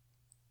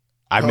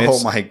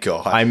 Oh my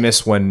God. I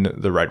miss when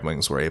the Red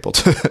Wings were able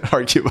to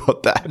argue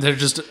about that. They're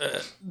just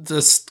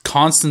this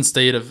constant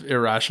state of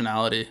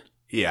irrationality.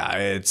 Yeah,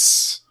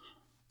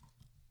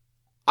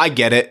 I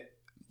get it.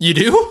 You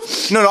do?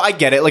 No, I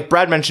get it. Like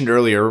Brad mentioned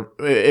earlier,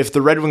 if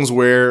the Red Wings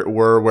were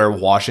where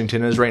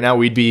Washington is right now,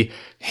 we'd be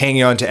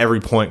hanging on to every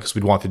point because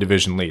we'd want the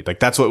division lead.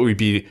 Like that's what we'd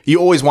be. You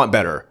always want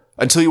better.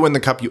 Until you win the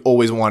cup, you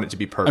always want it to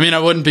be perfect. I mean, I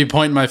wouldn't be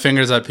pointing my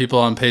fingers at people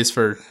on pace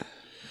for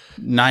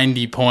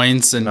 90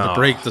 points and to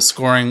break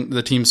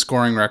the team's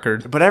scoring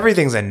record. But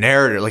everything's a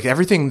narrative. Like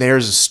everything there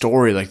is a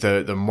story. Like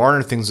the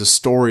Marner thing's a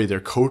story. Their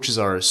coaches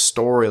are a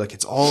story. Like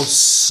it's all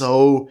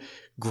so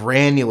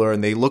granular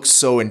and they look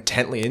so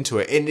intently into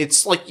it. And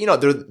it's like,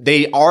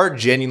 they are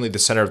genuinely the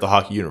center of the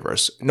hockey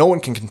universe. No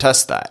one can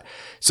contest that.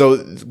 So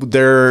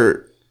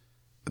they're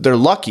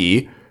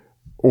lucky,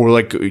 or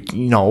like,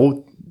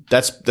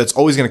 that's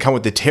always going to come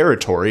with the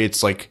territory.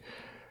 It's like,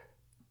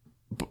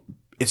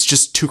 it's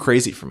just too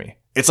crazy for me.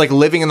 It's like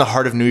living in the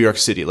heart of New York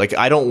City. Like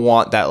I don't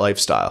want that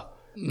lifestyle.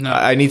 No.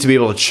 I need to be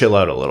able to chill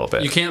out a little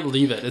bit. You can't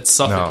leave it. It's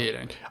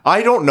suffocating. No.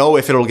 I don't know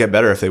if it'll get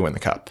better if they win the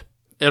cup.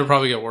 It'll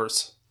probably get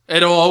worse.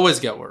 It'll always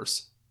get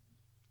worse.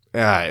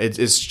 Yeah,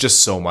 it's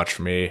just so much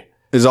for me.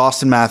 Is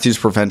Austin Matthews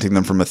preventing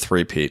them from a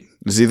three-peat?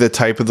 Is he the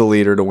type of the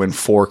leader to win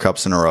 4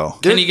 cups in a row?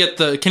 Can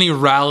he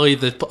rally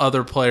the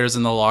other players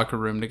in the locker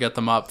room to get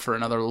them up for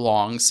another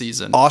long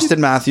season? Austin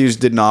Matthews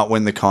did not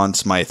win the Conn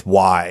Smythe.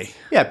 Why?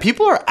 Yeah,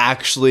 people are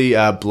actually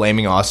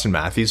blaming Austin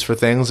Matthews for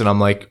things, and I'm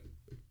like,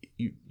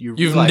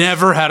 you've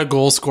never had a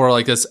goal scorer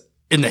like this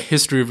in the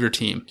history of your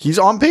team. He's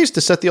on pace to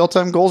set the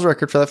all-time goals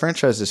record for that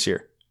franchise this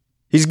year.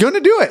 He's going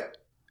to do it.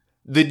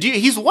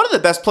 He's one of the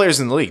best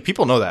players in the league.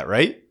 People know that,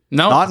 right?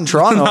 No. Not in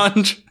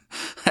Toronto.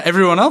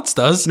 Everyone else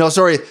does. No,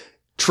 sorry.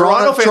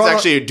 Toronto fans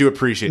actually do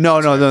appreciate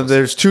No.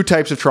 There's 2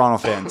 types of Toronto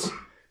fans.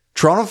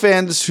 Toronto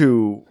fans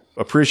who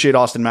appreciate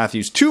Austin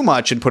Matthews too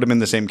much and put him in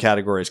the same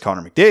category as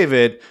Connor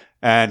McDavid,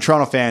 and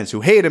Toronto fans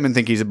who hate him and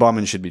think he's a bum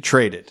and should be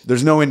traded.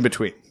 There's no in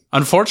between.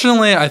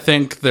 Unfortunately, I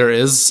think there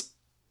is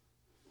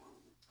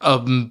a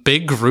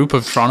big group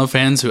of Toronto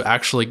fans who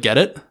actually get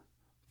it,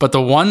 but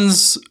the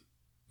ones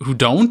who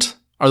don't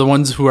are the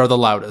ones who are the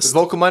loudest. The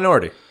vocal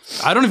minority.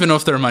 I don't even know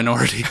if they're a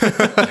minority.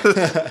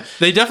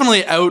 They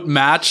definitely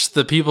outmatch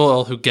the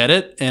people who get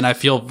it, and I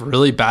feel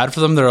really bad for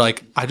them. They're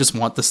like, I just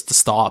want this to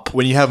stop.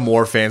 When you have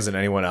more fans than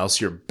anyone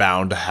else, you're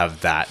bound to have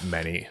that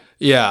many.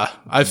 Yeah,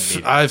 I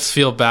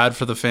feel bad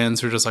for the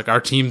fans who are just like, our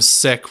team's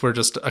sick. We're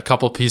just a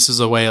couple pieces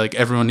away. Like,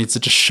 everyone needs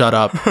to just shut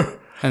up.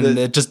 And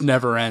it just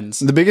never ends.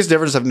 The biggest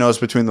difference I've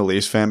noticed between the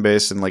Leafs fan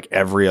base and like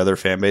every other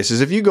fan base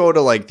is if you go to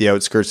like the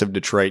outskirts of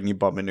Detroit and you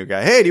bump a new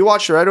guy, hey, do you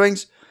watch the Red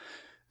Wings?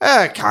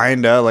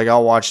 Kinda. Like,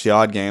 I'll watch the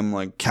odd game,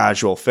 like,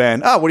 casual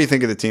fan. What do you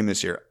think of the team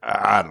this year?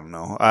 I don't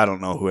know. I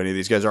don't know who any of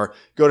these guys are.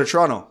 Go to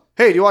Toronto.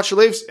 Hey, do you watch the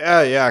Leafs?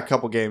 Yeah, a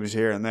couple games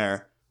here and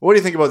there. What do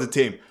you think about the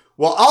team?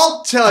 Well,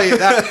 I'll tell you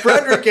that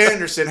Frederik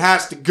Andersen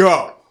has to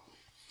go.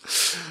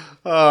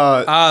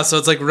 So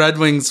it's like Red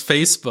Wings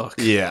Facebook.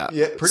 Yeah,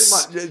 pretty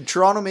much.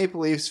 Toronto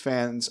Maple Leafs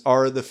fans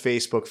are the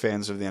Facebook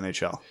fans of the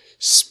NHL.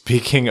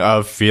 Speaking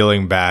of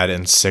feeling bad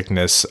and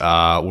sickness,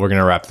 we're going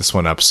to wrap this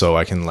one up so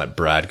I can let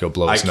Brad go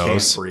blow his nose. I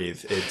can't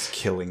breathe. It's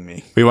killing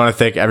me. We want to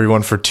thank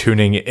everyone for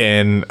tuning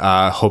in.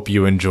 Hope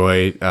you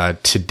enjoy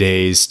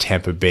today's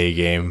Tampa Bay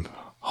game.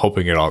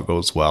 Hoping it all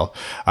goes well.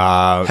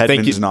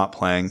 Hedman's not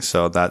playing,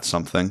 so that's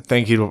something.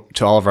 Thank you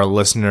to all of our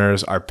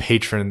listeners, our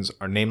patrons,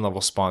 our name-level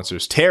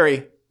sponsors.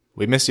 Terry,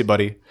 we miss you,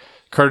 buddy.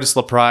 Curtis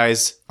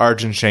LaPrise,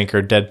 Arjun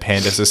Shanker, Dead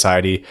Panda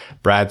Society,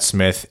 Brad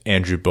Smith,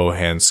 Andrew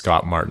Bohan,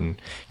 Scott Martin,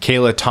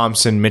 Kayla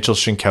Thompson, Mitchell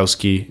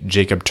Shinkowski,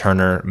 Jacob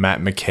Turner, Matt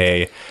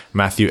McKay,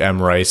 Matthew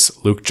M. Rice,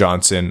 Luke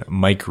Johnson,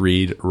 Mike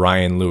Reed,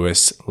 Ryan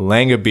Lewis,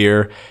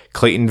 Langabeer,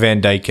 Clayton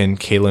Van Dyken,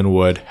 Kaylin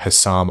Wood,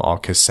 Hassam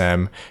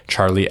Al-Qassem,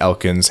 Charlie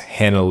Elkins,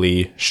 Hannah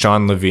Lee,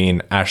 Sean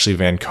Levine, Ashley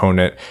Van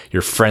Conant,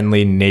 your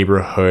friendly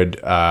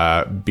neighborhood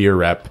beer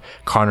rep,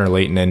 Connor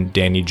Leighton,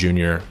 Danny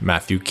Jr.,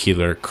 Matthew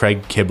Keeler,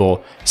 Craig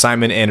Kibble,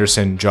 Simon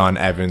Anderson, John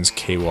Evans,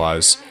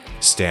 K-Waz,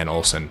 Stan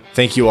Olson.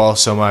 Thank you all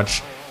so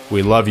much.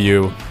 We love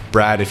you.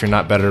 Brad, if you're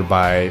not better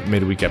by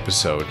midweek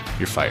episode,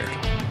 you're fired.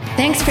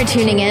 Thanks for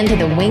tuning in to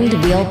the Winged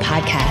Wheel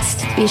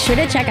Podcast. Be sure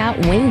to check out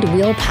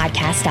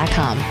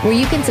wingedwheelpodcast.com, where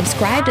you can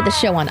subscribe to the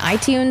show on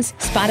iTunes,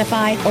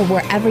 Spotify, or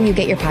wherever you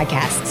get your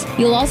podcasts.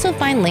 You'll also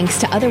find links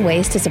to other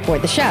ways to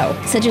support the show,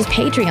 such as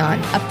Patreon,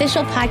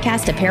 official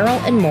podcast apparel,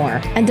 and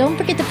more. And don't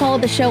forget to follow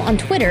the show on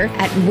Twitter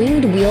at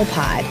Winged Wheel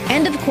Pod.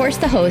 And of course,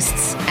 the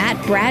hosts at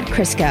Brad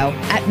Crisco,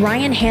 at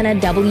Ryan Hanna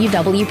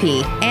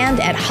WWP, and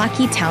at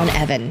Hockey Town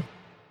Evan.